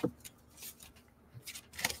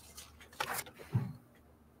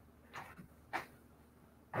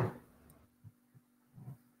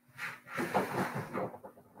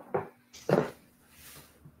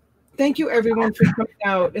 Thank you, everyone, for coming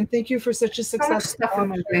out, and thank you for such a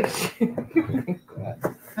successful.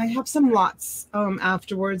 I have some lots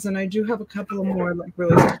afterwards, and I do have a couple of more like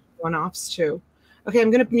really one-offs too. Okay, I'm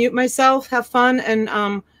gonna mute myself. Have fun, and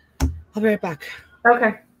I'll be right back.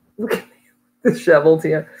 Okay. Look at the shovels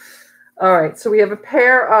here. All right, so we have a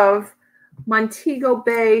pair of Montego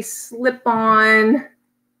Bay slip-on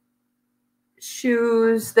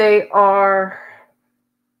shoes. They are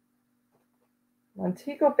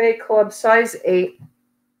Montego Bay Club size 8.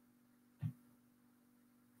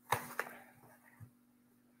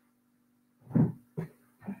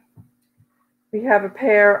 We have a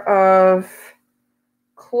pair of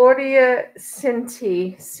Claudia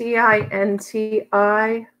Cinti, Cinti.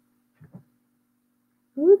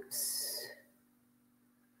 Oops.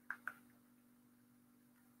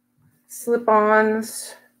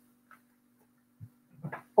 slip-ons,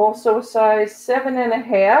 also a size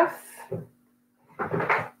 7.5.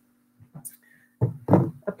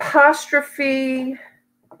 Apostrophe,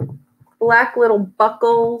 black little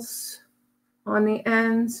buckles on the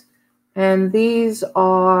ends. And these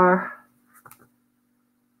are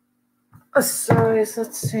a size,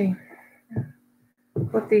 let's see,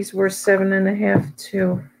 what these were 7.5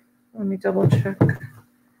 too. Let me double check.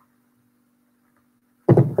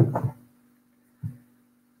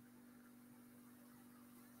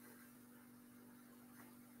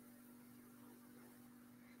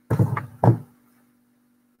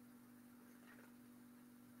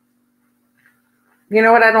 You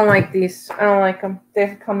know what? I don't like these. I don't like them.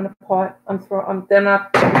 They're coming apart. They're not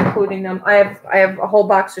including them. I have a whole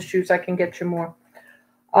box of shoes. I can get you more.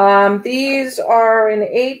 These are an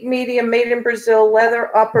 8 medium, made in Brazil,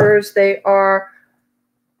 leather uppers. They are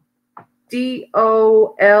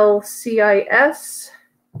DOLCIS.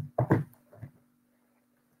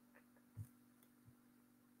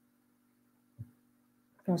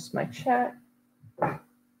 That's my chat.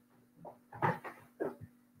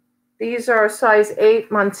 These are size 8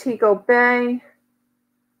 Montego Bay.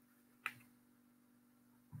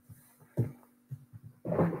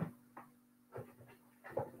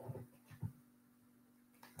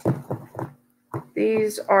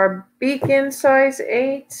 These are Beacon size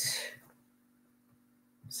 8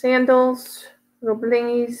 sandals, little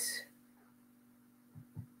blingies.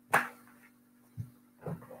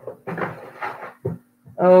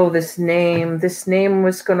 Oh, this name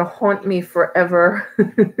was going to haunt me forever.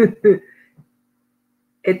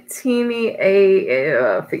 Etini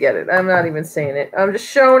forget it. I'm not even saying it. I'm just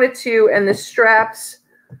showing it to you. And the straps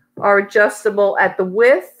are adjustable at the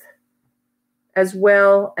width as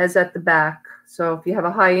well as at the back. So if you have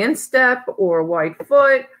a high instep or a wide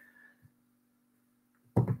foot,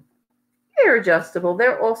 they're adjustable.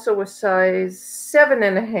 They're also a size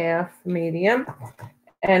 7.5 medium.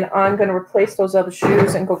 And I'm going to replace those other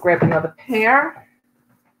shoes and go grab another pair.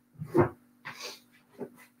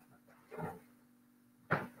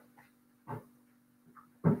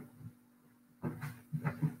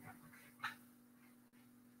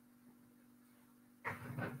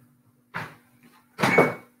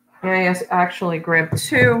 I actually grabbed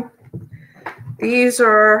 2. These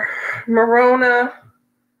are Merona,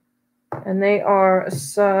 and they are a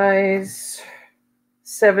size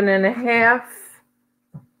 7.5.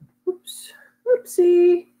 Oops,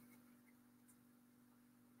 oopsie.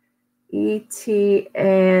 ET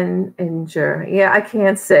Injure. Yeah, I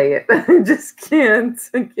can't say it. I just can't.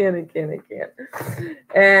 I can't.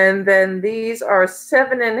 And then these are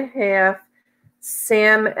 7.5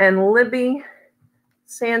 Sam and Libby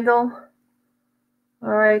sandal. All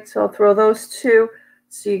right, so I'll throw those 2.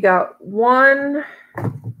 So you got 1,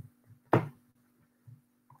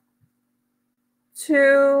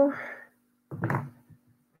 2,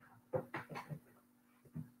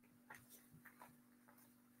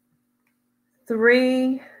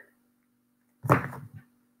 3.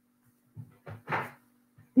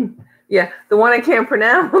 Yeah, the one I can't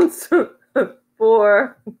pronounce.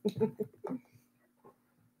 4.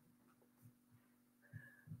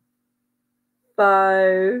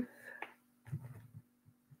 5.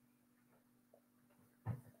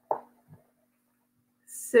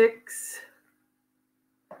 6.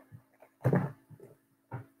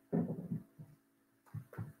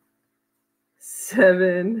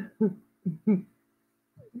 7.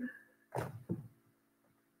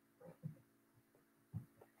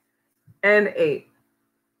 And 8.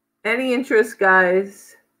 Any interest,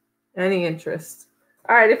 guys? Any interest?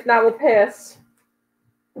 All right, if not, we'll pass.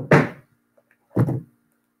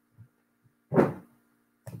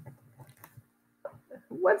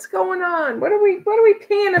 What's going on? What are we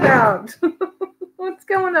peeing about? What's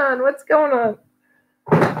going on? What's going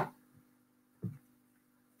on?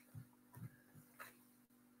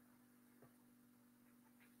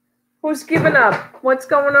 Who's giving up? What's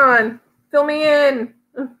going on? Fill me in.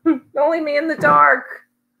 Don't leave me in the dark.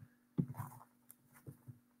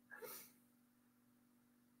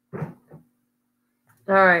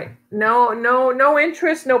 All right. No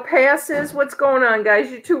interest, no passes. What's going on, guys?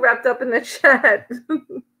 You're too wrapped up in the chat.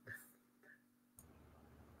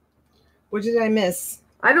 What did I miss?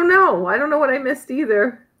 I don't know. I don't know what I missed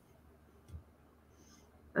either.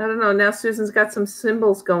 I don't know. Now Susan's got some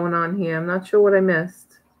symbols going on here. I'm not sure what I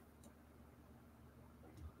missed.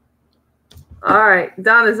 All right.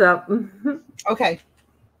 Donna's up. Okay.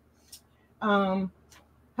 How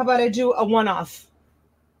about I do a one-off?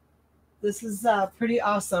 This is pretty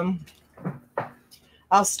awesome.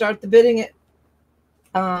 I'll start the bidding at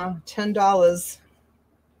 $10.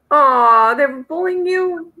 Oh, they're bullying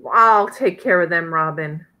you? I'll take care of them,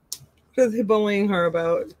 Robin. What are they bullying her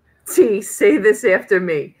about? T, say this after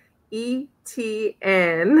me.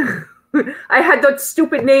 ETN. I had that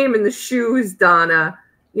stupid name in the shoes, Donna.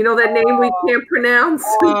 You know that name we can't pronounce?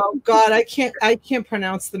 Oh God, I can't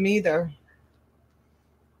pronounce them either.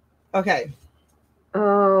 Okay.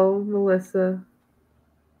 Oh, Melissa.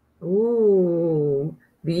 Ooh,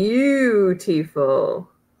 beautiful.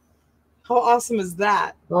 How awesome is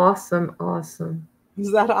that? Awesome, awesome.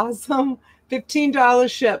 Is that awesome? $15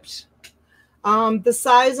 shipped. The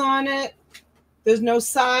size on it, there's no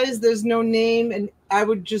size, there's no name, and I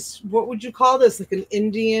would just, what would you call this? Like an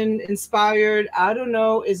Indian inspired, I don't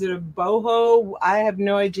know. Is it a boho? I have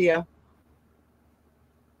no idea.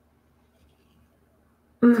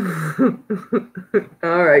 All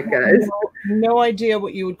right, guys. No idea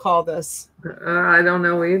what you would call this. I don't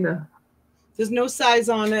know either. There's no size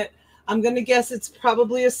on it. I'm going to guess it's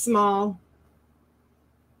probably a small.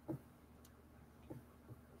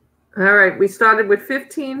 All right, we started with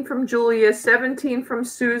 15 from Julia, 17 from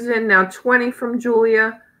Susan, now 20 from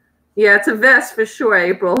Julia. Yeah, it's a vest for sure,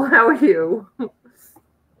 April. How are you?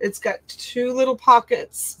 It's got two little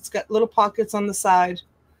pockets. It's got little pockets on the side.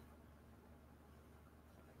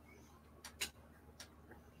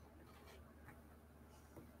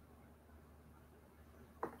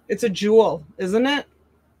 It's a jewel, isn't it?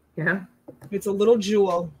 Yeah. It's a little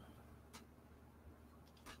jewel.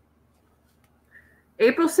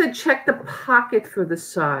 April said check the pocket for the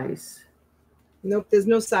size. Nope, there's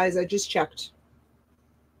no size. I just checked.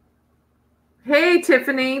 Hey,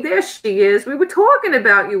 Tiffany. There she is. We were talking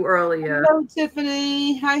about you earlier. Hello,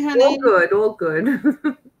 Tiffany. Hi, honey. All good, all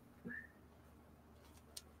good.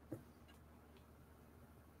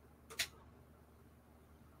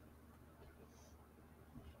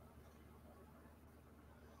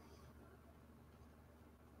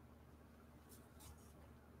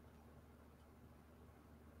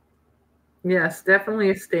 Yes, definitely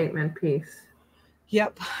a statement piece.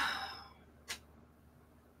 Yep.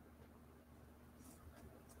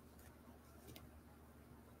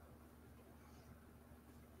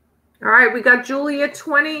 All right, we got Julia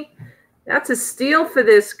 20. That's a steal for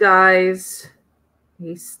this, guys.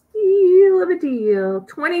 A steal of a deal.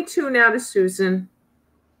 22 now to Susan.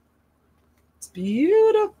 It's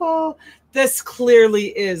beautiful. This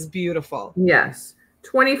clearly is beautiful. Yes.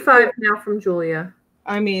 25 now from Julia.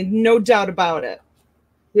 I mean, no doubt about it.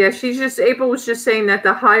 Yeah, April was just saying that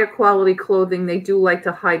the higher quality clothing, they do like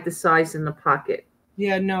to hide the size in the pocket.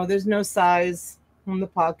 Yeah, no, there's no size on the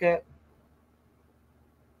pocket.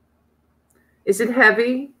 Is it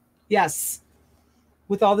heavy? Yes.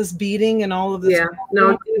 With all this beading and all of this. Yeah,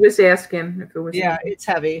 no, he was asking if it was. Yeah, heavy. it's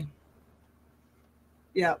heavy.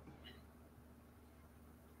 Yep.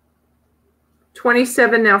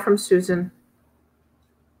 27 now from Susan.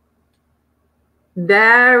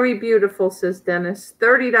 Very beautiful, says Dennis.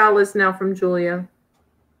 $30 now from Julia.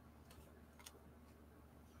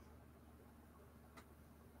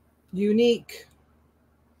 Unique.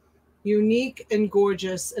 Unique and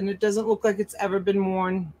gorgeous, and it doesn't look like it's ever been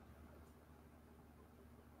worn.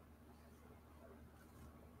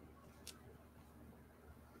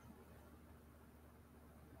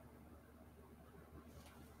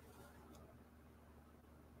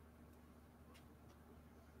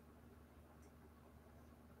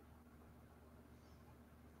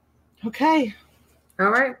 Okay. All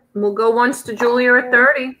right. We'll go once to Julia at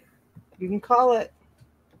 30. You can call it.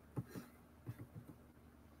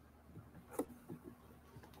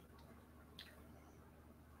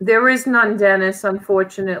 There is none, Dennis,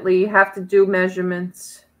 unfortunately. You have to do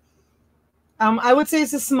measurements. I would say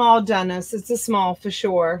it's a small, Dennis. It's a small for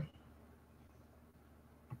sure.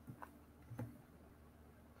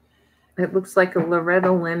 It looks like a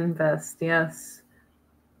Loretta Lynn vest, yes.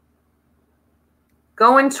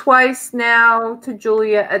 Going twice now to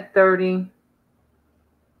Julia at 30.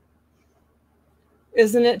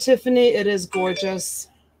 Isn't it, Tiffany? It is gorgeous.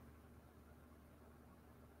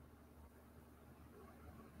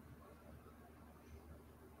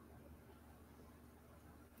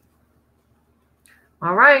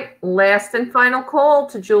 All right, last and final call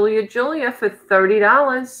to Julia for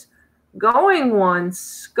 $30. Going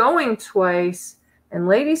once, going twice. And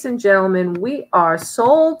ladies and gentlemen, we are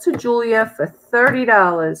sold to Julia for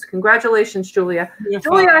 $30. Congratulations, Julia.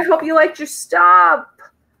 Beautiful. Julia, I hope you liked your stop.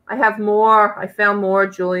 I have more. I found more,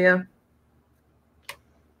 Julia.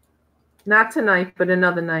 Not tonight, but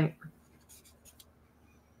another night.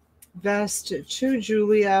 Vest to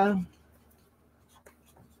Julia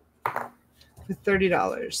for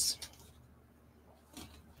 $30.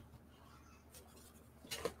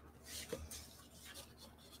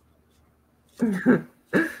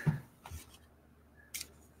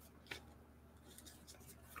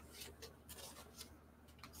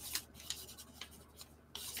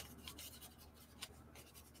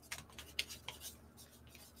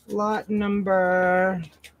 Lot number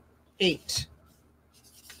 8.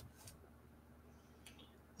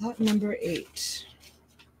 Lot number 8.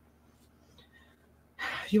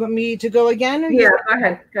 You want me to go again? Or Yeah, go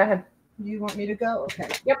ahead. Go ahead. You want me to go? Okay.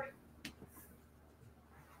 Yep.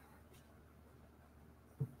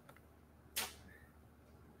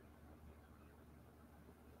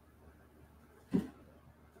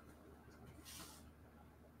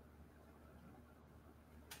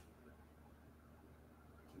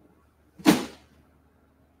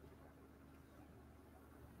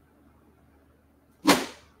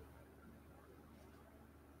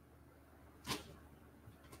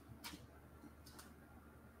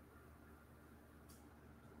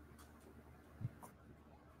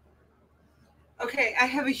 Okay, I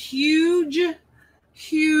have a huge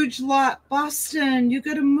lot. Boston, you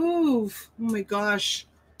gotta move. Oh my gosh.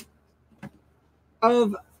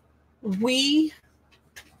 Of Wii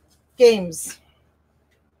games.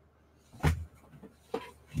 A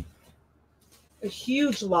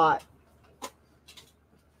huge lot.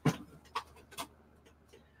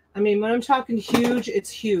 I mean, when I'm talking huge, it's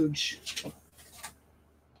huge.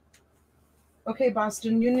 Okay,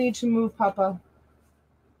 Boston, you need to move, Papa.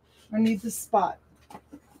 I need the spot.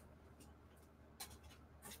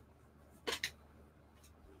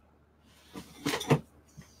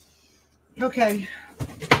 Okay.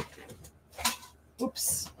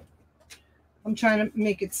 Oops. I'm trying to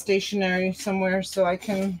make it stationary somewhere so I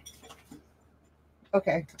can.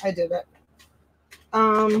 Okay, I did it.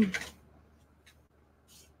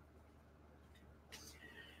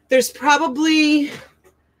 There's probably,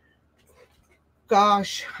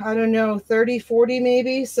 gosh, I don't know, 30, 40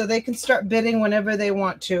 maybe, so they can start bidding whenever they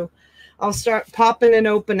want to. I'll start popping and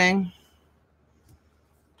opening.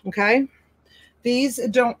 Okay? These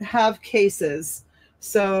don't have cases.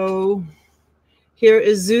 So here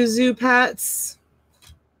is Zuzu Pats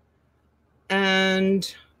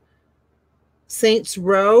and Saints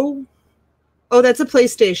Row. Oh, that's a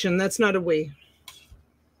PlayStation. That's not a Wii.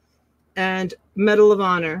 And Medal of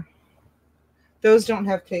Honor. Those don't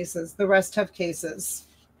have cases. The rest have cases.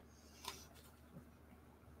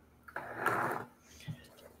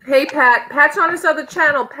 Hey, Pat. Pat's on his other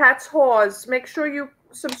channel, Pat's Haws. Make sure you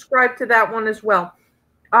subscribe to that one as well.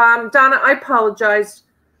 Donna, I apologize.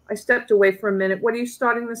 I stepped away for a minute. What are you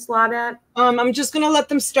starting this lot at? I'm just going to let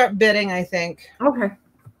them start bidding, I think. Okay.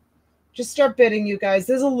 Just start bidding, you guys.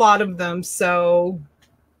 There's a lot of them, so.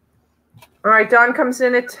 All right, Don comes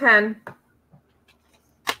in at 10.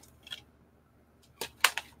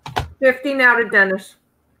 50 now to Dennis.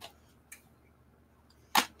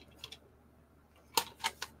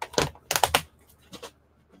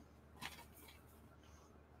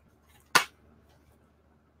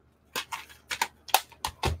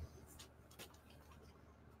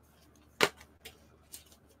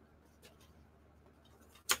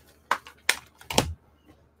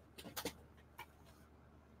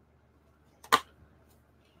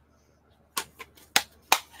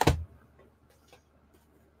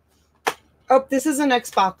 Oh, this is an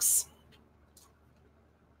Xbox.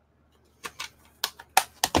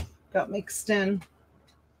 Got mixed in.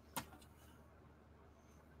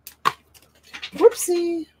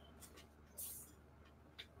 Whoopsie.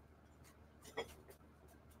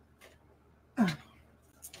 Oh.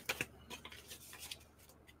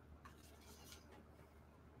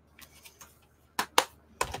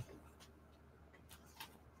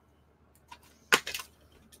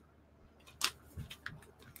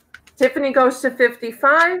 Tiffany goes to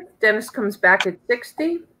 55. Dennis comes back at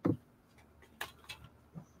 60.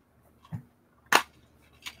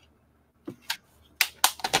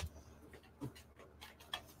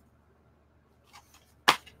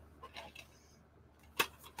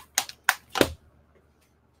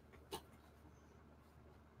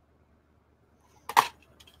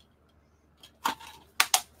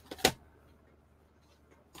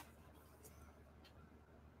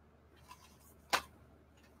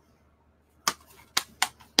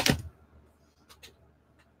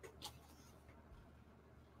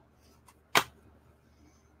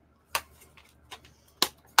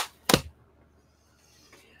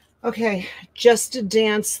 Okay, Just a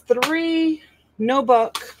Dance 3, no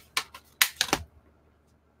book.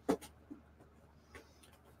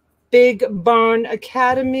 Big Barn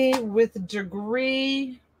Academy with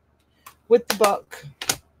degree with the book.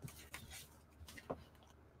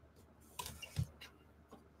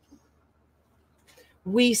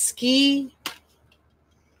 We Ski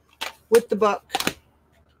with the book.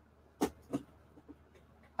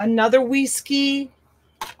 Another whiskey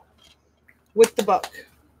with the book.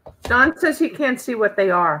 Don says he can't see what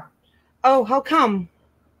they are. Oh, how come?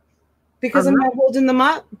 Because I'm not holding them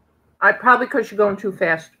up? Probably because you're going too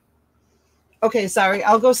fast. Okay, sorry.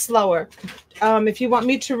 I'll go slower. If you want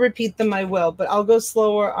me to repeat them, I will. But I'll go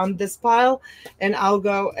slower on this pile, and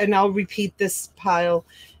I'll repeat this pile.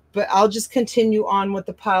 But I'll just continue on with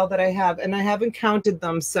the pile that I have. And I haven't counted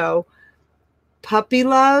them. So, Puppy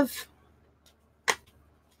Love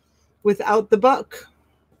without the book.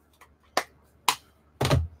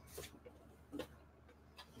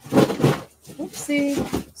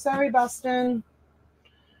 Oopsie. Sorry, Boston.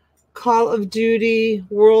 Call of Duty,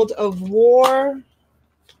 World of War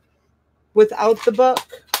without the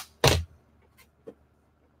book.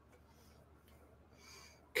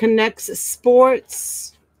 Connects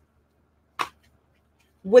Sports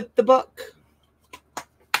with the book.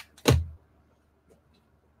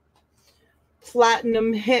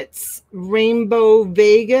 Platinum Hits, Rainbow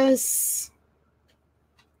Vegas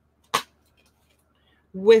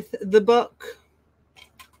with the book.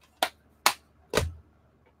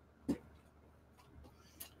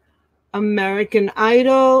 American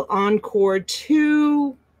Idol, Encore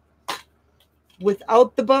 2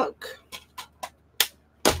 without the book.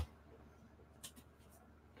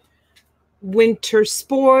 Winter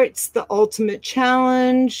Sports, The Ultimate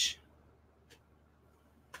Challenge.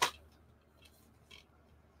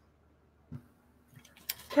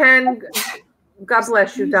 Ken, God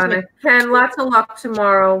bless you, Donna. Ken, lots of luck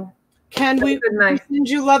tomorrow. Ken, we send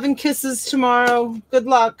you love and kisses tomorrow. Good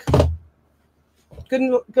luck.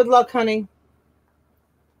 Good luck, honey.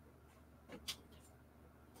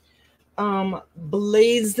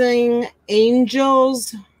 Blazing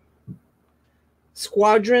Angels,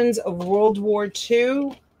 Squadrons of World War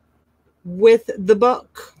II with the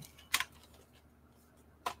book.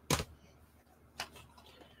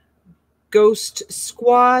 Ghost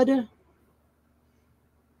Squad.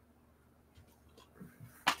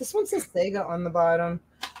 This one says Sega on the bottom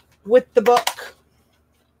with the book.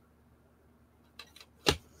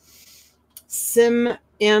 Sim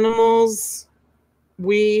Animals.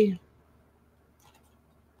 I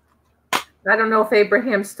don't know if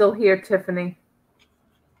Abraham's still here, Tiffany.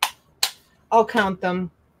 I'll count them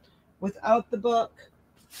without the book.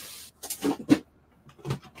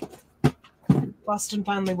 Boston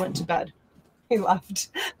finally went to bed. He left.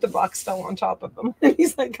 The box fell on top of him. And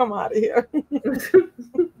he's like, come out of here.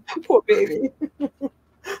 Poor baby.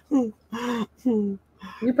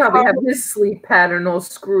 You probably have his sleep pattern all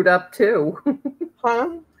screwed up, too.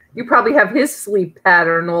 Huh? You probably have his sleep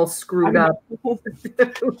pattern all screwed up.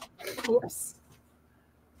 Oops.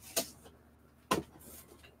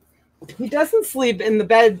 He doesn't sleep in the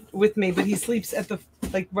bed with me, but he sleeps at the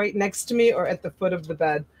right next to me or at the foot of the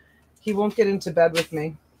bed. He won't get into bed with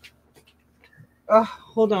me. Oh,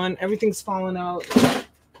 hold on. Everything's falling out.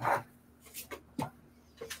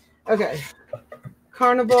 Okay.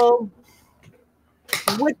 Carnival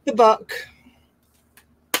with the book.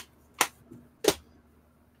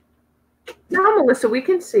 Now, Melissa, we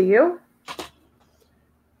can see you.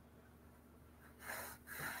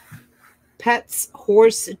 Pets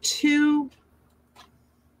Horse 2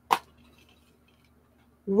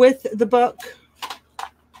 with the book.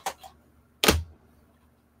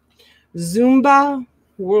 Zumba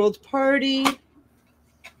World Party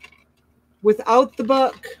without the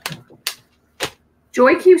book.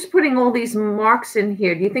 Joy keeps putting all these marks in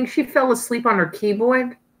here. Do you think she fell asleep on her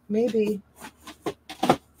keyboard? Maybe.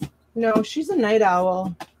 No, she's a night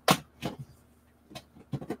owl.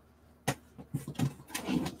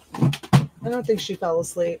 I don't think she fell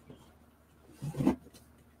asleep.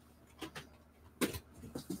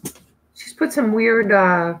 She's put some weird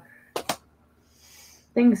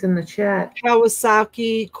things in the chat.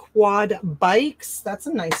 Kawasaki Quad Bikes. That's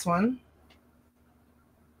a nice one.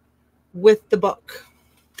 With the book.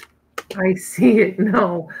 I see it.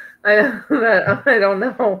 No, I don't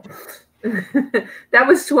know. That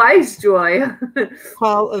was twice, Joy.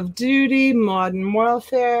 Call of Duty, Modern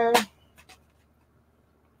Warfare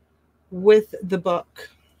with the book.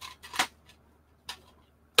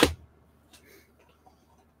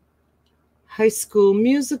 High School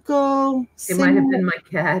Musical. It might have been my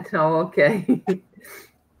cat. Oh, okay.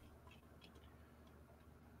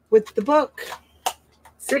 With the book.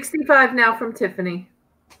 65 now from Tiffany.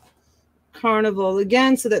 Carnival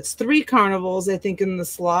again. So that's 3 carnivals, I think, in the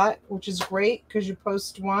slot, which is great because you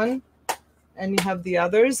post one and you have the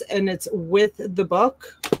others, and it's with the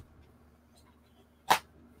book.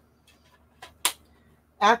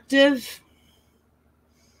 Active,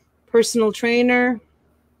 personal trainer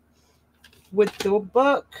with the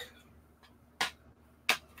book.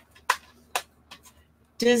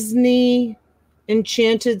 Disney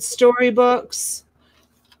Enchanted Storybooks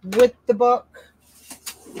with the book.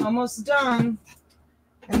 Almost done.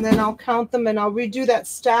 And then I'll count them and I'll redo that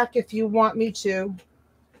stack if you want me to.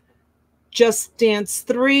 Just Dance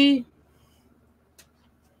 3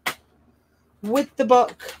 with the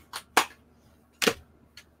book.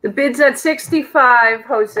 The bid's at 65,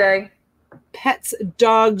 Jose. Pets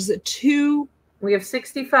Dogs 2. We have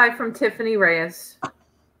 65 from Tiffany Reyes.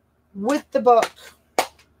 With the book.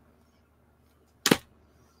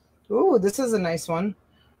 Ooh, this is a nice one.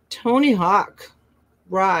 Tony Hawk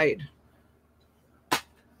Ride.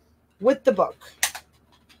 With the book.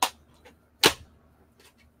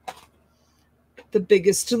 The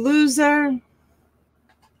Biggest Loser.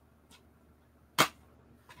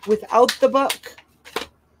 Without the book.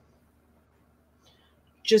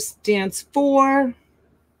 Just Dance 4.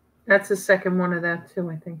 That's the second one of that too,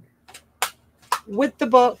 I think. With the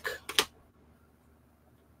book.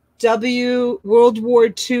 World War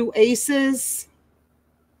II Aces.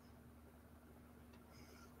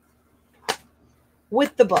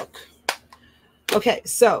 With the book. Okay,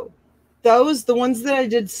 so those, the ones that I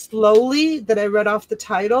did slowly, that I read off the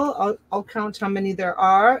title, I'll count how many there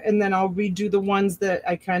are, and then I'll redo the ones that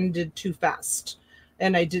I kind of did too fast,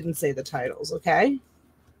 and I didn't say the titles, okay?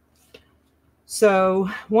 So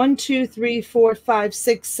 1, 2, 3, 4, 5,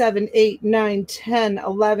 6, 7, 8, 9, 10,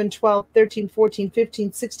 11, 12, 13, 14,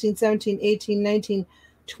 15, 16, 17, 18, 19,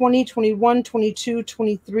 20, 21, 22,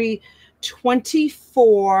 23,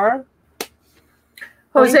 24.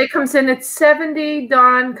 Jose comes in at 70.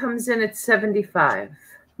 Dawn comes in at 75.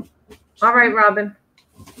 All right, Robin.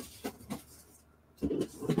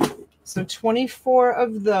 So 24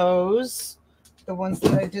 of those, the ones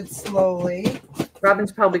that I did slowly.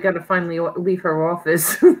 Robin's probably got to finally leave her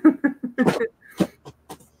office.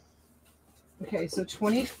 Okay, so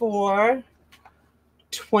 24.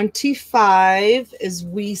 25 is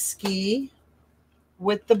Whiskey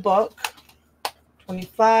with the book.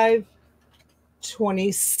 25.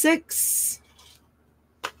 26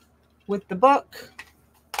 with the book.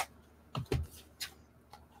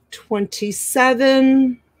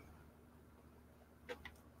 27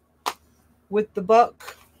 with the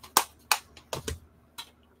book.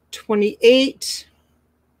 28.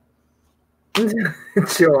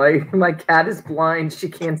 Joy, my cat is blind. She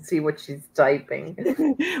can't see what she's typing.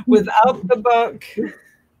 Without the book.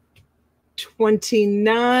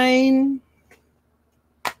 29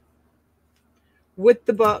 with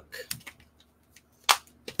the book.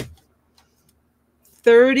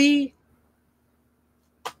 30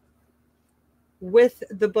 with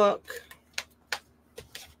the book.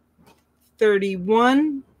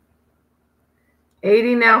 31.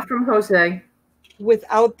 80 now from Jose.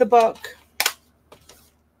 Without the book.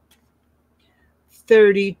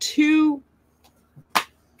 32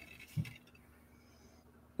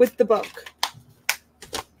 with the book.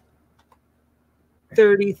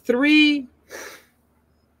 33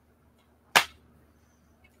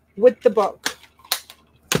 with the book.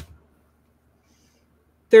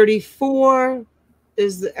 34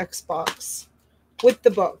 is the Xbox with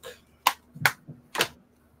the book.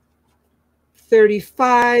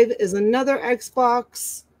 35 is another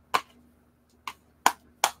Xbox.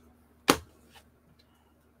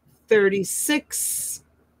 36,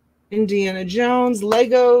 Indiana Jones,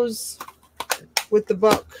 Legos with the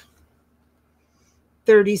book.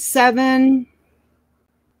 37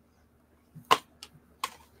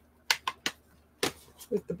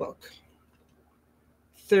 with the book.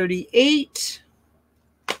 38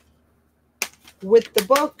 with the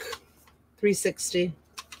book. 360.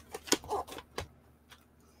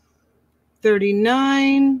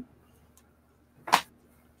 39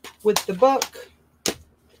 with the book.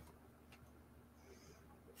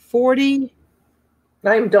 40.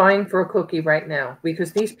 I'm dying for a cookie right now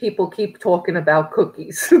because these people keep talking about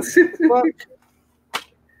cookies. Book.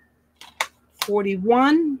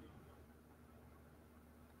 41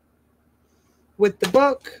 with the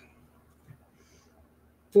book.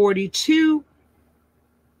 42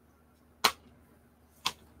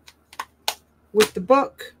 with the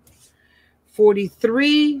book.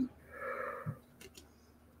 43,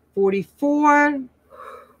 44,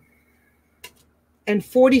 and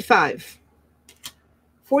 45.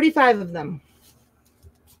 45 of them.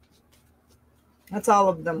 That's all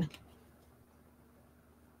of them.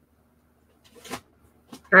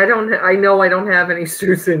 I know I don't have any,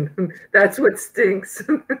 Susan. That's what stinks.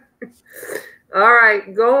 All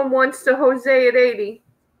right, going once to Jose at 80.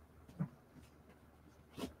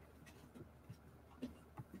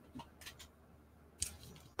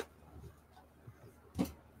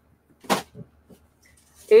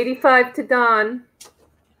 85 to Don.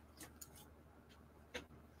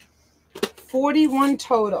 41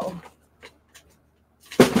 total.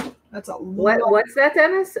 That's a lot. What's that,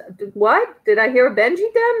 Dennis? What? Did I hear a Benji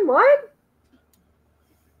then? What?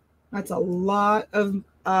 That's a lot of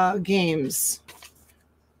games.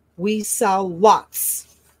 We sell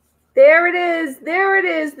lots. There it is. There it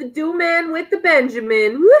is. The Do-Man with the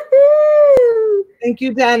Benjamin. Woohoo! Thank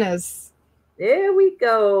you, Dennis. There we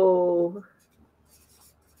go.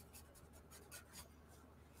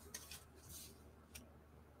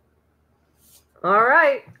 All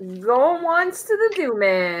right. Going once to the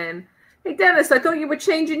Do-Man. Hey, Dennis, I thought you were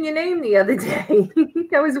changing your name the other day.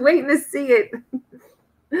 I was waiting to see it.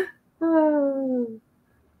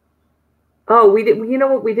 Oh, we did. You know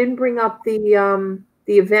what? We didn't bring up the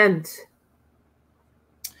event.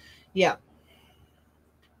 Yeah.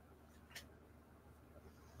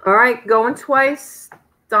 All right, going twice.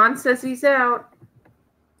 Don says he's out.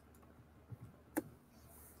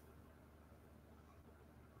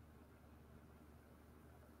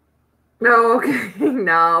 No, okay.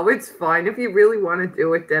 No, it's fine. If you really want to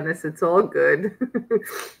do it, Dennis, it's all good.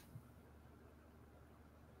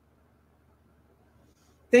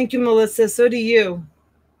 Thank you, Melissa. So do you.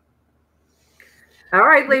 All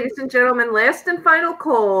right, ladies and gentlemen, last and final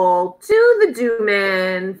call to the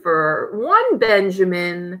Do-Man for one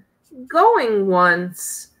Benjamin, going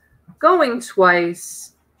once, going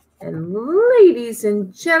twice. And ladies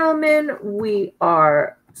and gentlemen, we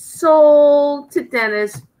are sold to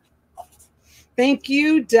Dennis. Thank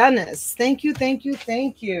you, Dennis. Thank you, thank you,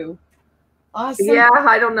 thank you. Awesome. Yeah,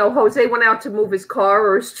 I don't know. Jose went out to move his car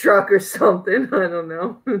or his truck or something. I don't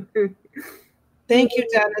know. Thank you,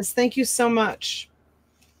 Dennis. Thank you so much.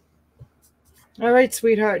 All right,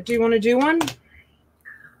 sweetheart. Do you want to do one?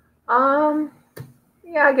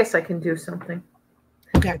 Yeah, I guess I can do something.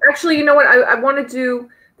 Okay. Actually, you know what? I want to do,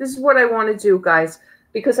 this is what I want to do, guys,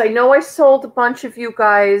 because I know I sold a bunch of you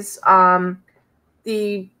guys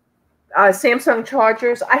the Samsung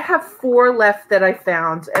chargers. I have 4 left that I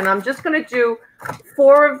found, and I'm just going to do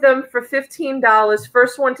 4 of them for $15.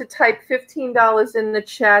 First one to type $15 in the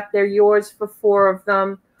chat, they're yours for 4 of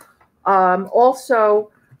them.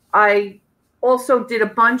 I also did a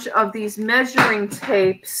bunch of these measuring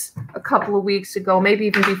tapes a couple of weeks ago, maybe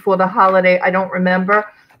even before the holiday. I don't remember,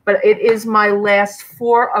 but it is my last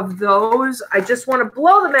 4 of those. I just want to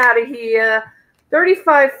blow them out of here.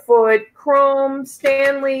 35-foot chrome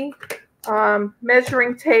Stanley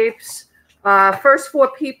measuring tapes. First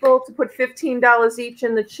 4 people to put $15 each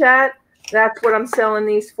in the chat. That's what I'm selling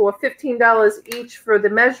these for. $15 each for the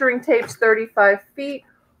measuring tapes, 35 feet,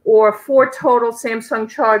 or 4 total Samsung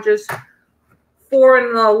chargers, 4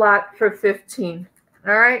 in the lot for $15.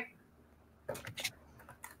 All right.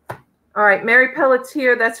 All right, Mary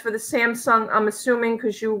Pelletier, that's for the Samsung, I'm assuming,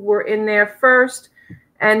 because you were in there first.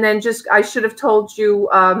 And then just, I should have told you,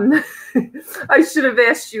 I should have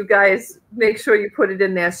asked you guys, make sure you put it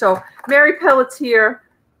in there. So Mary Pelletier,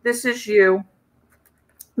 this is you.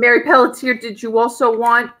 Mary Pelletier, did you also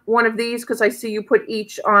want one of these? Because I see you put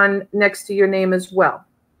each on next to your name as well.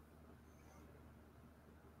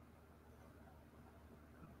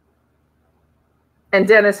 And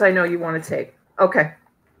Dennis, I know you want a tape. Okay.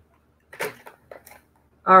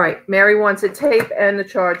 All right. Mary wants a tape and the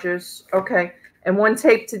chargers. Okay. And 1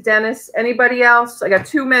 tape to Dennis. Anybody else? I got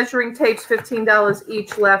 2 measuring tapes, $15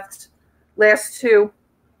 each left. Last 2.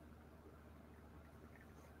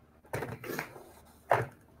 All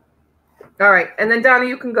right. And then Donna,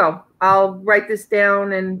 you can go. I'll write this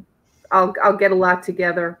down and I'll get a lot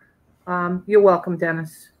together. You're welcome,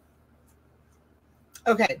 Dennis.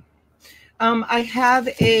 Okay. I have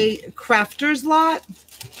a crafter's lot.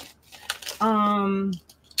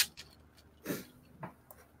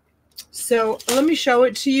 So let me show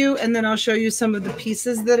it to you, and then I'll show you some of the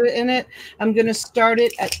pieces that are in it. I'm going to start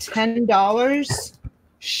it at $10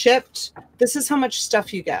 shipped. This is how much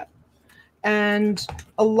stuff you get. And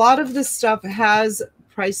a lot of this stuff has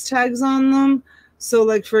price tags on them. So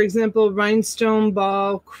like, for example, rhinestone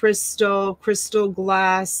ball, crystal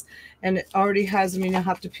glass, and it already has, I mean, you'll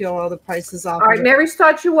have to peel all the prices off. All right, Mary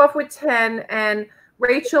starts you off with 10, and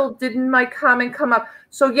Rachel, didn't my comment come up?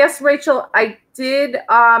 So yes, Rachel, I did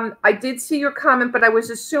see your comment, but I was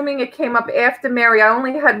assuming it came up after Mary. I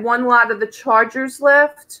only had 1 lot of the chargers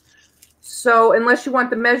left. So unless you want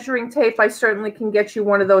the measuring tape, I certainly can get you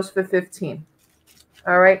one of those for $15.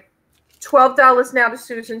 All right. $12 now to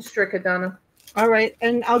Susan Stricker, Donna. All right.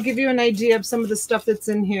 And I'll give you an idea of some of the stuff that's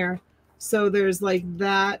in here. So there's like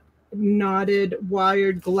that knotted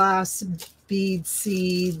wired glass bead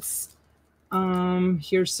seeds.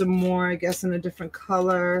 Here's some more, I guess, in a different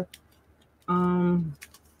color.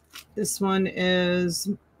 This one is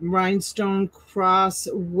rhinestone cross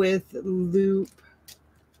with loop.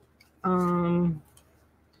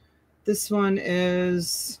 This one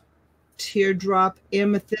is teardrop,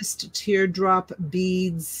 amethyst teardrop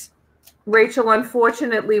beads. Rachel,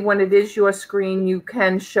 unfortunately, when it is your screen, you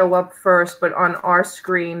can show up first, but on our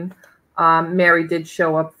screen, Mary did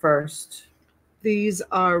show up first. These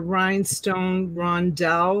are rhinestone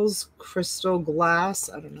rondelles, crystal glass.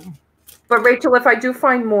 I don't know. But Rachel, if I do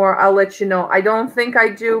find more, I'll let you know. I don't think I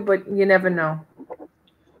do, but you never know.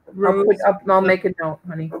 I'll make a note,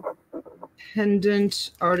 honey.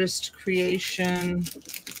 Pendant, artist creation.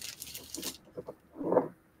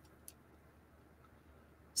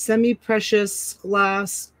 Semi-precious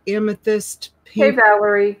glass, amethyst, pink. Hey,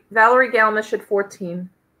 Valerie. Valerie Galmish at 14.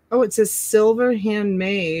 Oh, it says silver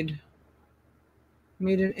handmade.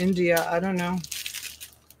 Made in India. I don't know.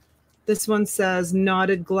 This one says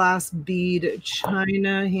knotted glass bead,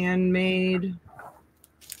 China handmade.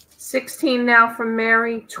 16 now from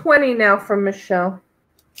Mary. 20 now from Michelle.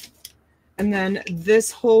 And then this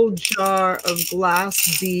whole jar of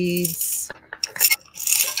glass beads.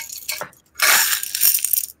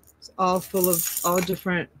 It's all full of all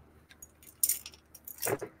different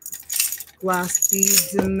glass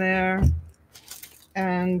beads in there.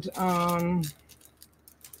 And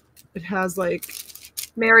it has like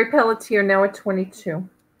Mary Pelletier now at 22.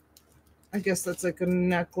 I guess that's like a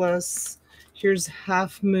necklace. Here's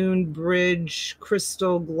Half Moon Bridge,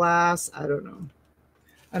 crystal glass. I don't know.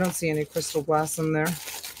 I don't see any crystal glass in there.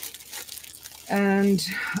 And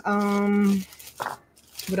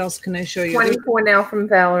what else can I show you? 24 now from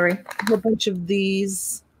Valerie. A whole bunch of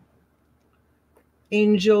these.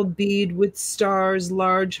 Angel bead with stars,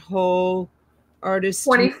 large hole, artist.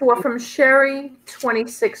 24 from Sherry,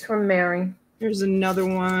 26 from Mary. Here's another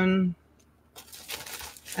one.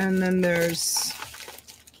 And then there's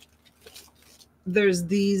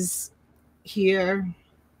these here.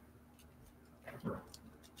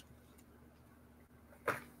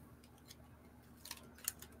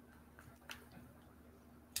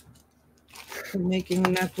 For making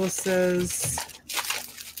necklaces.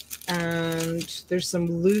 And there's some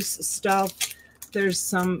loose stuff. There's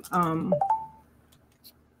some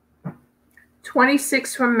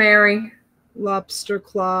 26 from Mary. Lobster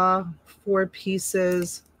claw, 4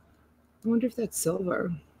 pieces. I wonder if that's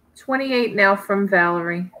silver. 28 now from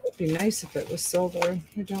Valerie. It would be nice if it was silver.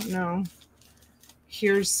 I don't know.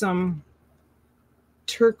 Here's some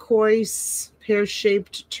turquoise,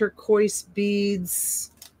 pear-shaped turquoise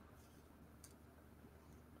beads.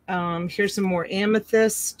 Here's some more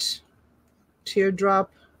amethyst,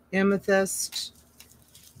 teardrop amethyst.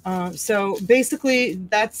 So basically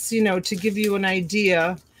that's, you know, to give you an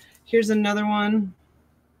idea. Here's another one.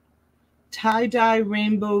 Tie-dye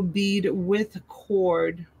rainbow bead with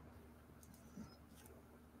cord.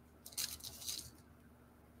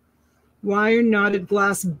 Wire knotted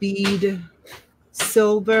glass bead,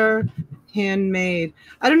 silver, handmade.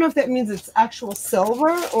 I don't know if that means it's actual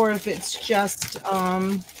silver or if it's just,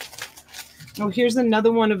 oh, here's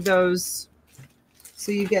another one of those.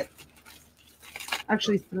 So you get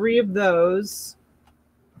actually 3 of those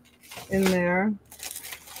in there.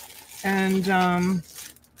 And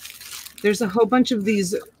there's a whole bunch of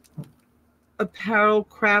these apparel,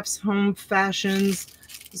 crafts, home fashions.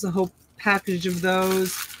 There's a whole package of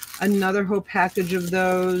those. Another whole package of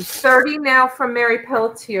those. 30 now from Mary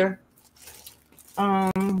Pelletier.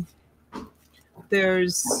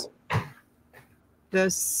 There's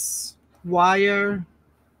this wire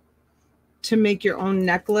to make your own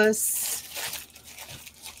necklace.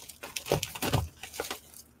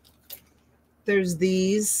 There's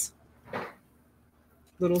these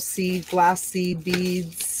little glass seed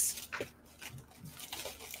beads.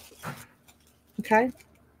 Okay.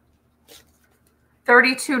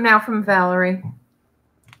 32 now from Valerie.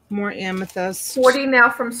 More amethyst. 40 now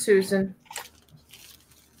from Susan.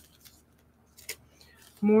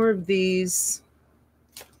 More of these.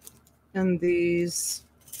 And these.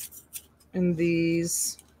 And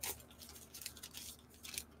these.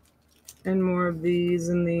 And more of these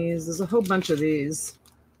and these. There's a whole bunch of these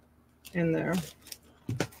in there.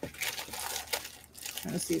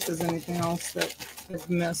 Trying to see if there's anything else that I've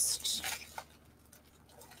missed.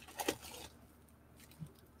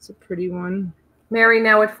 It's a pretty one. Mary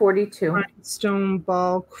now at 42. Rhinestone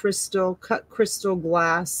ball, crystal, cut crystal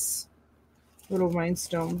glass. Little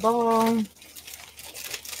rhinestone ball.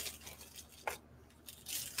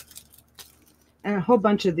 And a whole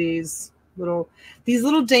bunch of these these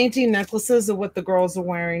little dainty necklaces are what the girls are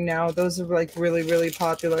wearing now. Those are like really, really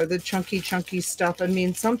popular. The chunky stuff. I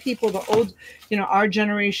mean, some people, the old, you know, our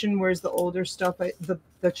generation wears the older stuff, the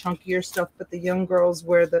chunkier stuff, but the young girls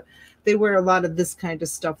they wear a lot of this kind of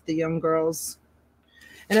stuff, the young girls.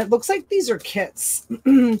 And it looks like these are kits,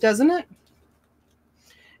 doesn't it?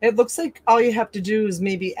 It looks like all you have to do is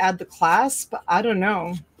maybe add the clasp. I don't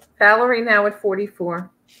know. Valerie now at 44.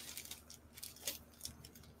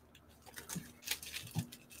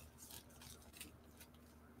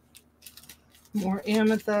 More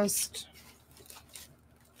amethyst.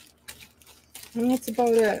 And that's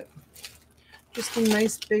about it. Just a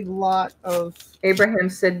nice big lot of... Abraham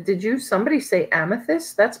said, did somebody say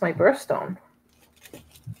amethyst? That's my birthstone.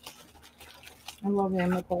 I love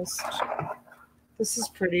amethyst. This is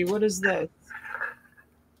pretty. What is this?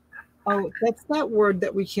 Oh, that's that word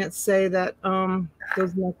that we can't say, that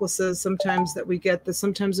those necklaces sometimes that we get, that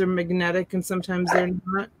sometimes they're magnetic and sometimes they're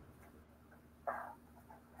not.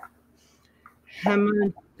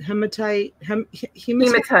 Hematite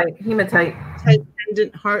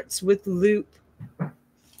pendant hearts with loop.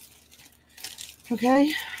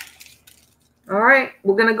 Okay. All right.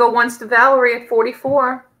 We're going to go once to Valerie at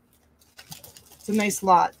 44. It's a nice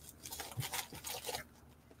lot.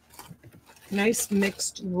 Nice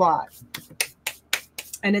mixed lot.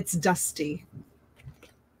 And it's dusty.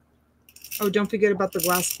 Oh, don't forget about the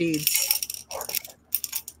glass beads.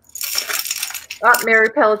 Mary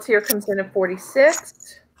Pelletier comes in at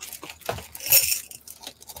 46.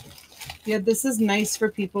 Yeah, this is nice for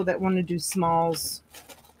people that want to do smalls.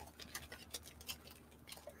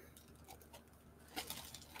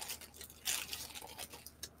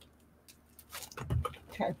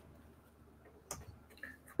 Okay.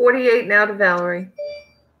 48 now to Valerie.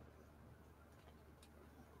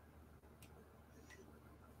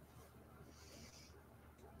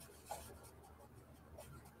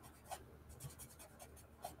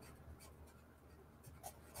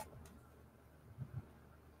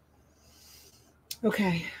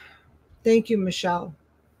 Okay. Thank you, Michelle.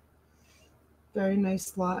 Very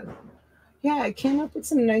nice lot. Yeah, I came up with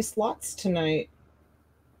some nice lots tonight.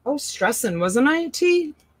 I was stressing, wasn't I,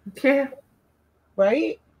 T? Yeah.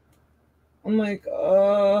 Right? I'm like, it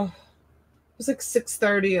was like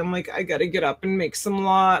 6:30. I'm like, I gotta get up and make some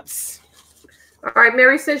lots. All right,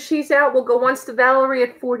 Mary says she's out. We'll go once to Valerie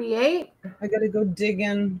at 48. I gotta go dig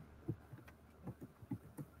in.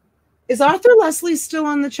 Is Arthur Leslie still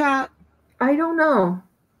on the chat? I don't know.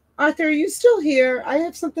 Arthur, are you still here? I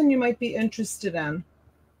have something you might be interested in.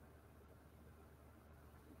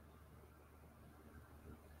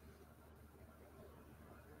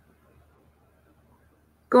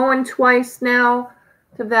 Going twice now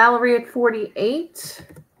to Valerie at 48.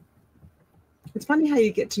 It's funny how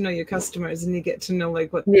you get to know your customers and you get to know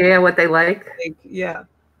like what they like. Yeah.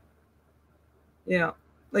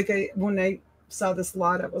 Like when I saw this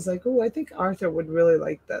lot, I was like, oh, I think Arthur would really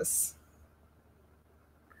like this.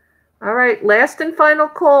 All right, last and final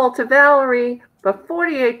call to Valerie for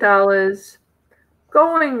 $48.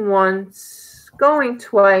 Going once, going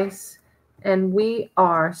twice, and we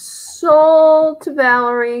are sold to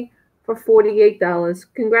Valerie for $48.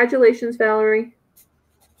 Congratulations, Valerie.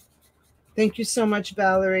 Thank you so much,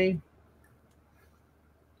 Valerie.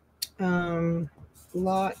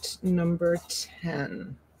 Lot number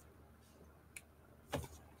 10.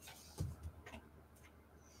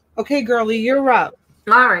 Okay, girlie, you're up.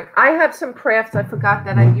 All right. I have some crafts. I forgot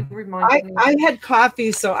that you reminded me. I had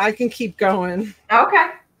coffee, so I can keep going. Okay.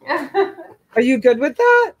 Are you good with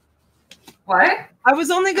that? What? I was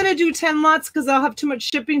only going to do 10 lots because I'll have too much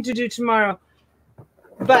shipping to do tomorrow.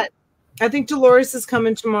 But I think Dolores is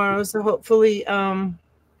coming tomorrow, so hopefully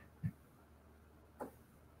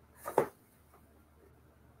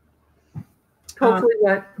Hopefully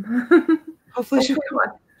what?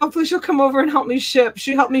 Hopefully she'll come over and help me ship.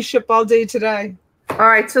 She helped me ship all day today. All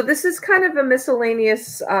right, so this is kind of a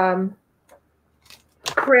miscellaneous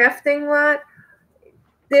crafting lot.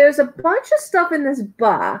 There's a bunch of stuff in this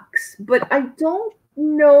box, but I don't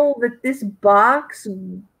know that this box,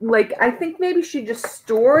 like, I think maybe she just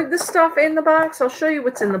stored the stuff in the box. I'll show you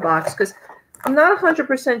what's in the box because I'm not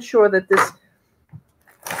 100% sure that this,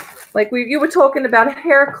 like you were talking about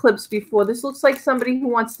hair clips before. This looks like somebody who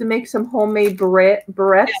wants to make some homemade barrettes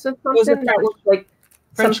or something that looks like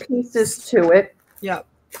some pieces to it. Yeah.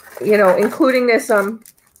 You know, including this, some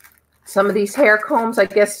of these hair combs, I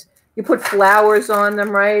guess you put flowers on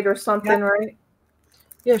them, right? Or something, yep. Right?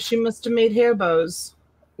 Yeah, she must have made hair bows.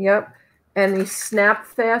 Yep. And these snap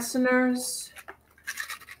fasteners.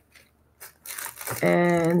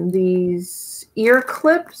 And these ear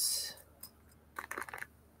clips.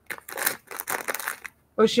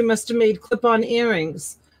 Oh, she must have made clip-on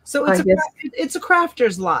earrings. So I guess it's a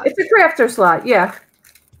crafter's lot. it's a crafter's lot. Yeah,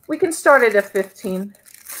 we can start it at 15.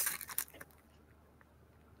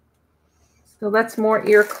 So that's more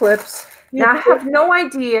ear clips. Now I have no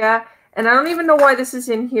idea, and I don't even know why this is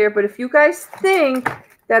in here, but if you guys think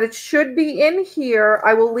that it should be in here,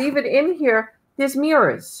 I will leave it in here. There's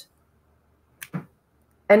mirrors.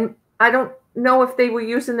 And I don't know if they were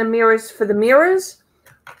using the mirrors for the mirrors,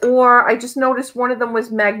 or I just noticed one of them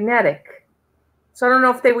was magnetic. So I don't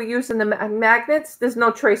know if they were using the magnets. There's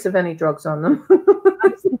no trace of any drugs on them.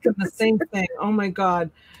 I'm thinking the same thing. Oh my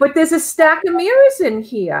God. But there's a stack of mirrors in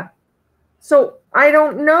here. So I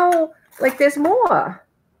don't know, like there's more.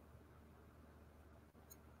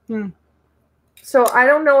 So I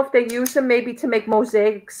don't know if they use them maybe to make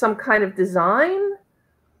mosaic, some kind of design.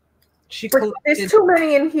 But there's too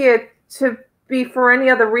many in here to be for any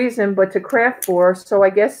other reason but to craft for. So I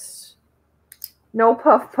guess no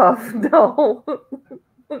puff puff. No.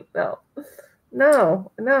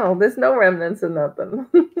 No. There's no remnants of nothing.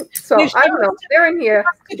 So yeah, I don't know. They're in here.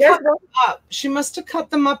 She must have cut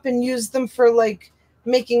them up and used them for like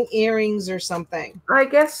making earrings or something. I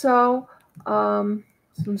guess so.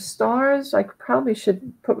 Some stars. I probably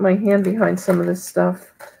should put my hand behind some of this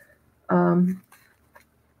stuff.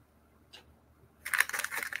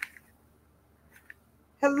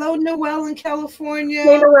 Hello, Noelle in California.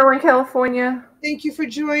 Hey, Noelle in California. Thank you for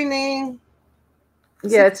joining.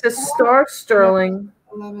 Yeah, it says star sterling.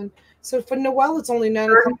 11. So for Noelle, it's only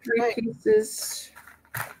 33 pieces.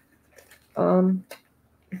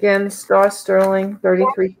 Again, star sterling,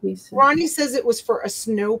 33 pieces. Ronnie says it was for a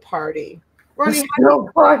snow party. Ronnie, snow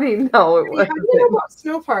party? No, it wasn't. How do you know about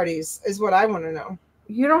snow parties? Is what I want to know.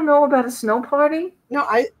 You don't know about a snow party? No,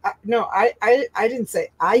 I didn't say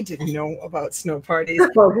I didn't know about snow parties.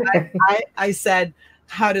 Okay. I said,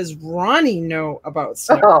 how does Ronnie know about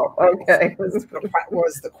snow? Oh, okay. Was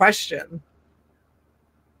the question.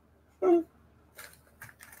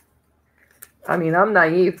 I mean, I'm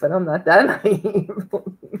naive, but I'm not that naive.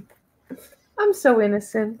 I'm so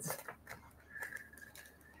innocent.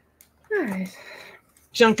 All right.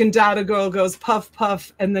 Junkin' Data Girl goes puff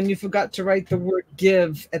puff, and then you forgot to write the word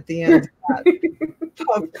give at the end of that.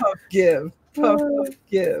 Puff puff give. Puff puff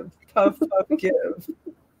give. Puff puff give.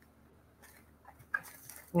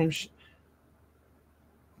 I'm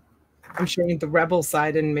showing the rebel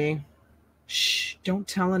side in me. Shh, don't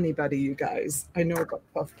tell anybody, you guys. I know about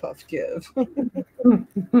puff puff give.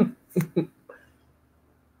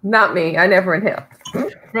 Not me. I never inhale.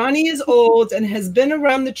 Ronnie is old and has been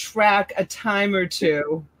around the track a time or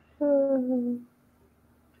two.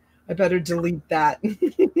 I better delete that.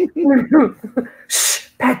 Shh,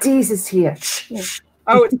 Pat Dees is here. Shh.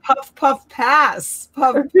 Oh, it's puff puff pass.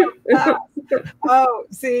 Puff puff pass. Oh,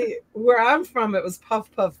 see, where I'm from, it was puff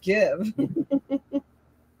puff give.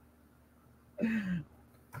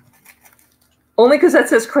 Only because that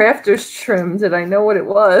says crafters trim did I know what it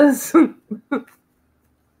was.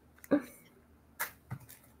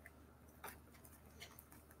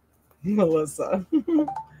 Melissa,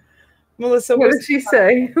 what did she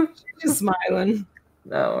say? She's smiling.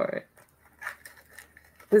 No, all right.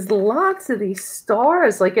 There's lots of these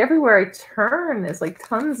stars. Like everywhere I turn, there's like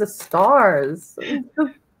tons of stars.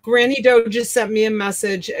 Granny Doe just sent me a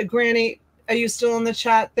message. Granny, are you still in the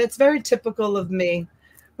chat? That's very typical of me.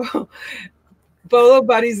 Bolo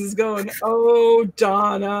Buddies is going, oh,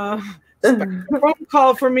 Donna. Phone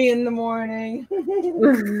call for me in the morning.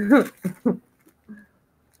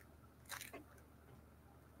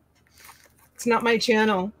 It's not my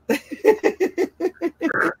channel.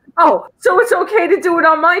 Oh, so it's okay to do it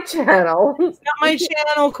on my channel. It's not my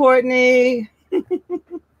channel, Courtney.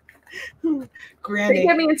 Granny. They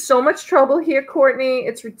get me in so much trouble here, Courtney.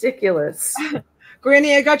 It's ridiculous.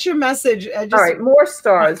 Granny, I got your message. All right, more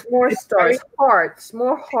stars, more stars, hearts,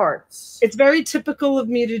 more hearts. It's very typical of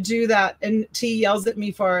me to do that, and T yells at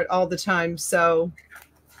me for it all the time. So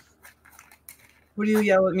what do you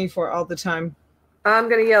yell at me for all the time? I'm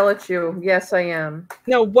going to yell at you. Yes, I am.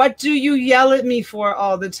 No, what do you yell at me for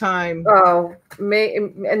all the time? Oh,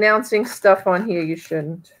 announcing stuff on here you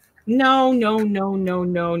shouldn't. No,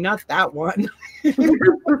 not that one.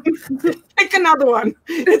 Pick another one.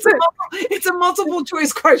 It's a multiple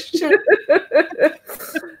choice question.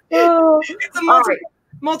 Oh, it's a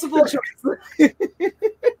multiple choice.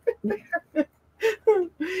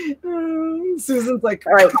 Susan's like,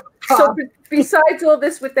 all right. So besides all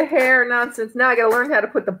this with the hair nonsense, now I got to learn how to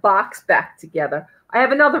put the box back together. I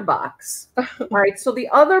have another box. All right. So the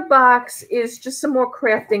other box is just some more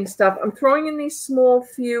crafting stuff. I'm throwing in these small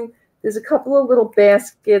few There's a couple of little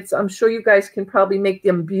baskets. I'm sure you guys can probably make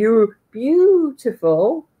them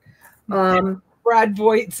beautiful. Brad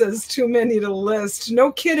Voigt says too many to list.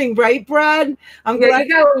 No kidding, right, Brad? I'm glad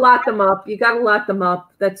you gotta lot them up. You gotta lot them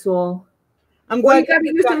up. That's all. I'm glad you gotta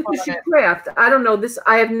use them because you craft. I don't know this.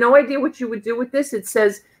 I have no idea what you would do with this. It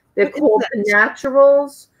says they're called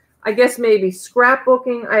naturals. I guess maybe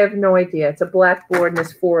scrapbooking. I have no idea. It's a blackboard and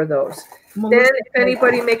there's 4 of those. Then if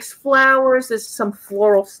anybody makes flowers, there's some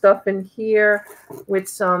floral stuff in here with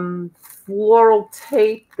some floral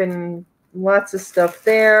tape and lots of stuff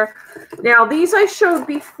there. Now, these I showed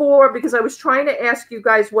before because I was trying to ask you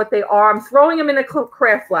guys what they are. I'm throwing them in a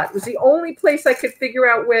craft lot. It was the only place I could figure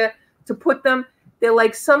out where to put them. They're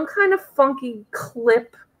like some kind of funky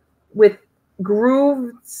clip with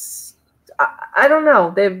grooves. I don't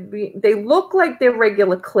know. They look like they're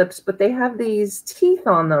regular clips, but they have these teeth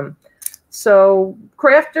on them. So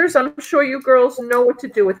crafters, I'm sure you girls know what to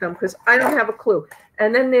do with them because I don't have a clue.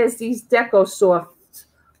 And then there's these Deco Soft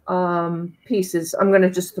pieces I'm going to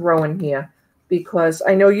just throw in here because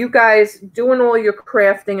I know you guys doing all your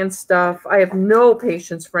crafting and stuff. I have no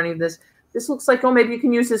patience for any of this. This looks like, oh, maybe you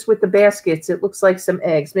can use this with the baskets. It looks like some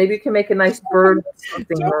eggs. Maybe you can make a nice bird or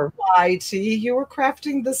something. Don't lie, T. You were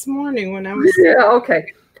crafting this morning when I was... Yeah,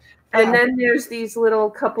 okay. And then there's these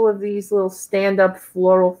couple of these little stand-up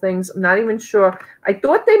floral things. I'm not even sure. I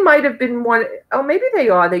thought they might have been one. Oh, maybe they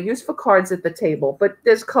are. They're used for cards at the table. But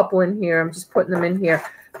there's a couple in here. I'm just putting them in here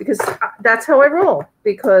because that's how I roll.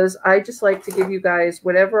 Because I just like to give you guys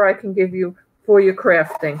whatever I can give you for your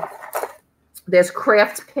crafting. There's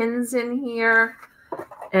craft pins in here.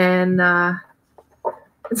 And,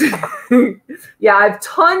 yeah, I have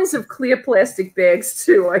tons of clear plastic bags,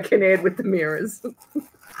 too, I can add with the mirrors.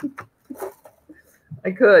 I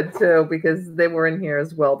could too because they were in here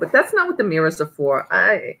as well, but that's not what the mirrors are for.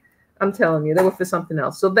 I'm telling you, they were for something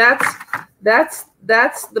else. So that's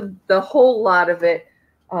the whole lot of it.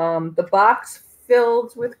 The box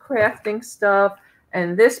filled with crafting stuff,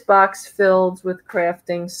 and this box filled with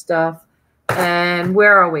crafting stuff. And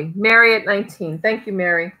where are we? Mary at 19. Thank you,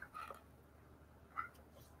 Mary.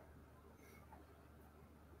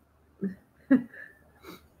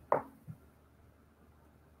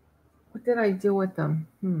 What did I do with them?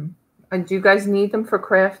 Do you guys need them for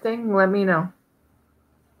crafting? Let me know.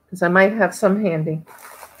 Because I might have some handy.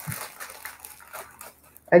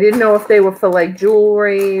 I didn't know if they were for like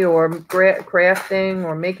jewelry or crafting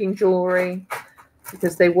or making jewelry.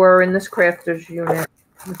 Because they were in this crafters unit,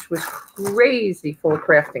 which was crazy full of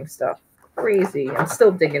crafting stuff. Crazy. I'm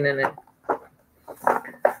still digging in it.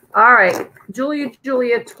 All right.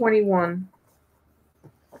 Julia 21.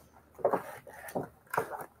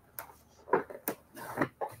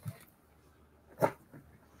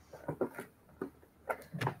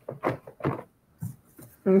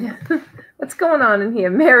 What's going on in here?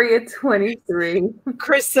 Mary at 23.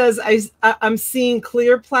 Chris says, I'm seeing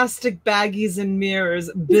clear plastic baggies and mirrors.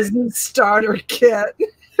 Business starter kit.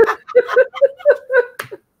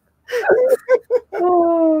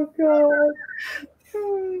 Oh, God.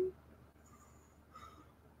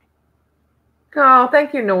 Oh,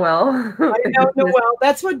 thank you, Noelle. I know Noelle.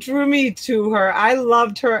 That's what drew me to her. I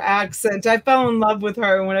loved her accent. I fell in love with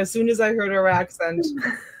her as soon as I heard her accent.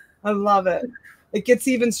 I love it. It gets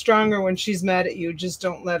even stronger when she's mad at you. Just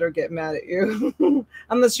don't let her get mad at you.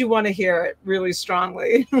 Unless you want to hear it really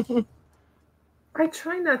strongly. I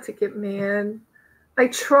try not to get mad. I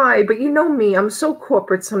try, but you know me. I'm so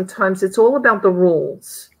corporate sometimes. It's all about the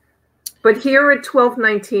rules. But here at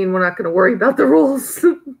 12:19, we're not going to worry about the rules.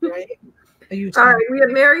 Right? All right, we have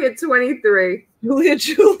Mary at 23. Julia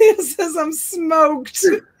says I'm smoked.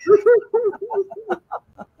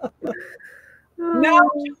 No,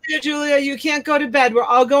 Julia, you can't go to bed. We're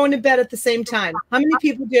all going to bed at the same time. How many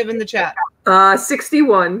people do you have in the chat?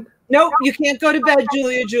 61. Nope, you can't go to bed,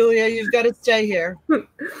 Julia. You've got to stay here. All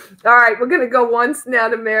right, we're going to go once now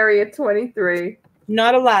to Mary at 23.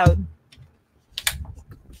 Not allowed.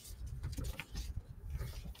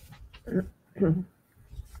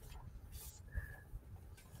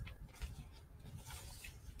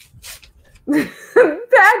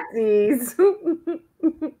 Patsies.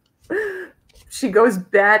 She goes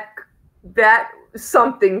bat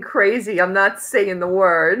something crazy. I'm not saying the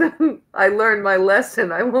word. I learned my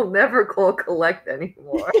lesson. I will never call collect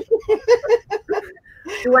anymore.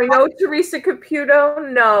 Do I know Teresa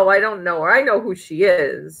Caputo? No, I don't know her. I know who she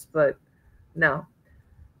is, but no.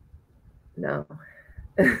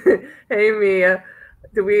 Hey, Mia.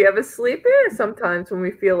 Do we ever sleep in? Sometimes when we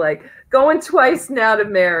feel like going twice now to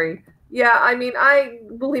Mary. Yeah, I mean,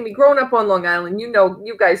 believe me, growing up on Long Island,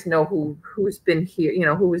 you guys know who's been here,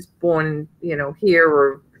 who was born, here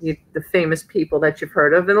or the famous people that you've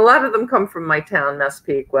heard of. And a lot of them come from my town,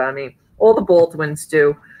 Massapequa. I mean, all the Baldwins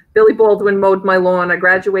do. Billy Baldwin mowed my lawn. I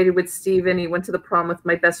graduated with Steven. He went to the prom with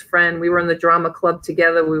my best friend. We were in the drama club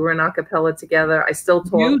together. We were in a cappella together. I still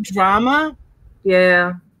talk. You drama?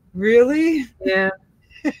 Yeah. Really? Yeah.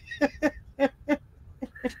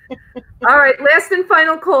 All right, last and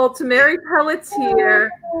final call to Mary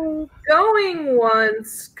Pelletier. Going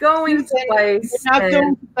once, going twice. You're not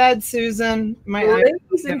going to bed, Susan.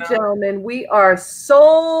 Ladies and gentlemen, we are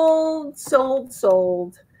sold, sold,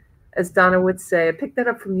 sold, as Donna would say. I picked that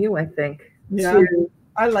up from you, I think. Yeah,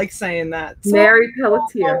 I like saying that. Mary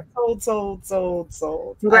Pelletier.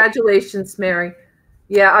 Sold. Congratulations, Mary.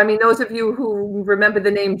 Yeah, I mean, those of you who remember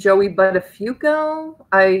the name Joey Buttafuoco,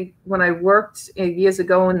 when I worked years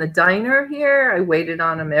ago in the diner here, I waited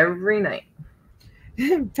on him every night.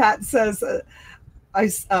 Pat says,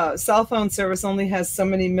 cell phone service only has so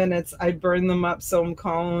many minutes. I burn them up, so I'm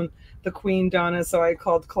calling the Queen Donna. So I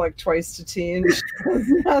called collect twice to tea, and she was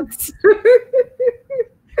nuts.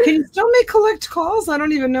 Can you still make collect calls? I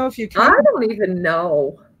don't even know if you can. I don't even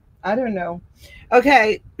know. I don't know.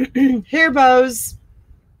 Okay, hair bows.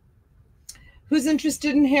 Who's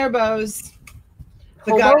interested in hair bows?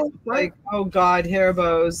 The guys like, oh God, hair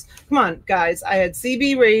bows. Come on, guys. I had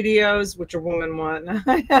CB radios, which are woman one.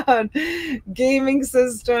 I had gaming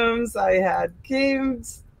systems. I had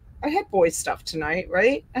games. I had boy stuff tonight,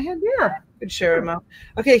 right? I had, yeah, good share amount.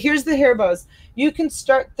 Okay, here's the hair bows. You can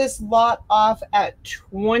start this lot off at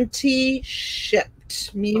 20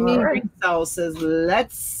 shipped. Mimi Resell says,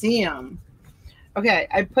 let's see them. Okay,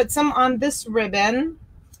 I put some on this ribbon.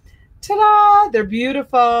 Ta-da! They're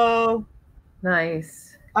beautiful.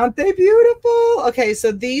 Nice. Aren't they beautiful? Okay,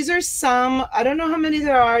 so these are some. I don't know how many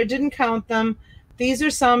there are. I didn't count them. These are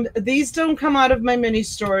some. These don't come out of my mini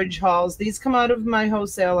storage hauls. These come out of my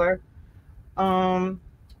wholesaler.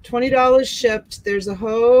 $20 shipped. There's a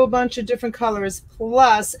whole bunch of different colors.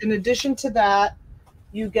 Plus, in addition to that,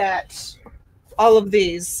 you get all of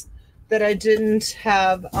these that I didn't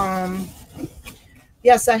have.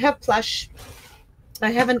 Yes, I have plush. I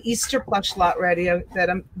have an Easter plush lot ready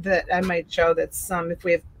that I might show. That's if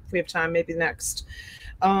we have time, maybe next.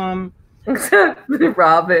 Robin,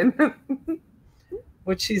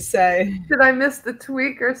 what'd she say? Did I miss the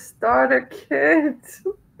tweaker starter kit?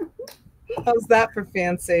 How's that for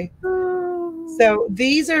fancy? So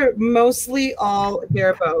these are mostly all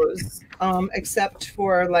hair bows, except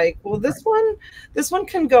for like, well, this one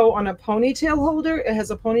can go on a ponytail holder. It has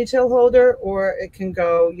a ponytail holder, or it can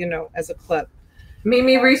go, as a clip.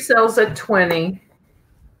 Mimi resells at 20.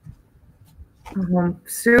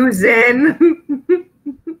 Susan.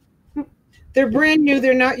 They're brand new.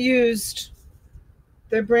 They're not used.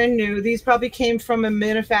 They're brand new. These probably came from a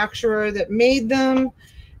manufacturer that made them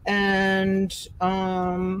and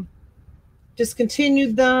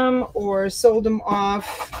discontinued them or sold them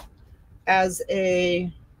off as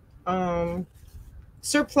a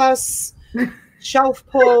surplus shelf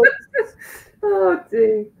pull. Oh,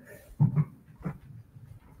 dear.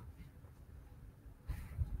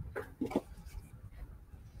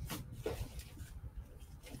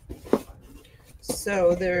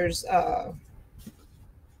 So there's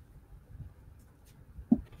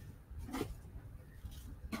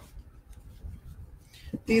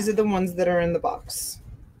these are the ones that are in the box.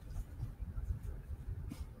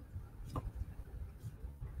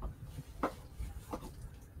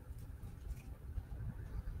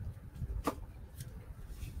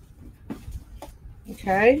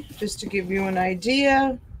 Okay, just to give you an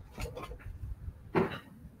idea.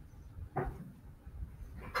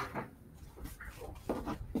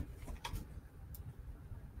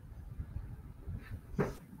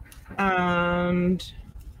 And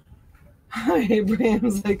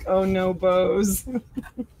Abraham's like, oh no, bows.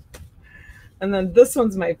 And then this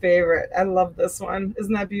one's my favorite. I love this one.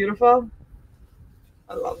 Isn't that beautiful?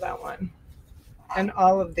 I love that one. And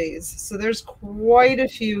all of these. So there's quite a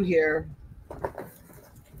few here.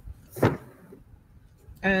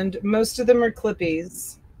 And most of them are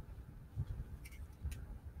clippies.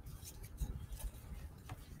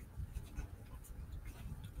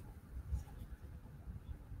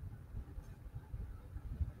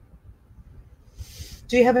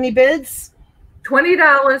 Do you have any bids?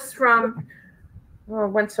 $20 from, oh, it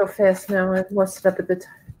went so fast now. I lost it up at the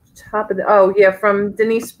top of the, oh, yeah, from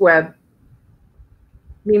Denise Webb.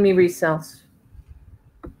 Mimi resells.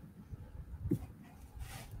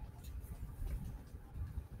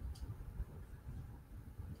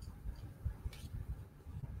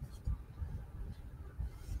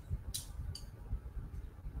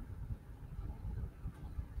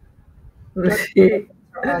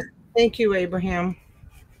 Thank you, Abraham.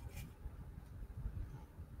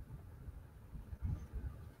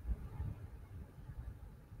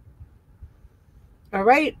 All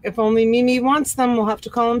right. If only Mimi wants them, we'll have to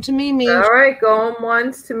call them to Mimi. All right, going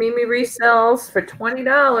once to Mimi resells for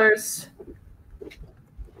 $20.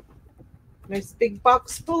 Nice big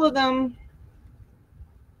box full of them.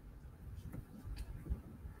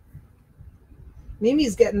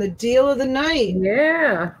 Mimi's getting the deal of the night.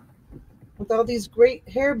 Yeah. With all these great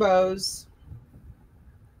hair bows.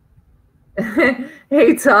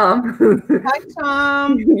 Hey, Tom. Hi,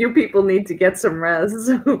 Tom. You people need to get some rest.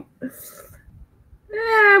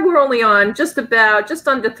 We're only on just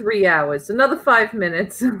under 3 hours. Another 5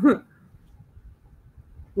 minutes.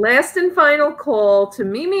 Last and final call to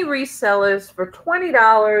Mimi resellers for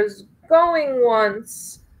 $20. Going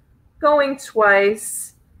once, going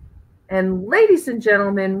twice. And ladies and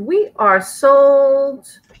gentlemen, we are sold.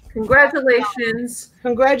 Congratulations.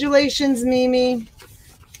 Congratulations, Mimi.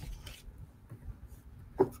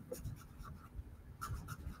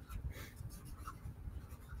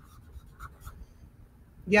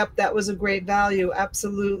 Yep, that was a great value.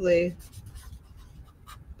 Absolutely.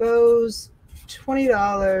 Bows,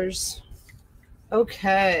 $20.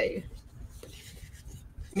 Okay.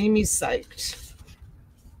 Mimi's psyched.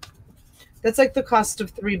 That's like the cost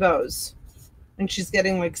of 3 bows. And she's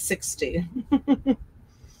getting like 60.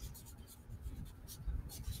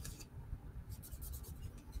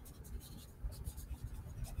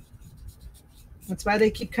 That's why they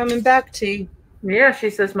keep coming back, T. Yeah, she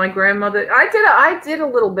says my grandmother. I did a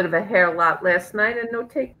little bit of a hair lot last night and no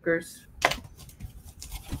takers.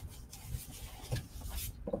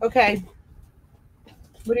 Okay.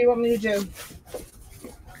 What do you want me to do?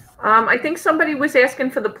 I think somebody was asking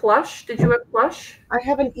for the plush. Did you have plush? I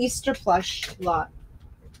have an Easter plush lot.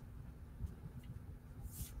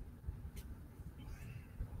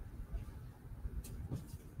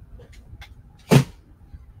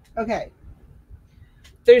 Okay.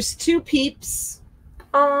 There's 2 peeps.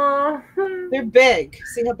 Oh, they're big.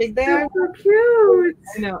 See how big they are? So cute.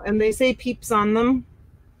 I know, and they say peeps on them.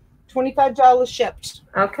 $25 shipped.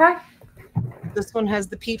 Okay. This one has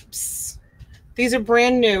the peeps. These are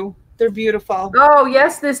brand new. They're beautiful. Oh,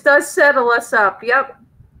 yes, this does settle us up. Yep.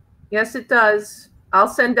 Yes, it does. I'll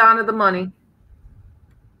send Donna the money.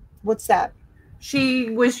 What's that?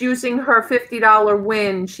 She was using her $50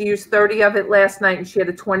 win. She used 30 of it last night, and she had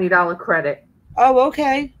a $20 credit. Oh,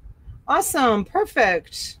 okay. Awesome.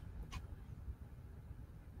 Perfect.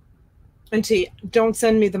 And T, don't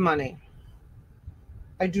send me the money.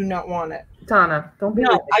 I do not want it. Donna, don't be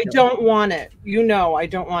ridiculous. I don't want it. You know I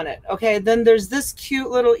don't want it. Okay, then there's this cute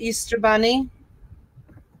little Easter bunny.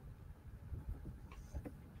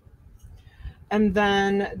 And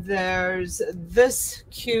then there's this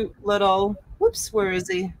cute little, whoops, where is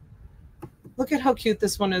he? Look at how cute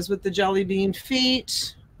this one is with the jelly bean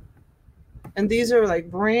feet. And these are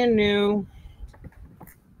like brand new.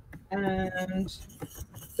 And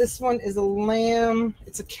this one is a lamb.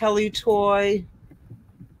 It's a Kelly toy.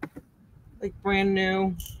 Like brand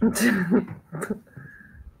new.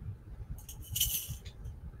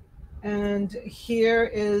 And here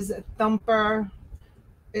is Thumper.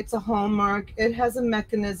 It's a Hallmark. It has a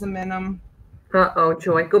mechanism in them. Uh-oh,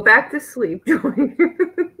 Joy. Go back to sleep, Joy.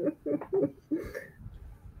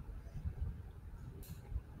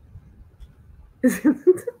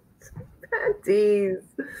 Panties.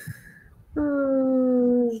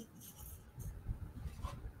 Oh.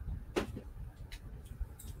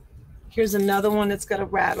 Here's another one that's got a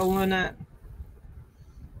rattle in it.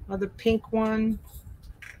 Another pink one.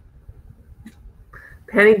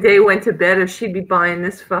 Penny Day went to bed, or she'd be buying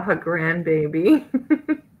this for her grandbaby.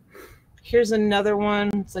 Here's another one.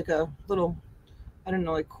 It's like a little, I don't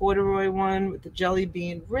know, like corduroy one with the jelly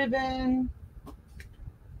bean ribbon.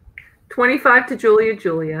 25 to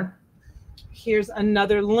Julia. Here's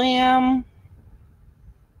another lamb.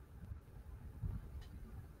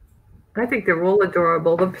 I think they're all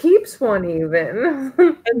adorable. The Peeps one even.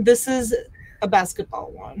 And this is a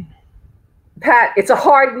basketball one. Pat, it's a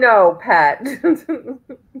hard no, Pat.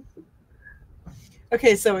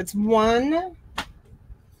 Okay, so it's 1,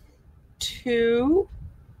 2,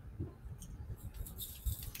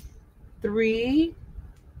 3.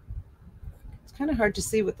 It's kind of hard to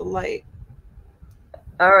see with the light.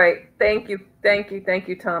 All right. Thank you. Thank you. Thank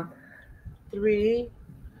you, Tom. 3,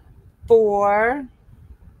 4.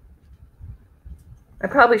 I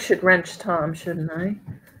probably should wrench Tom, shouldn't I?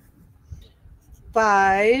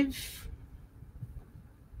 5,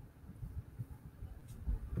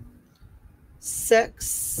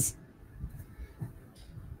 6,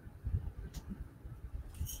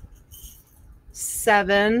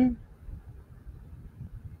 7.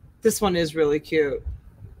 This one is really cute.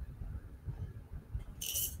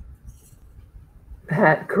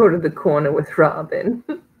 hat, go to the corner with Robin.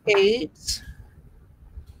 8,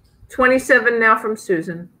 27 now from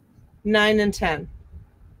Susan. 9, and 10.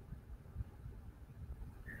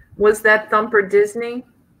 Was that Thumper Disney?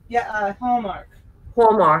 Yeah, Hallmark.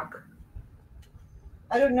 Hallmark.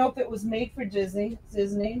 I don't know if it was made for Disney.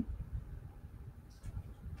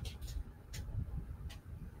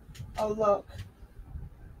 Oh, look.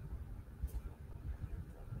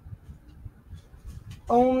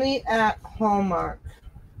 Only at Hallmark.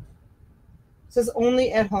 It says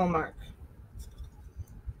only at Hallmark.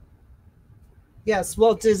 Yes,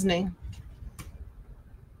 Walt Disney.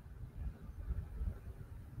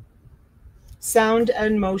 Sound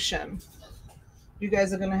and motion. You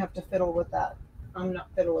guys are going to have to fiddle with that. I'm not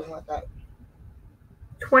fiddling with that.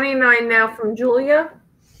 29 now from Julia.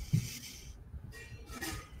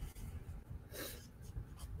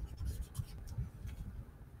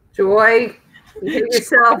 Joy, you hit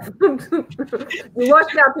yourself. You lost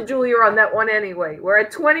out to Julia on that one anyway. We're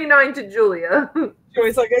at 29 to Julia.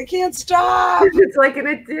 Joy's like, I can't stop. It's like an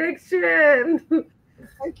addiction.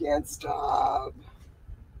 I can't stop.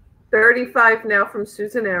 35 now from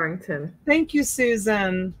Susan Arrington. Thank you,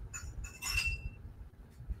 Susan.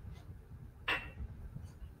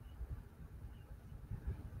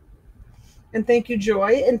 And thank you,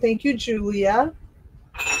 Joy. And thank you, Julia.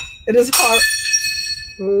 It is hard.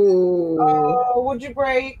 Ooh. Oh, what'd you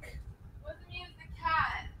break? Wasn't me, it was the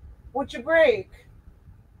cat. What'd you break?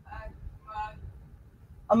 Mug.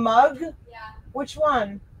 A mug? Yeah, Which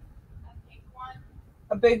one? a pink one.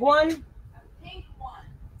 A big one? A pink one.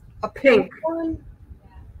 A pink Pink. one?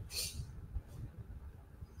 Yeah.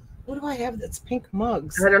 What do I have that's pink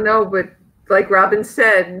mugs? I don't know, but like Robin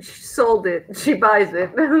said, she sold it. She buys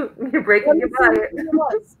it. You break it, you buy it.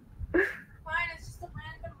 Fine, it's just a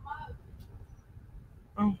random mug.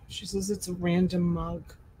 Oh, she says it's a random mug.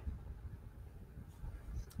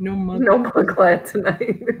 No mug. No mug glad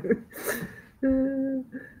tonight.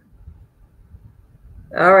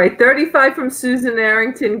 All right, 35 from Susan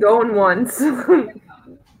Arrington, going once.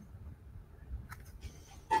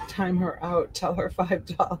 Time her out. Tell her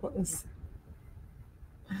 $5.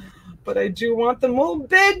 But I do want them all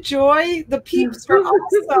bid, Joy. The peeps are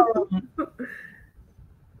awesome.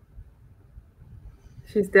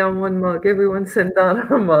 She's down one mug. Everyone send Donna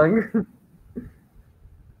a mug.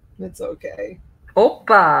 It's okay.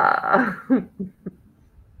 Opa!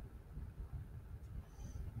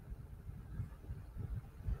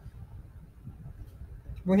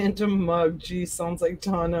 Random mug. Gee, sounds like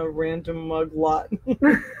Donna. Random mug lot.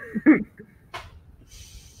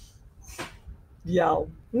 Yell.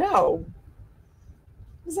 No.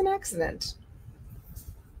 It was an accident.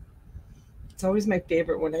 It's always my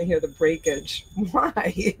favorite when I hear the breakage.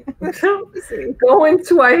 Why? Going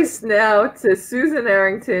twice now to Susan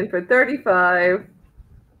Arrington for 35.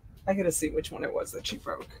 I gotta see which one it was that she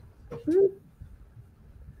broke.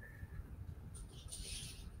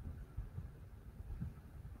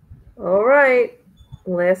 All right.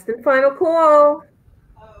 Last and final call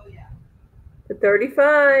Oh, yeah. for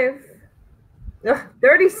 35.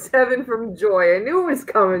 37 from Joy. I knew it was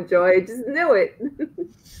coming, Joy. I just knew it.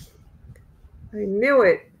 I knew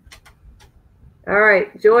it. All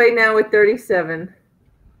right. Joy now with 37.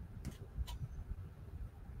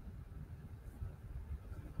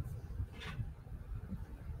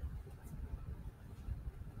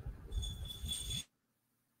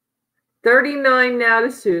 $39 now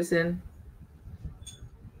to Susan.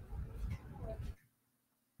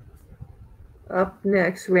 Up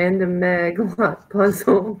next, random mag lot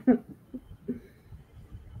puzzle.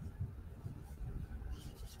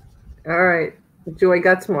 All right. Joy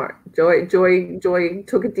got smart. Joy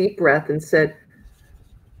took a deep breath and said,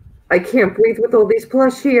 I can't breathe with all these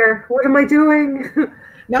plush here. What am I doing?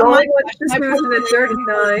 No, Going once to Susan at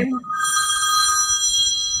 39.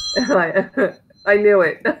 I knew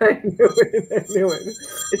it. I knew it.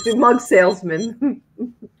 It's a mug salesman.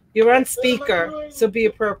 You're on speaker, so be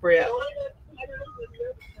appropriate.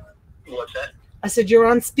 What's that? I said you're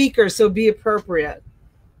on speaker, so be appropriate.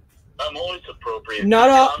 I'm always appropriate. Not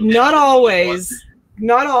always.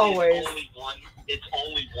 Not always. It's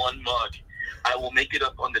only one mug. I will make it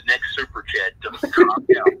up on the next super chat. Just calm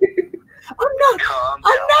down. I'm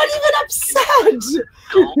not even upset.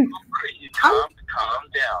 Don't go crazy. Calm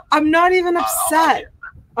down. I'm not even upset.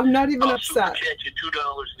 I'm not even I'll upset. Super chat you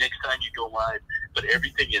 $2 next time you go live, but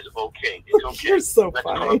everything is okay. It's okay. You're so Let's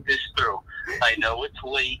funny. talk this through. I know it's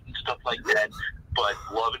late and stuff like that, but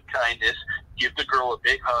love and kindness. Give the girl a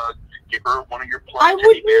big hug. Give her one of your plush I would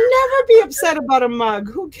teddy bears. never be upset about a mug.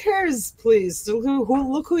 Who cares, please? So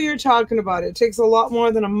look who you're talking about. It takes a lot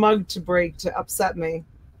more than a mug to break to upset me.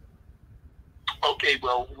 Okay,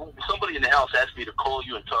 well, somebody in the house asked me to call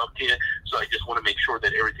you and talk to you, so I just want to make sure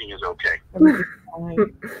that everything is okay.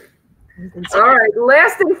 All right,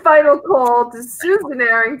 last and final call to Susan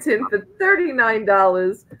Arrington for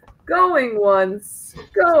 $39. Going once,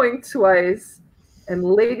 going twice. And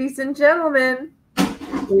ladies and gentlemen,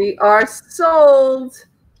 we are sold.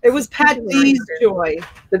 It was Pat D's joy.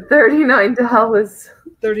 The $39.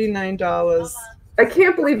 $39. I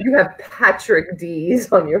can't believe you have Patrick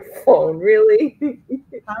D's on your phone, really?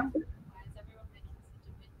 Huh?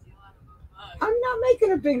 I'm not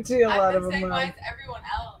making a big deal out of a mug. Why is everyone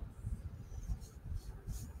else?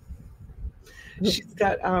 She's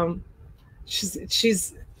got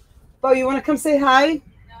she's Bo, you want to come say hi?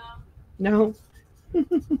 No.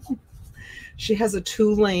 She has a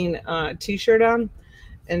Tulane t-shirt on,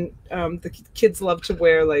 and the kids love to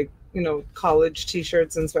wear, like, you know, college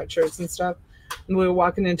t-shirts and sweatshirts and stuff. And we were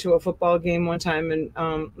walking into a football game one time, and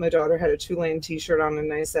my daughter had a Tulane t-shirt on,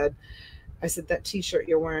 and I said, that t-shirt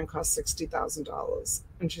you're wearing costs $60,000.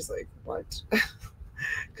 And she's like, what?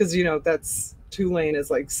 Because, you know, that's Tulane is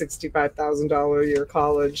like $65,000 a year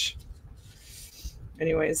college.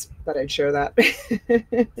 Anyways, thought I'd share that.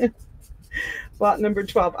 Lot number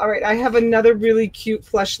 12. All right, I have another really cute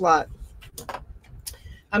plush lot.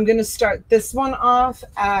 I'm going to start this one off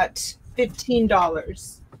at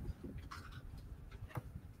 $15.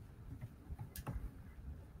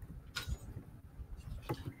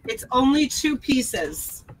 It's only 2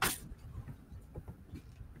 pieces.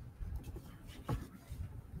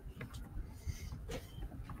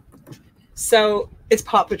 So it's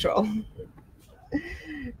Paw Patrol.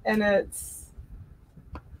 And it's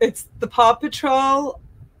the Paw Patrol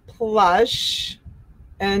plush,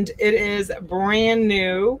 and it is brand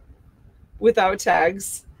new without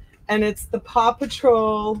tags. And it's the Paw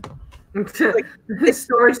Patrol. The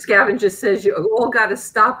storage scavenger says you all got to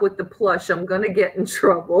stop with the plush. I'm going to get in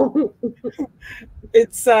trouble.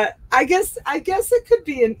 It's I guess it could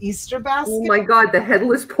be an Easter basket. Oh my God, the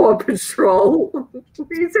headless Paw Patrol.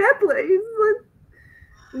 He's headless.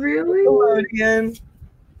 Really? Again.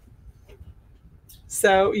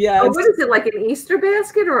 So yeah. Oh, what is it, like an Easter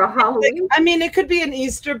basket or a Halloween? I mean, it could be an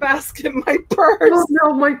Easter basket. My purse. Oh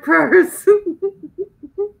no, my purse.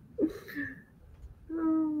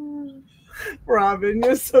 Robin,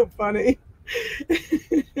 you're so funny.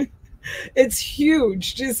 It's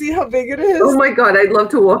huge. Do you see how big it is? Oh my God, I'd love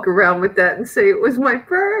to walk around with that and say it was my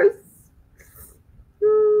purse.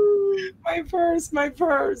 My purse, my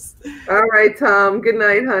purse. All right, Tom. Good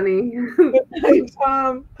night, honey. Good night,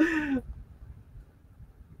 Tom.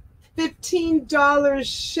 $15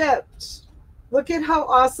 shipped. Look at how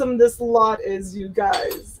awesome this lot is, you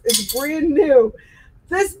guys. It's brand new.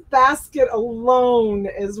 This basket alone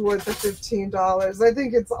is worth the $15. I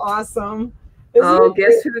think it's awesome. Isn't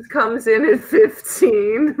guess who comes in at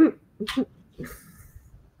 15?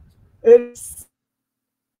 It's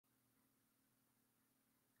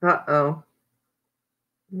Uh-oh.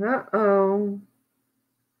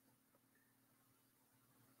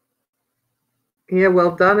 Yeah,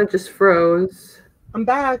 well, Donna just froze. I'm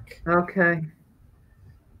back. Okay.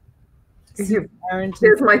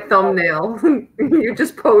 Here's my thumbnail. You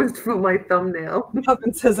just posed for my thumbnail.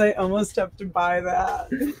 Robin says I almost have to buy that.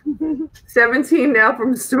 17 now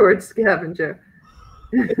from Storage Scavenger.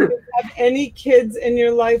 If you have any kids in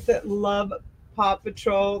your life that love Paw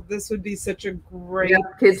Patrol, this would be such a great. Yeah,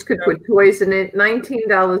 kids could put toys in it.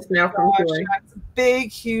 $19 now from Joy. That's a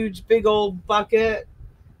big, huge, big old bucket.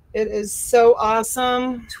 It is so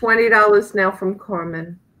awesome. $20 now from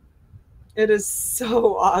Carmen. It is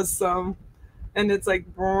so awesome. And it's like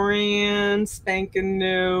brand spanking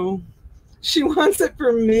new. She wants it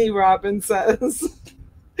for me, Robin says.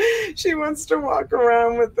 She wants to walk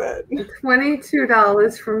around with it.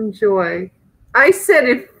 $22 from Joy. I said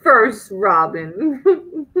it first, Robin.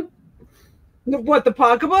 What, the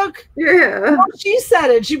pocketbook? Yeah. Oh, she said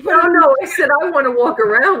it. She put it. No, I said I want to walk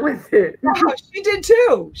around with it. Oh, she did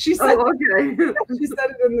too. She said. Oh, okay. She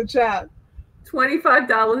said it in the chat.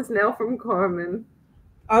 $25 now from Carmen.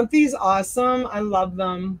 Aren't these awesome? I love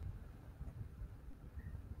them.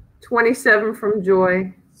 27 from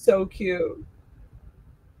Joy. So cute.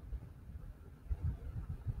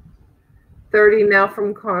 30 now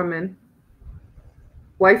from Carmen.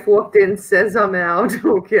 Wife walked in, says I'm out.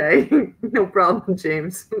 Okay. No problem,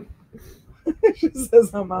 James. She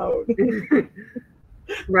says I'm out.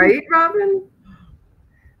 Right, Robin?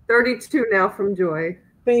 32 now from Joy.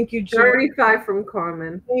 Thank you, Joy. 35 from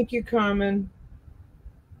Carmen. Thank you, Carmen.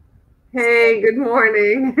 Hey, good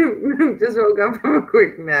morning. Just woke up from a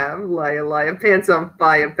quick nap. Liar. Pants on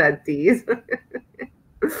fire, pet tees.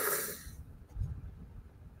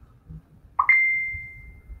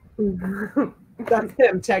 That's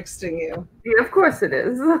him texting you. Yeah, of course it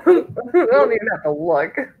is. I don't even have to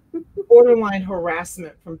look. Borderline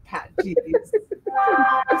harassment from Pat G's.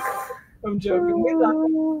 I'm joking. We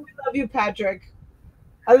love you, Patrick.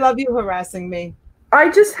 I love you harassing me. I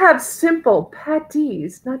just have simple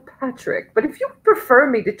Patties, not Patrick. But if you prefer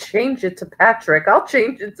me to change it to Patrick, I'll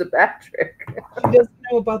change it to Patrick. She doesn't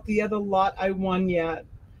know about the other lot I won yet.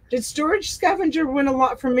 Did Storage Scavenger win a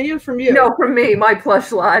lot from me or from you? No, from me, my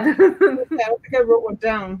plush lot. Okay, I don't think I wrote one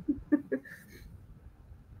down.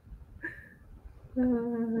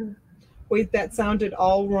 Wait, that sounded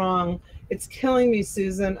all wrong. It's killing me,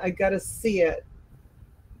 Susan. I gotta see it.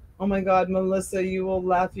 Oh my God, Melissa, you will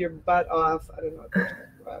laugh your butt off. I don't know what you're talking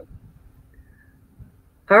about.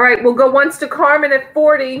 All right, we'll go once to Carmen at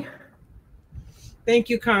 40. Thank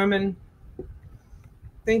you, Carmen.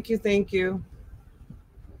 Thank you, thank you.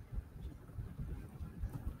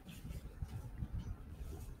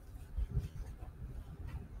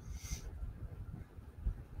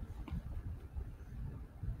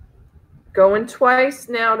 Going twice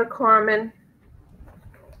now to Carmen.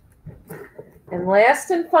 And last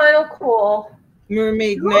and final call.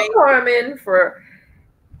 Mermaid to Night. Carmen for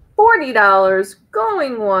 $40.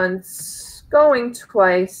 Going once, going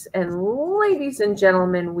twice. And ladies and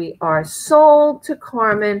gentlemen, we are sold to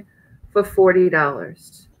Carmen for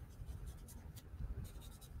 $40.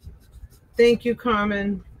 Thank you,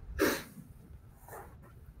 Carmen.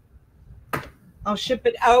 I'll ship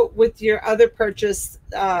it out with your other purchase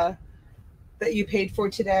that you paid for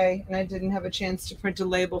today, and I didn't have a chance to print a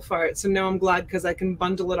label for it. So now I'm glad because I can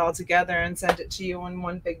bundle it all together and send it to you in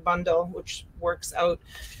one big bundle, which works out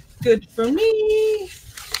good for me.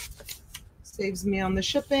 Saves me on the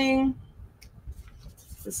shipping.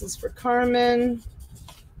 This is for Carmen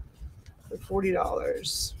for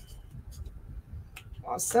 $40.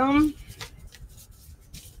 Awesome.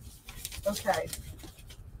 Okay.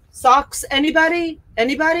 Socks, anybody?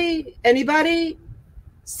 Anybody? Anybody?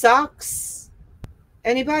 Socks?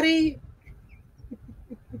 Anybody?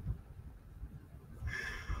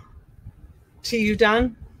 T, you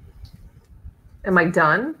done? Am I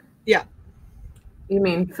done? Yeah. You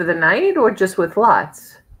mean for the night or just with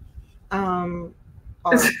lots? All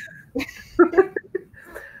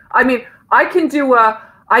I mean, I can do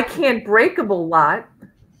I can't breakable lot.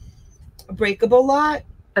 A breakable lot?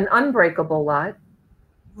 An unbreakable lot.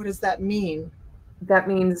 What does that mean? That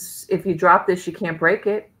means if you drop this, you can't break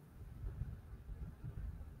it.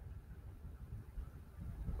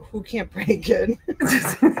 Who can't break it?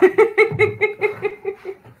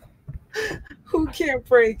 Who can't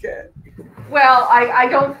break it? Well, I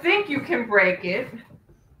don't think you can break it.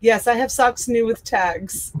 Yes, I have socks new with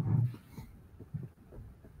tags.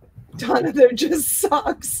 Donna, they're just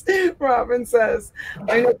socks, Robin says.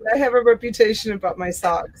 I know that I have a reputation about my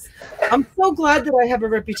socks. I'm so glad that I have a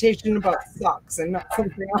reputation about socks and not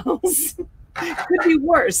something else. Could be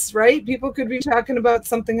worse, right? People could be talking about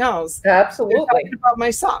something else. Absolutely. They're talking about my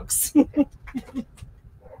socks.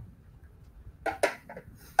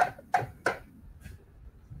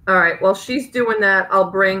 All right, while she's doing that, I'll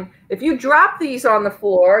bring, if you drop these on the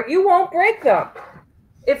floor, you won't break them.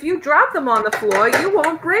 If you drop them on the floor, you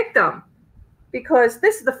won't break them. Because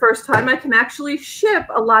this is the first time I can actually ship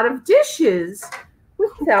a lot of dishes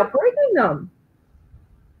without breaking them.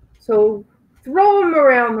 So throw them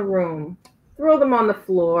around the room. Throw them on the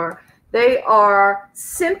floor. They are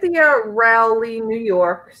Cynthia Rowley, New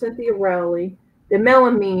York. Cynthia Rowley. They're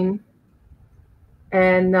melamine.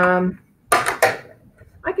 And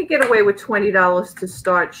I could get away with $20 to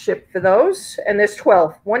start ship for those. And there's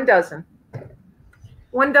 12. 1 dozen.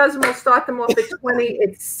 1 dozen, we'll start them off at 20.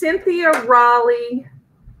 It's Cynthia Rowley,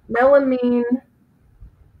 melamine,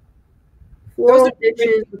 floral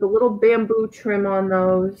dishes with a little bamboo trim on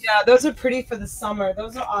those. Yeah, those are pretty for the summer.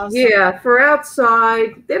 Those are awesome. Yeah, for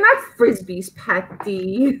outside. They're not Frisbees,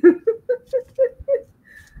 Patty.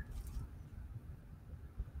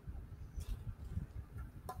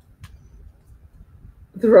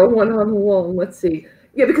 Throw one on the wall. Let's see.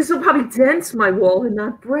 Yeah, because it'll probably dent my wall and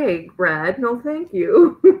not break, Brad. No, thank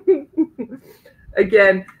you.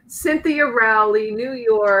 Again, Cynthia Rowley, New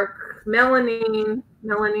York, melanine.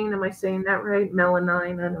 Melanine, am I saying that right?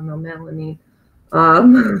 Melanine, I don't know, melanine.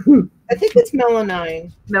 I think it's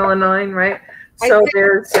melanine. Melanine, right? So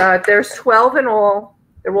there's 12 in all.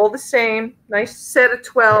 They're all the same. Nice set of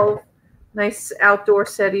 12. Nice outdoor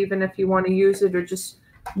set, even if you want to use it or just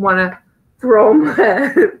want to throw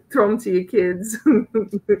them to your kids.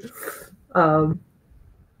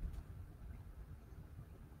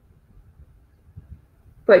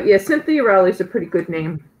 But yeah, Cynthia Rowley's a pretty good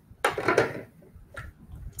name.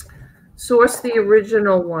 Source the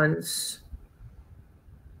original ones.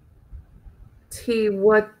 T's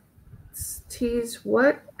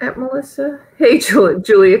what at Melissa? Hey,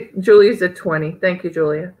 Julia's at 20. Thank you,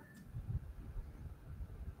 Julia.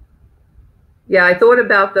 Yeah, I thought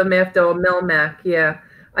about them after Melmac. Yeah,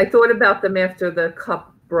 I thought about them after the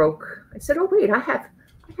cup broke. I said, oh wait, I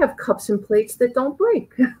have cups and plates that don't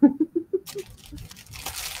break.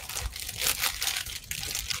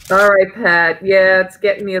 All right, Pat. Yeah, it's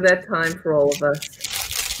getting near that time for all of us.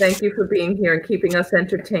 Thank you for being here and keeping us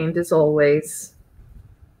entertained as always.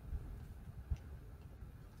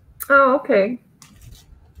 Oh, okay.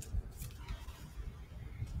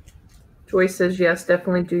 Joy says, yes,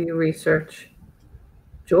 definitely do your research.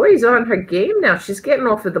 Joy's on her game now. She's getting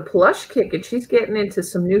off of the plush kick and she's getting into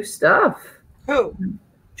some new stuff. Who?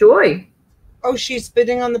 Joy. Oh, she's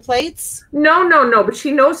bidding on the plates? No, but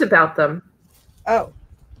she knows about them. Oh.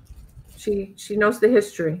 She knows the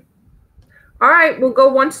history. All right, we'll go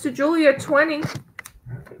once to Julia, 20.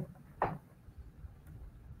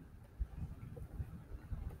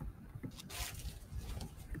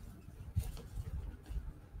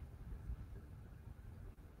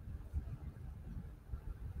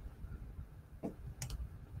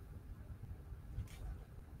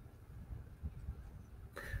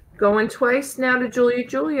 Going twice now to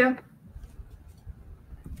Julia.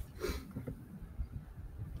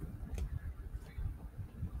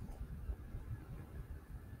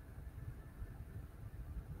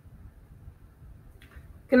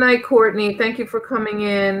 Good night, Courtney. Thank you for coming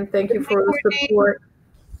in. Thank you for the support.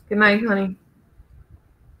 Good night, honey.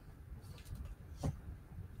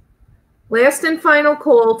 Last and final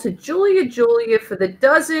call to Julia for the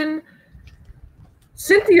dozen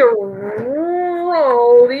Cynthia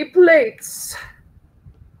Rowley plates.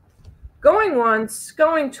 Going once,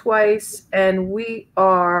 going twice, and we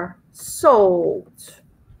are sold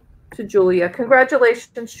to Julia.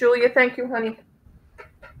 Congratulations, Julia. Thank you, honey.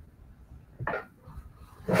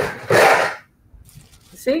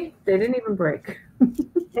 See, they didn't even break.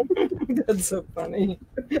 That's so funny.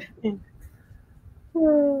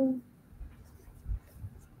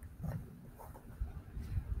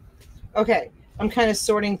 Okay, I'm kind of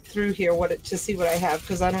sorting through here to see what I have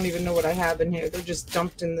because I don't even know what I have in here. They're just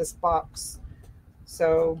dumped in this box.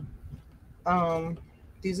 So,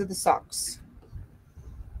 these are the socks.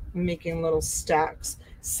 I'm making little stacks.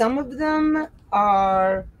 Some of them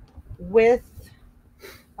are with,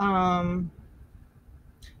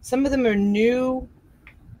 some of them are new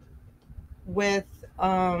with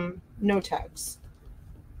no tags.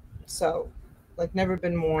 So, like never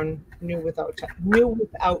been worn, new without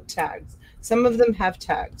tags. Some of them have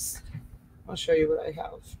tags. I'll show you what I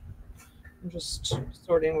have. I'm just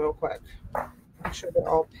sorting real quick. Make sure they're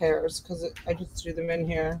all pairs because I just threw them in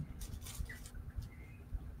here.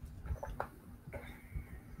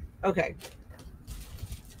 Okay.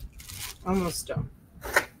 Almost done.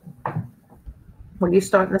 What are you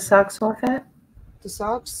starting the socks off at? The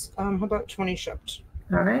socks, how about 20 shipped?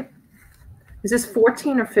 All right. Is this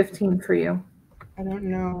 14 or 15 for you? I don't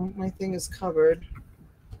know. My thing is covered.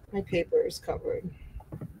 My paper is covered.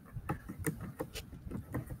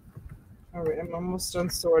 All right, I'm almost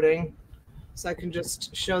done sorting. So I can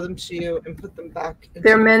just show them to you and put them back.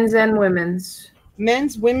 They're men's and women's.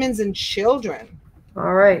 Men's, women's, and children.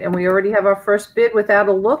 All right, and we already have our first bid without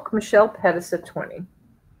a look. Michelle Pettis at 20.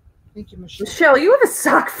 Thank you, Michelle. Michelle, you have a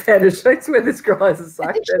sock fetish. I swear this girl has a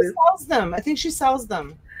sock fetish. She sells them. I think she sells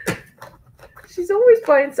them. She's always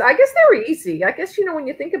buying. I guess they were easy. I guess, you know, when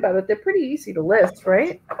you think about it, they're pretty easy to list,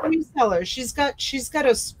 right? Reseller. She's got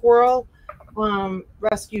a squirrel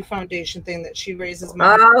rescue foundation thing that she raises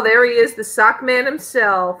money. Oh, there he is, the sock man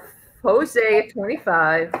himself, Jose at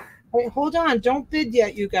 25. Wait, hold on. Don't bid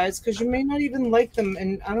yet, you guys, because you may not even like them,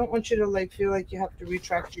 and I don't want you to like feel like you have to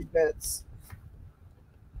retract your bids.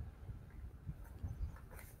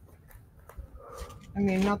 I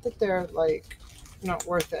mean, not that they're like not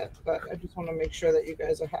worth it, but I just want to make sure that you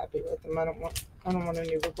guys are happy with them. I don't want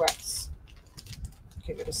any regrets.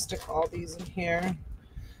 Okay, gonna stick all these in here.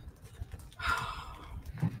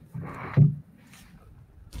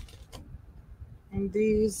 And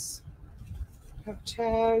these have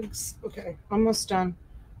tags. Okay, almost done.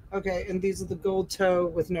 Okay, and these are the gold toe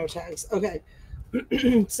with no tags. Okay,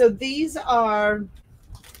 so these are,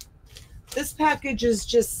 this package is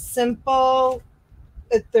just simple.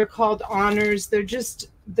 They're called honors. They're just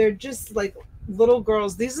like little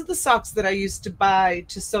girls. These are the socks that I used to buy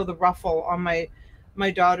to sew the ruffle on my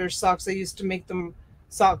daughter's socks. I used to make them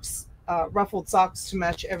socks, ruffled socks to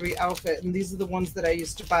match every outfit. And these are the ones that I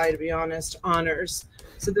used to buy, to be honest, honors.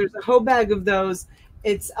 So there's a whole bag of those.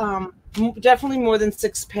 It's Definitely more than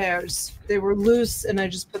 6 pairs. They were loose and I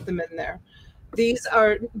just put them in there. These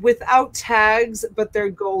are without tags, but they're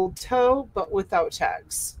gold toe, but without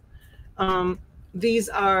tags. These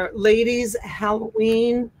are ladies'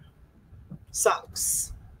 Halloween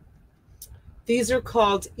socks. These are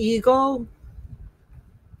called Eagle.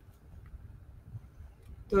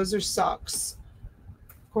 Those are socks.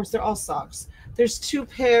 Of course, they're all socks. There's 2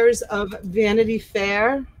 pairs of Vanity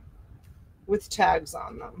Fair with tags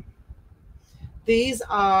on them. These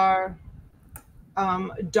are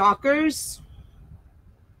Dockers,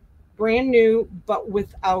 brand new, but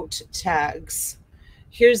without tags.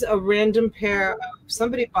 Here's a random pair.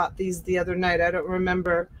 Somebody bought these the other night. I don't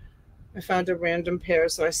remember. I found a random pair,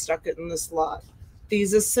 so I stuck it in this lot.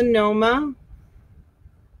 These are Sonoma.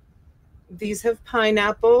 These have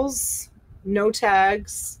pineapples, no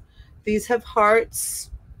tags. These have hearts,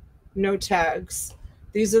 no tags.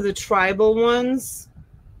 These are the tribal ones,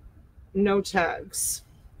 no tags.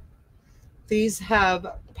 These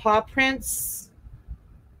have paw prints,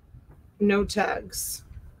 no tags.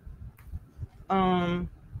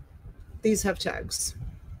 These have tags.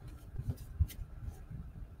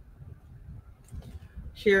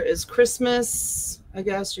 Here is Christmas, I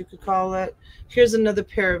guess you could call it. Here's another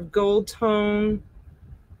pair of gold tone.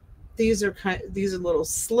 These are little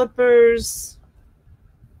slippers.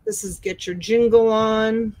 This is Get Your Jingle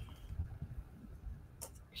On.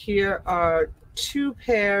 Here are 2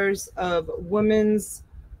 pairs of women's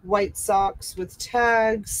white socks with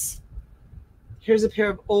tags. Here's a pair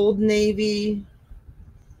of Old Navy,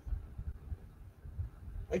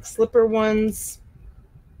 like slipper ones.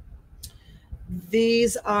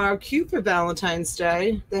 These are cute for Valentine's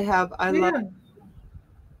Day. They have I love,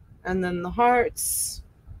 and then the hearts.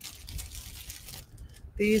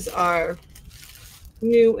 These are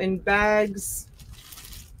new in bags.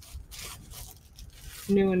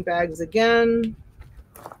 New in bags again.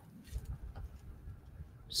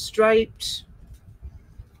 Striped.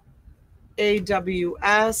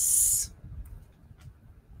 AWS.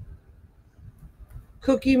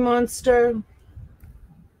 Cookie Monster.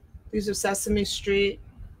 These are Sesame Street,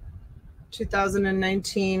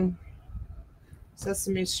 2019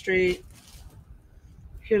 Sesame Street.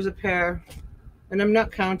 Here's a pair, and I'm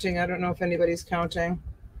not counting. I don't know if anybody's counting.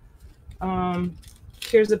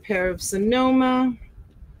 Here's a pair of Sonoma.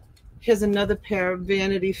 Here's another pair of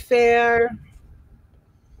Vanity Fair.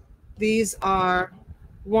 These are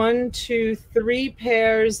 1, 2, 3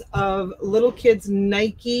 pairs of little kids'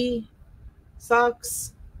 Nike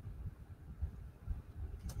socks.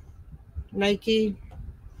 Nike,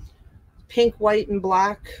 pink, white, and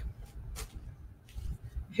black.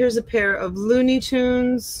 Here's a pair of Looney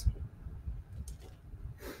Tunes.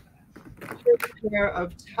 Here's a pair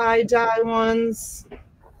of tie-dye ones.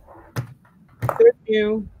 They're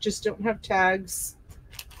new, just don't have tags.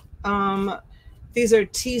 These are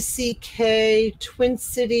TCK Twin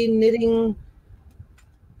City Knitting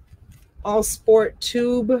All Sport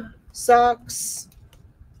Tube socks.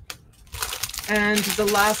 And the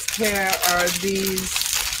last pair are these.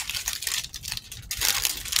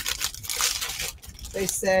 They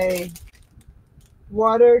say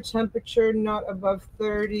water temperature not above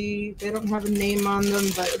 30. They don't have a name on them,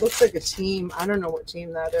 but it looks like a team. I don't know what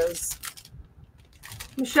team that is.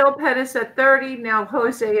 Michelle Pettis at 30, now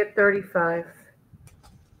Jose at 35.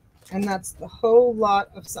 And that's the whole lot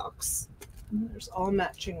of socks. There's all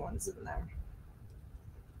matching ones in there.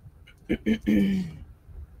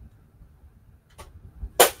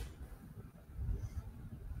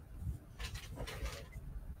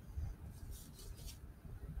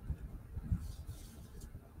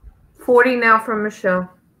 $40 now from Michelle.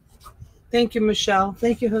 Thank you, Michelle.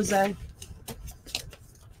 Thank you, Jose.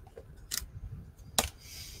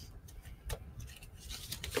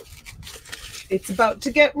 It's about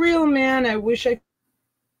to get real, man. I wish I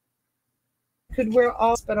could wear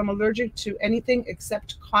all, but I'm allergic to anything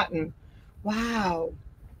except cotton. Wow.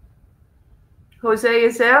 Jose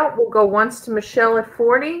is out. We'll go once to Michelle at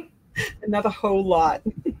 40. Another whole lot.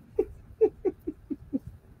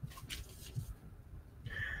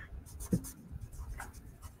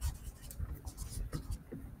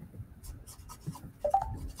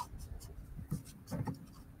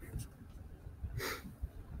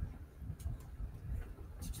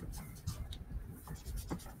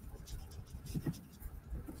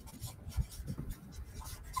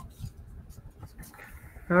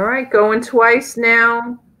 All right, going twice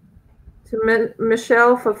now to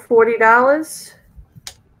Michelle for $40.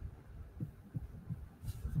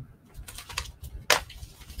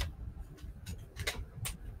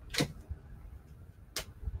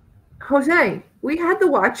 Jose, we had the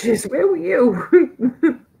watches. Where were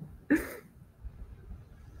you?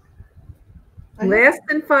 Last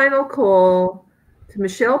and final call to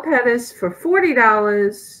Michelle Pettis for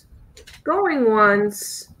 $40. Going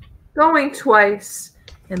once, going twice.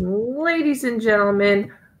 And ladies and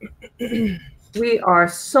gentlemen, we are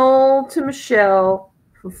sold to Michelle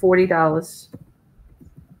for $40.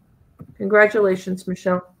 Congratulations,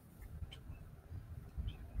 Michelle.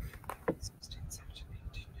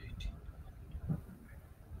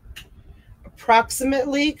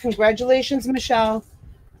 Approximately, congratulations, Michelle.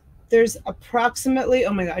 There's approximately,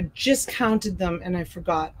 oh my God, I just counted them and I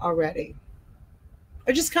forgot already.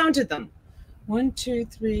 I just counted them. 1, 2,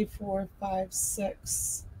 3, 4, 5,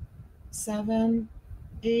 6, 7,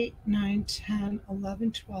 8, 9, 10,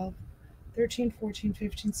 11, 12, 13, 14,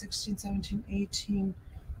 15, 16, 17, 18,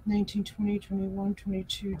 19, 20, 21,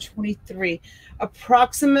 22, 23.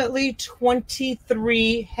 Approximately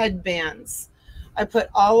 23 headbands. I put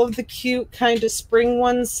all of the cute kind of spring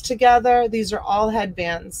ones together. These are all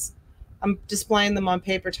headbands. I'm displaying them on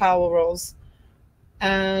paper towel rolls.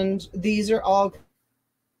 And these are all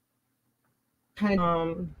kind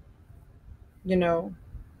of, you know,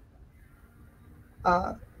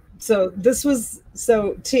 so this was,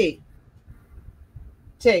 so T.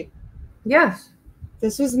 Yes.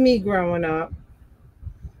 This was me growing up.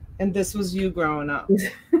 And this was you growing up.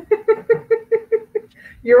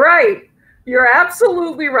 You're right. You're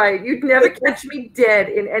absolutely right. You'd never catch me dead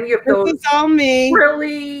in any of those. This is all me.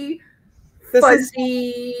 Really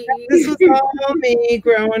fuzzy. This was all me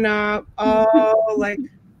growing up. Oh, like,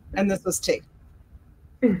 and this was T.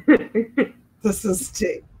 This is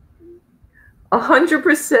T.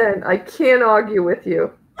 100%. I can't argue with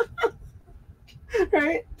you.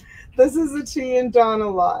 Right? This is a T and Dawn a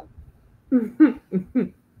lot. What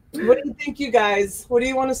do you think, you guys? What do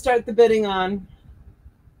you want to start the bidding on?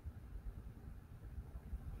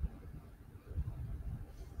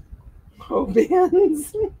 Oh,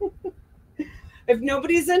 bands. If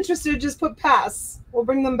nobody's interested, just put pass. We'll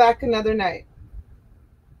bring them back another night.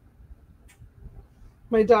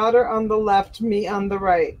 My daughter on the left, me on the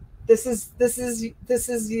right. This is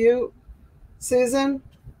you, Susan.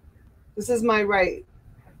 This is my right.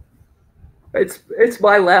 It's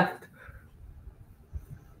my left.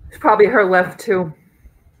 It's probably her left too.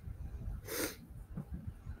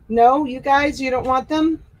 No, you guys, you don't want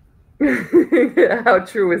them? How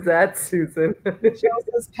true is that, Susan? Michelle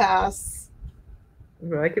says pass.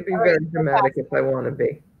 I could be All very right, dramatic if I want to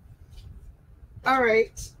be. All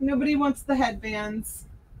right. Nobody wants the headbands.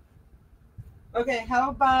 Okay, how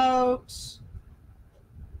about...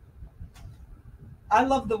 I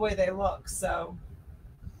love the way they look, so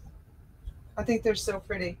I think they're so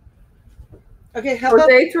pretty. Okay, how about...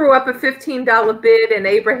 Jose threw up a $15 bid, and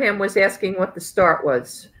Abraham was asking what the start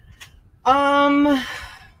was.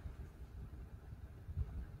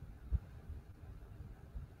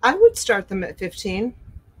 I would start them at 15.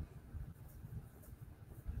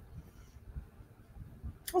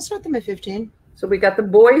 I'll start them at 15. So we got the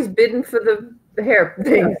boys bidding for the hair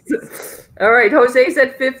things. Yes. All right, Jose's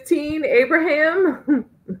at 15. Abraham.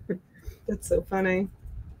 That's so funny.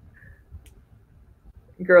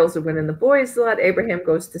 Girls are winning the boys lot. Abraham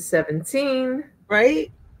goes to 17.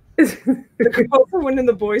 Right? The girls are winning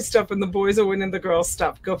the boys stuff and the boys are winning the girls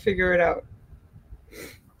stuff. Go figure it out.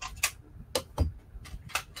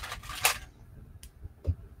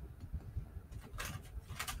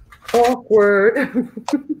 Awkward.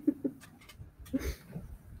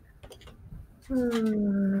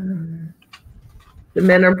 The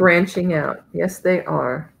men are branching out. Yes, they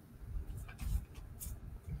are.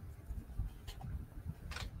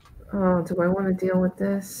 Oh, do I want to deal with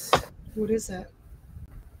this? What is it?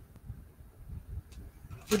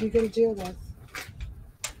 What are you going to deal with?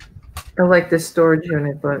 I like this storage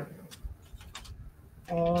unit, but...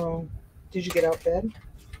 Oh, did you get outbid?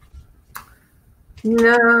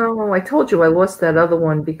 No, I told you I lost that other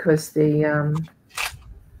one because they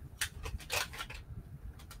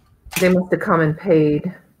must have come and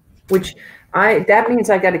paid, which that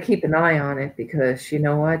means I got to keep an eye on it because you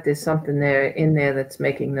know what? There's something there in there that's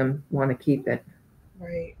making them want to keep it.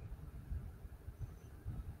 Right.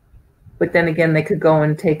 But then again, they could go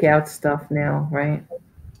and take out stuff now, right?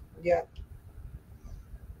 Yeah.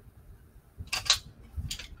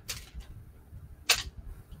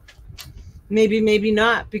 Maybe, maybe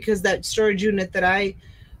not, because that storage unit that I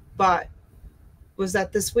bought, was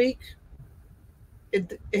that this week?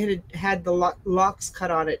 It had the locks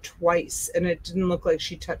cut on it twice, and it didn't look like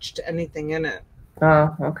she touched anything in it.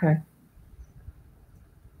 Oh, okay.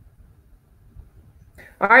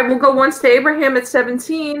 All right, we'll go once to Abraham at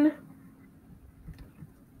 17.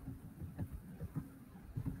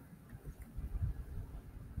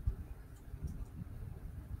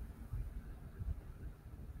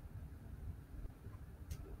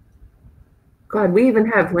 God, we even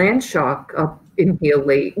have land shark up in here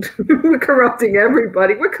late. We're corrupting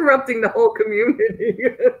everybody. We're corrupting the whole community.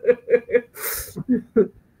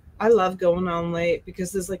 I love going on late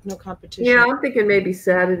because there's like no competition. Yeah, I'm thinking maybe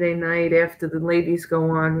Saturday night after the ladies go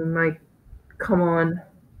on, we might come on.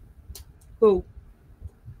 Who?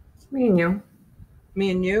 Me and you.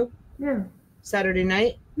 Me and you? Yeah. Saturday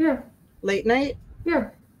night? Yeah. Late night?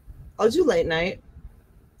 Yeah. I'll do late night.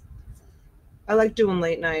 I like doing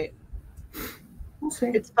late night. We'll see.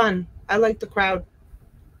 It's fun. I like the crowd.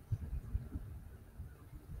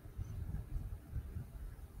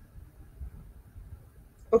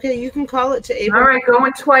 Okay, you can call it to Abraham. All right,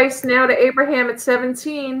 going twice now to Abraham at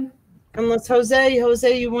 17. Unless Jose,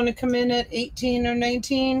 you want to come in at 18 or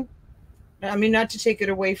 19? I mean, not to take it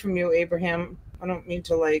away from you, Abraham. I don't mean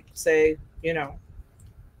to like say, you know,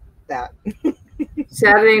 that.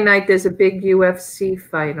 Saturday night, there's a big UFC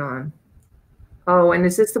fight on. Oh, and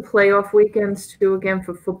is this the playoff weekends too again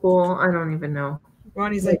for football? I don't even know.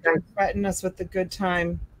 Ronnie's like, don't threaten us with a good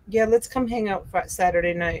time. Yeah, let's come hang out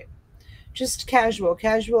Saturday night. Just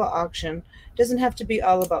casual auction. Doesn't have to be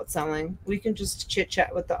all about selling. We can just chit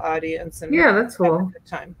chat with the audience and yeah, that's have all. a good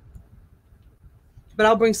time. But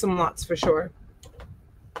I'll bring some lots for sure.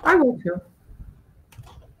 I will too.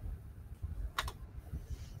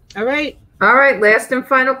 All right. All right, last and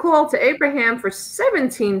final call to Abraham for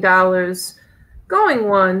 $17. Going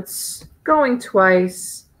once, going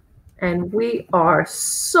twice, and we are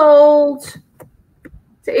sold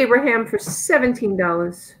to Abraham for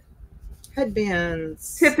 $17.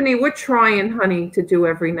 Headbands. Tiffany, we're trying, honey, to do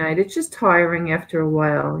every night. It's just tiring after a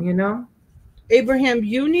while, you know? Abraham,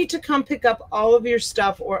 you need to come pick up all of your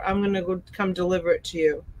stuff or I'm going to go come deliver it to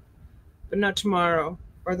you. But not tomorrow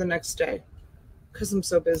or the next day because I'm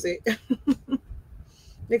so busy.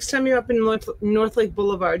 Next time you're up in North Lake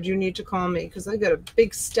Boulevard, you need to call me because I got a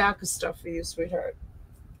big stack of stuff for you, sweetheart.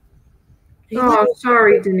 Oh,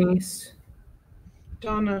 sorry, Denise.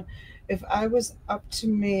 Donna, if I was up to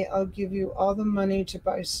me, I'll give you all the money to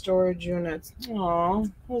buy storage units. Aw,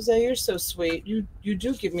 Jose, you're so sweet. You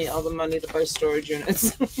do give me all the money to buy storage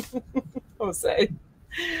units. Jose,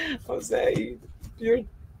 you're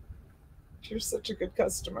such a good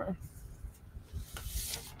customer.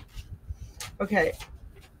 Okay,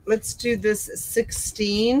 let's do this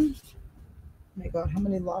 16. Oh my God, how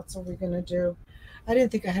many lots are we gonna do? I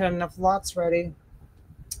didn't think I had enough lots ready.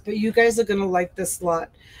 But you guys are going to like this lot.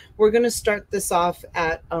 We're going to start this off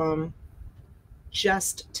at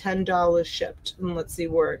just $10 shipped. And let's see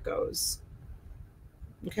where it goes.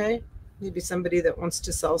 Okay? Maybe somebody that wants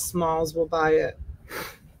to sell smalls will buy it.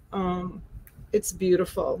 It's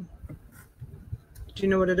beautiful. Do you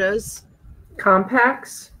know what it is?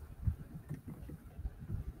 Compacts?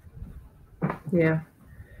 Yeah.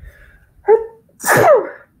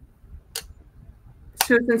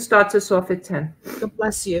 Susan starts us off at 10. God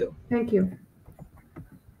bless you. Thank you.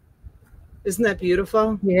 Isn't that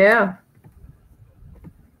beautiful? Yeah.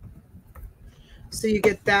 So you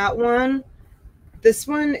get that one. This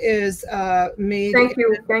one is made. Thank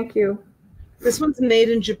you. Thank you. This one's made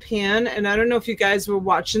in Japan. And I don't know if you guys were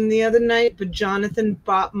watching the other night, but Jonathan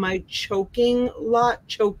bought my chokin.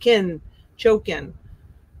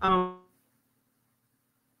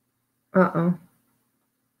 Uh-oh.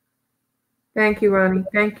 Thank you, Ronnie.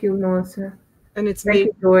 Thank you, Melissa. And it's Thank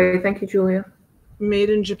you, Joy. Thank you, Julia. Made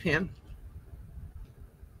in Japan.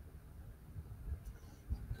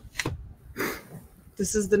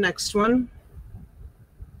 This is the next one.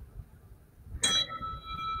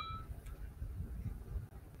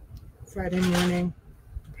 Friday morning.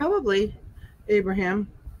 Probably,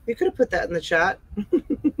 Abraham. You could have put that in the chat.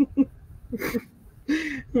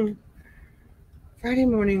 Friday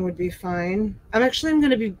morning would be fine. I'm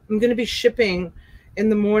gonna be shipping in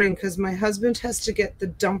the morning because my husband has to get the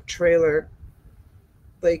dump trailer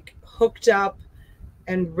like hooked up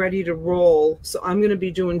and ready to roll. So I'm gonna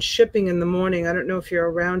be doing shipping in the morning. I don't know if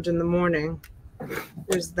you're around in the morning.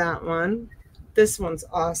 There's that one. This one's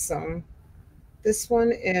awesome. This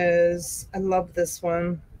one is, I love this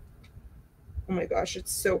one. Oh my gosh,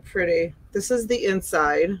 it's so pretty. This is the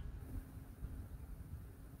inside.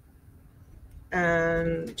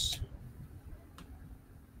 And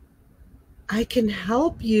I can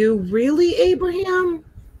help you. Really, Abraham?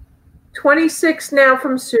 26 now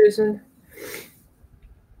from Susan.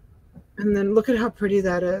 And then look at how pretty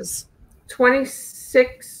that is.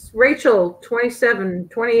 26. Rachel, 27,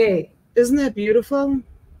 28. Isn't that beautiful?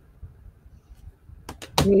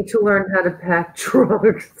 You need to learn how to pack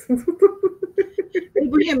trucks.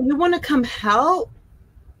 Abraham, you want to come help?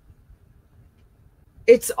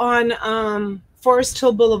 It's on Forest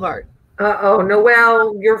Hill Boulevard. Uh-oh,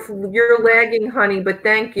 Noelle, you're lagging, honey, but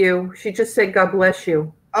thank you. She just said God bless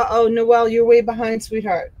you. Uh-oh, Noelle, you're way behind,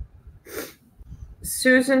 sweetheart.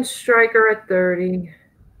 Susan Stryker at 30.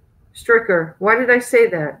 Stricker. Why did I say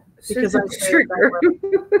that? Because Susan I say it Stricker.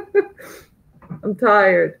 I'm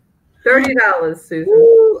tired. $30, Susan.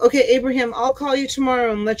 Ooh, okay, Abraham, I'll call you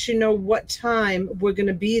tomorrow and let you know what time we're going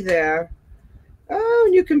to be there. Oh,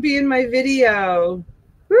 you can be in my video.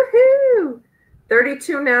 Woohoo!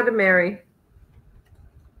 32 now to Mary.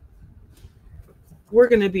 We're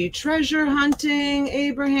going to be treasure hunting,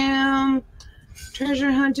 Abraham.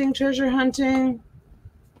 Treasure hunting, treasure hunting.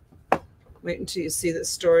 Wait until you see the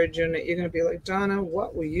storage unit. You're going to be like, Donna,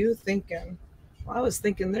 what were you thinking? Well, I was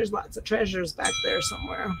thinking there's lots of treasures back there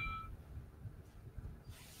somewhere.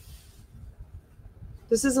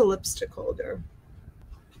 This is a lipstick holder.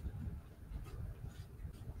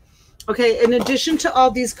 Okay, in addition to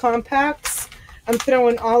all these compacts, I'm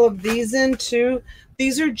throwing all of these in too.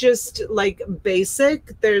 These are just like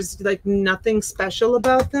basic. There's like nothing special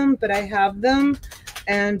about them, but I have them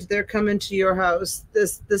and they're coming to your house.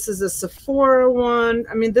 This is a Sephora one.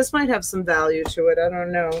 I mean, this might have some value to it. I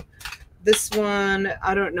don't know. This one,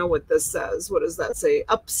 I don't know what this says. What does that say?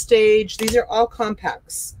 Upstage. These are all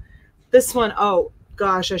compacts. This one, oh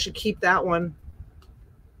gosh, I should keep that one.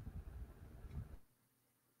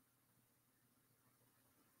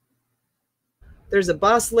 There's a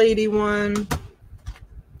Boss Lady one.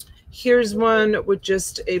 Here's one with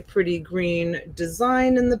just a pretty green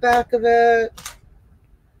design in the back of it.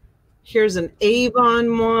 Here's an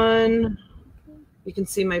Avon one. You can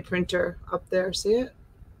see my printer up there. See it?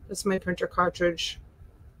 That's my printer cartridge.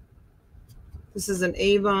 This is an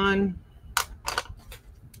Avon.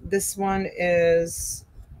 This one is,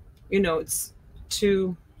 you know, it's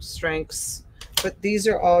 2 strengths, but these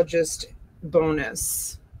are all just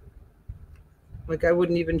bonus. Like I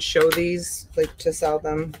wouldn't even show these like to sell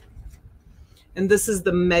them. And this is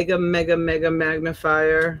the mega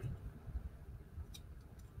magnifier.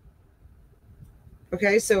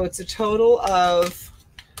 Okay, so it's a total of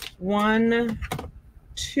 1,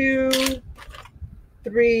 2,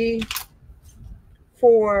 3,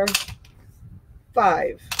 4,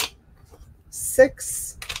 5,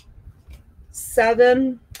 6,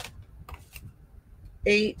 7,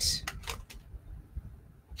 8,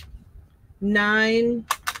 9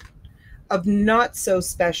 of not so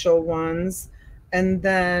special ones, and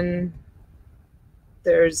then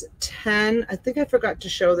there's 10. I think I forgot to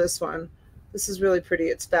show this one. This is really pretty.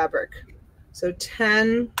 It's fabric. So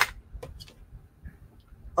 10,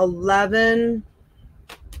 11,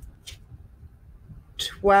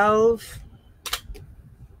 12,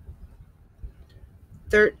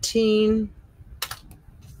 13,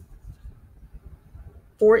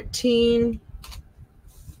 14,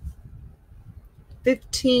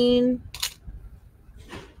 15,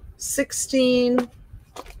 16,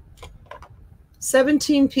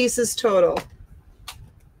 17 pieces total.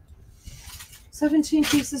 17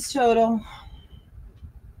 pieces total.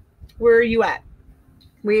 Where are you at?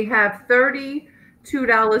 We have $32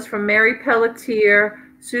 from Mary Pelletier.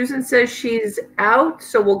 Susan says she's out,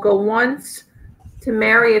 so we'll go once to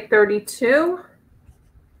Mary at 32.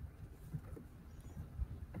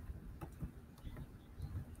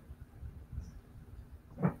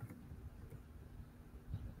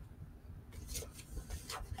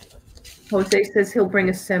 Jose says he'll bring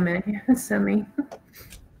a semi.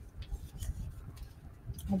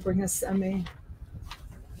 I'll bring a semi.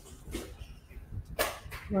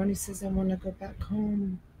 Ronnie says I want to go back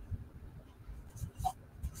home.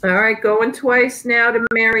 All right, going twice now to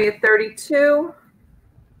Mary at 32.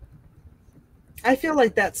 I feel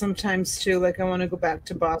like that sometimes too. Like I want to go back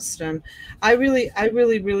to Boston. I really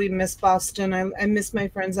miss Boston. I miss my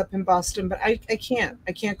friends up in Boston, but I can't.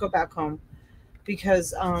 I can't go back home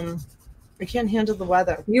because I can't handle the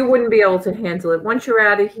weather. You wouldn't be able to handle it. Once you're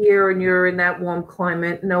out of here and you're in that warm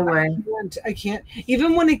climate, no way. I can't.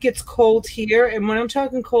 Even when it gets cold here, and when I'm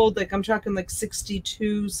talking cold, like I'm talking like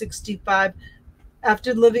 62, 65.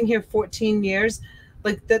 After living here 14 years,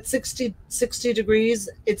 like that 60 degrees,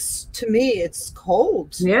 it's, to me, it's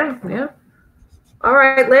cold. Yeah. All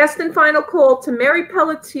right, last and final call to Mary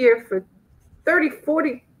Pelletier for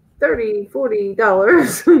 $40.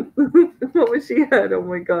 What was she at? Oh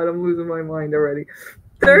my God, I'm losing my mind already.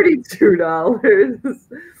 $32.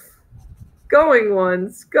 Going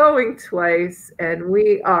once, going twice, and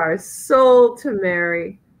we are sold to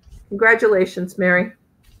Mary. Congratulations, Mary.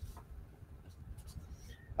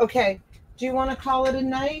 Okay, do you want to call it a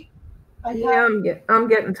night? I'm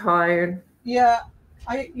getting tired. Yeah,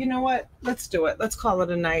 you know what? Let's do it. Let's call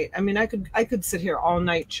it a night. I mean, I could sit here all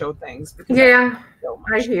night, show things. Yeah,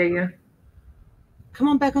 I hear you. Come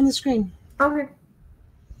on back on the screen. Okay.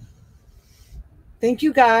 Thank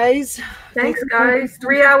you, guys. Thanks, guys.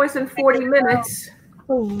 3 hours and 40 minutes.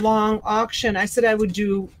 A long auction. I said I would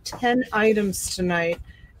do 10 items tonight,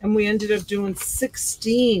 and we ended up doing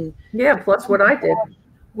 16. Yeah, plus what I did.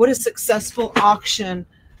 What a successful auction.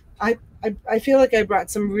 I feel like I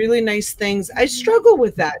brought some really nice things. I struggle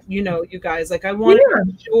with that, you know, you guys. Like, I want to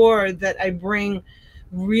make sure that I bring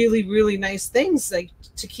really, really nice things, like,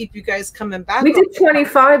 to keep you guys coming back. We did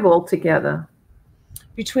 25 altogether.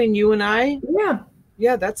 Between you and I? Yeah.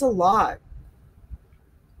 Yeah, that's a lot.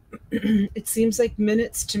 It seems like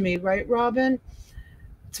minutes to me, right, Robin?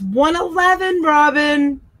 It's 1:11,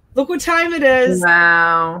 Robin. Look what time it is.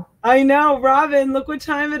 Wow. I know, Robin. Look what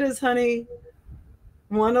time it is, honey.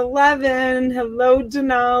 1:11. Hello,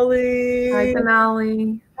 Denali. Hi,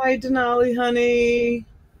 Denali. Hi, Denali, honey.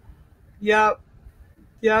 Yep.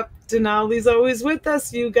 Denali's always with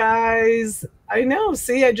us, you guys. I know.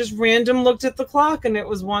 See, I just random looked at the clock and it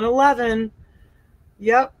was 1:11.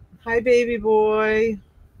 Yep. Hi, baby boy.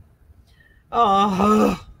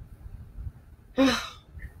 Oh.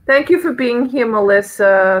 Thank you for being here,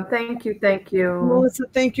 Melissa. Thank you. Melissa,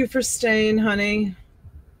 thank you for staying, honey.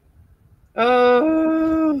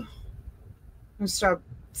 Oh. Stop.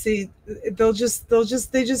 See, they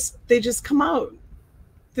just come out.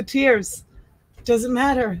 The tears. Doesn't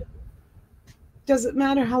matter. Doesn't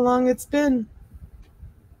matter how long it's been.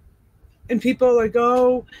 And people are like,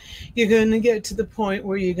 oh, you're going to get to the point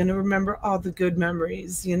where you're going to remember all the good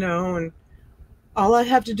memories, you know, and all I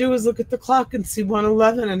have to do is look at the clock and see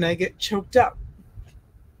 1:11 and I get choked up.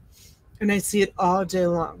 And I see it all day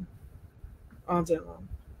long. All day long.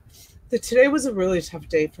 Today was a really tough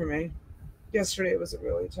day for me. Yesterday was a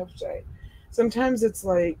really tough day. Sometimes it's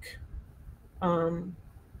like, what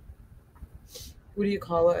do you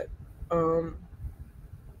call it?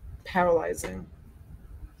 Paralyzing.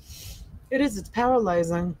 It is. It's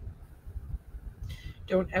paralyzing.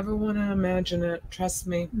 Don't ever want to imagine it. Trust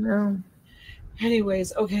me. No.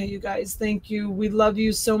 Anyways, okay, you guys, thank you. We love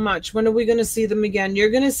you so much. When are we going to see them again? You're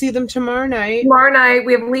going to see them tomorrow night. Tomorrow night,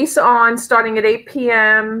 we have Lisa on starting at 8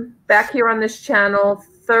 p.m. back here on this channel.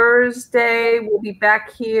 Thursday, we'll be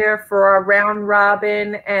back here for our round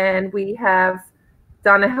robin, and we have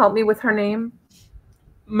Donna, help me with her name.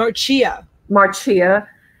 Marcia.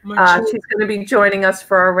 She's going to be joining us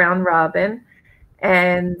for our round robin.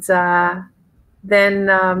 And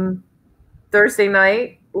then Thursday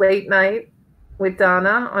night, late night, with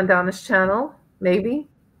Donna on Donna's channel. Maybe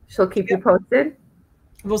she'll keep you posted.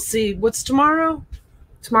 We'll see. What's tomorrow?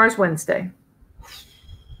 Tomorrow's Wednesday.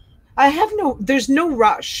 There's no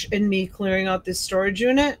rush in me clearing out this storage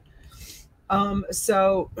unit.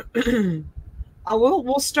 So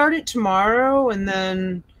we'll start it tomorrow, and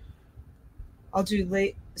then I'll do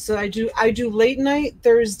late. So I do late night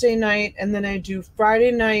Thursday night, and then I do Friday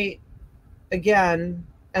night again.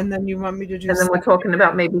 And then you want me to do And then we're talking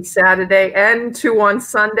about maybe Saturday and 2 on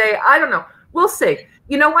Sunday. I don't know. We'll see.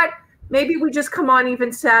 You know what? Maybe we just come on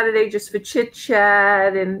even Saturday just for chit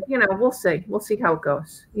chat, and you know, we'll see. We'll see how it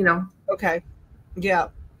goes. You know. Okay. Yeah.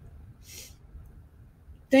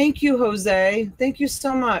 Thank you, Jose. Thank you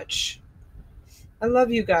so much. I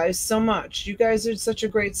love you guys so much. You guys are such a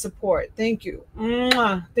great support. Thank you.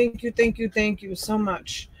 Mwah. Thank you so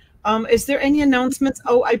much. Is there any announcements?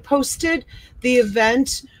 Oh, I posted the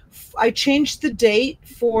event. I changed the date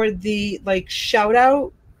for the shout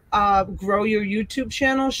out, grow your YouTube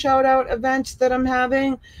channel shout out event that I'm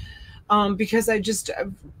having. Because I just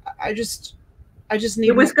need.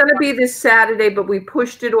 It was going to be this Saturday, but we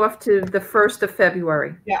pushed it off to the 1st of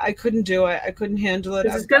February. Yeah, I couldn't do it. I couldn't handle it.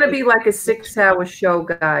 This is going to be like a 6-hour show,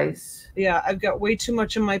 guys. Yeah, I've got way too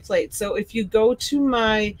much on my plate. So if you go to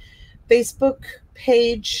my Facebook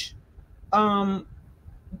page,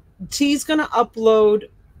 T's gonna upload.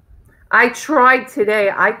 I tried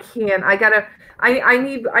today. I can't. I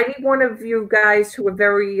need one of you guys who are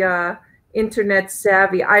very internet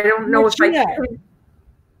savvy. I don't know if I can.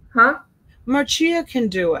 Huh? Marcia can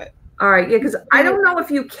do it. All right, yeah, because I don't know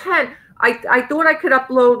if you can. I thought I could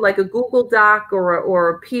upload like a Google Doc or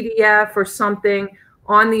a PDF or something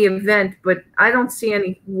on the event, but I don't see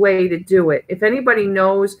any way to do it. If anybody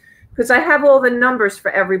knows, because I have all the numbers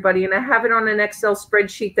for everybody, and I have it on an Excel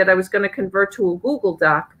spreadsheet that I was going to convert to a Google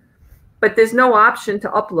Doc, but there's no option to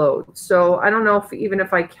upload. So I don't know even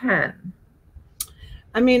if I can.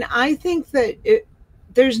 I mean, I think that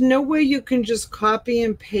there's no way you can just copy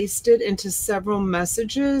and paste it into several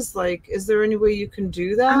messages. Like, is there any way you can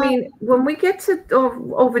do that? I mean, when we get to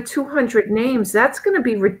over 200 names, that's going to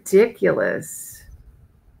be ridiculous.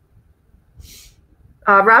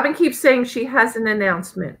 Robin keeps saying she has an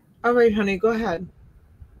announcement. All right, honey, go ahead.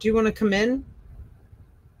 Do you want to come in?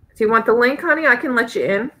 Do you want the link, honey? I can let you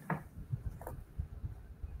in.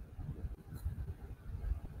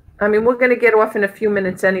 I mean, we're going to get off in a few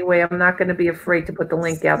minutes anyway. I'm not going to be afraid to put the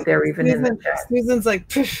link out there even in the chat. Susan's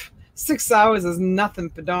like, 6 hours is nothing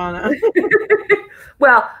for Donna.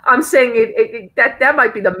 Well, I'm saying that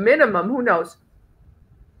might be the minimum. Who knows?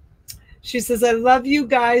 She says, I love you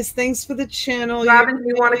guys. Thanks for the channel. Robin, do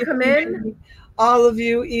you want to come in? All of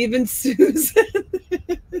you, even Susan.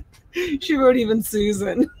 She wrote even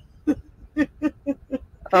Susan.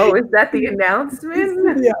 Oh, is that the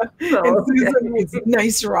announcement? Yeah. Oh, and Susan was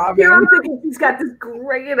nice, Robin. Yeah, I'm thinking she's got this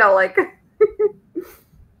great, you know, like.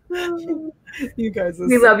 You guys are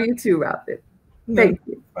We love you too, Robin. Thank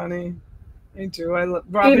you. Funny. Me too. I love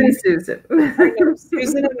Robin. Even Susan.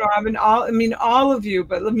 Susan and Robin, all of you,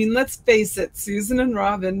 but I mean, let's face it, Susan and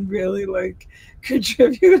Robin really like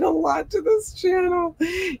contribute a lot to this channel.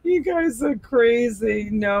 You guys are crazy.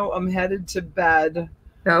 No, I'm headed to bed.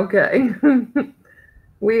 Okay.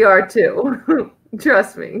 We are too.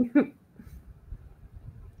 Trust me.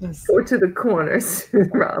 Go to the corners,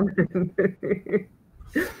 Robin.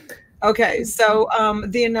 Okay, so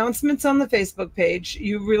the announcements on the Facebook page,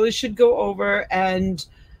 you really should go over, and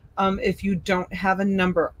if you don't have a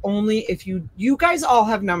number, only if you guys all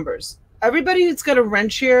have numbers. Everybody that's got a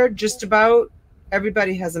wrench here, just about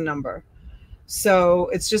everybody has a number. So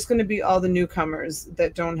it's just going to be all the newcomers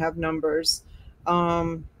that don't have numbers.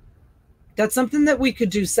 That's something that we could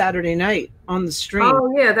do Saturday night on the stream.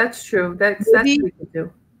 Oh yeah, that's true. That's what we could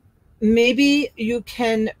do. Maybe you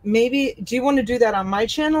can, do you want to do that on my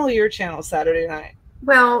channel or your channel Saturday night?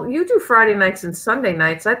 Well, you do Friday nights and Sunday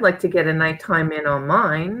nights. I'd like to get a nighttime in on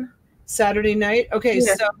mine. Saturday night? Okay,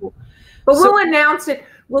 yeah. But we'll announce it.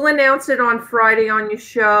 We'll announce it on Friday on your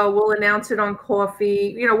show. We'll announce it on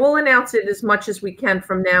Coffee. You know, we'll announce it as much as we can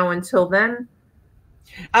from now until then.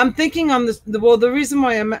 I'm thinking on this. Well, the reason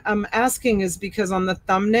why I'm asking is because on the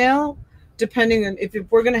thumbnail, depending on if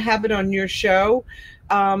we're going to have it on your show,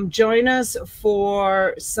 join us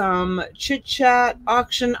for some chit chat,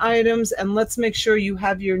 auction items, and let's make sure you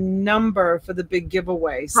have your number for the big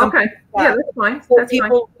giveaway. Okay, yeah, that's fine. So that's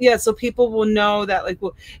fine. Yeah, so people will know that, like,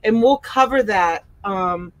 we'll cover that,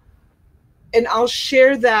 and I'll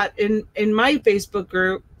share that in my Facebook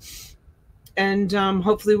group. And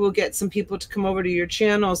hopefully we'll get some people to come over to your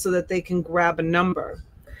channel so that they can grab a number.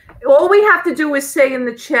 All we have to do is say in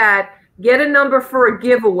the chat, get a number for a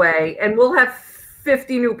giveaway, and we'll have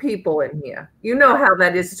 50 new people in here. You know how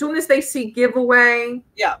that is. As soon as they see giveaway.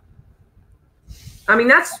 Yeah. I mean,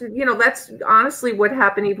 that's honestly what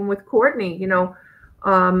happened even with Courtney. You know,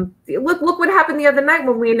 look what happened the other night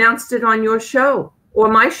when we announced it on your show. Or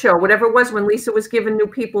my show, whatever it was, when Lisa was giving new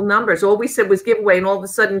people numbers. All we said was giveaway, and all of a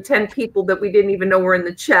sudden 10 people that we didn't even know were in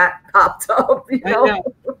the chat popped up. You know? I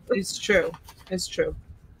know. It's true. It's true.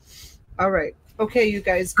 All right. Okay, you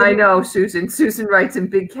guys. I know, Susan. Susan writes in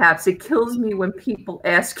big caps, it kills me when people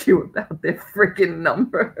ask you about their freaking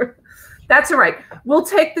number. That's all right. We'll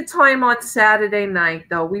take the time on Saturday night,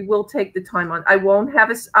 though. We will take the time on.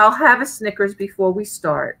 I'll have a Snickers before we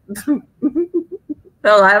start.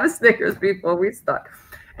 I'll have a Snickers before we start.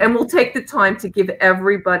 And we'll take the time to give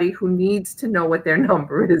everybody who needs to know what their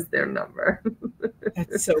number is their number.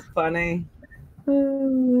 That's so funny.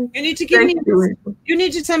 You need to give me. You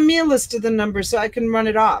need to send me a list of the numbers so I can run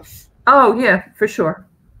it off. Oh yeah, for sure.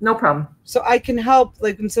 No problem. So I can help,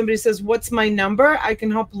 like when somebody says, "What's my number?" I can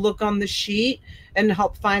help look on the sheet and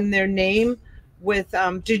help find their name with,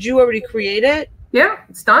 did you already create it? Yeah,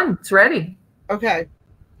 it's done. It's ready. Okay.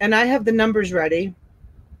 And I have the numbers ready.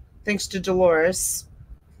 Thanks to Dolores.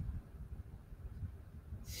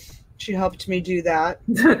 She helped me do that.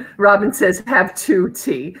 Robin says, have 2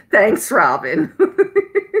 tea. Thanks, Robin.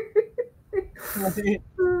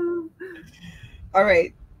 All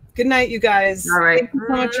right. Good night, you guys. All right. Thank you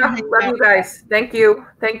so much. Love you guys. Thank you.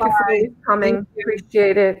 Thank you for coming.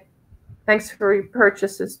 Appreciate it. Thanks for your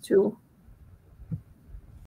purchases, too.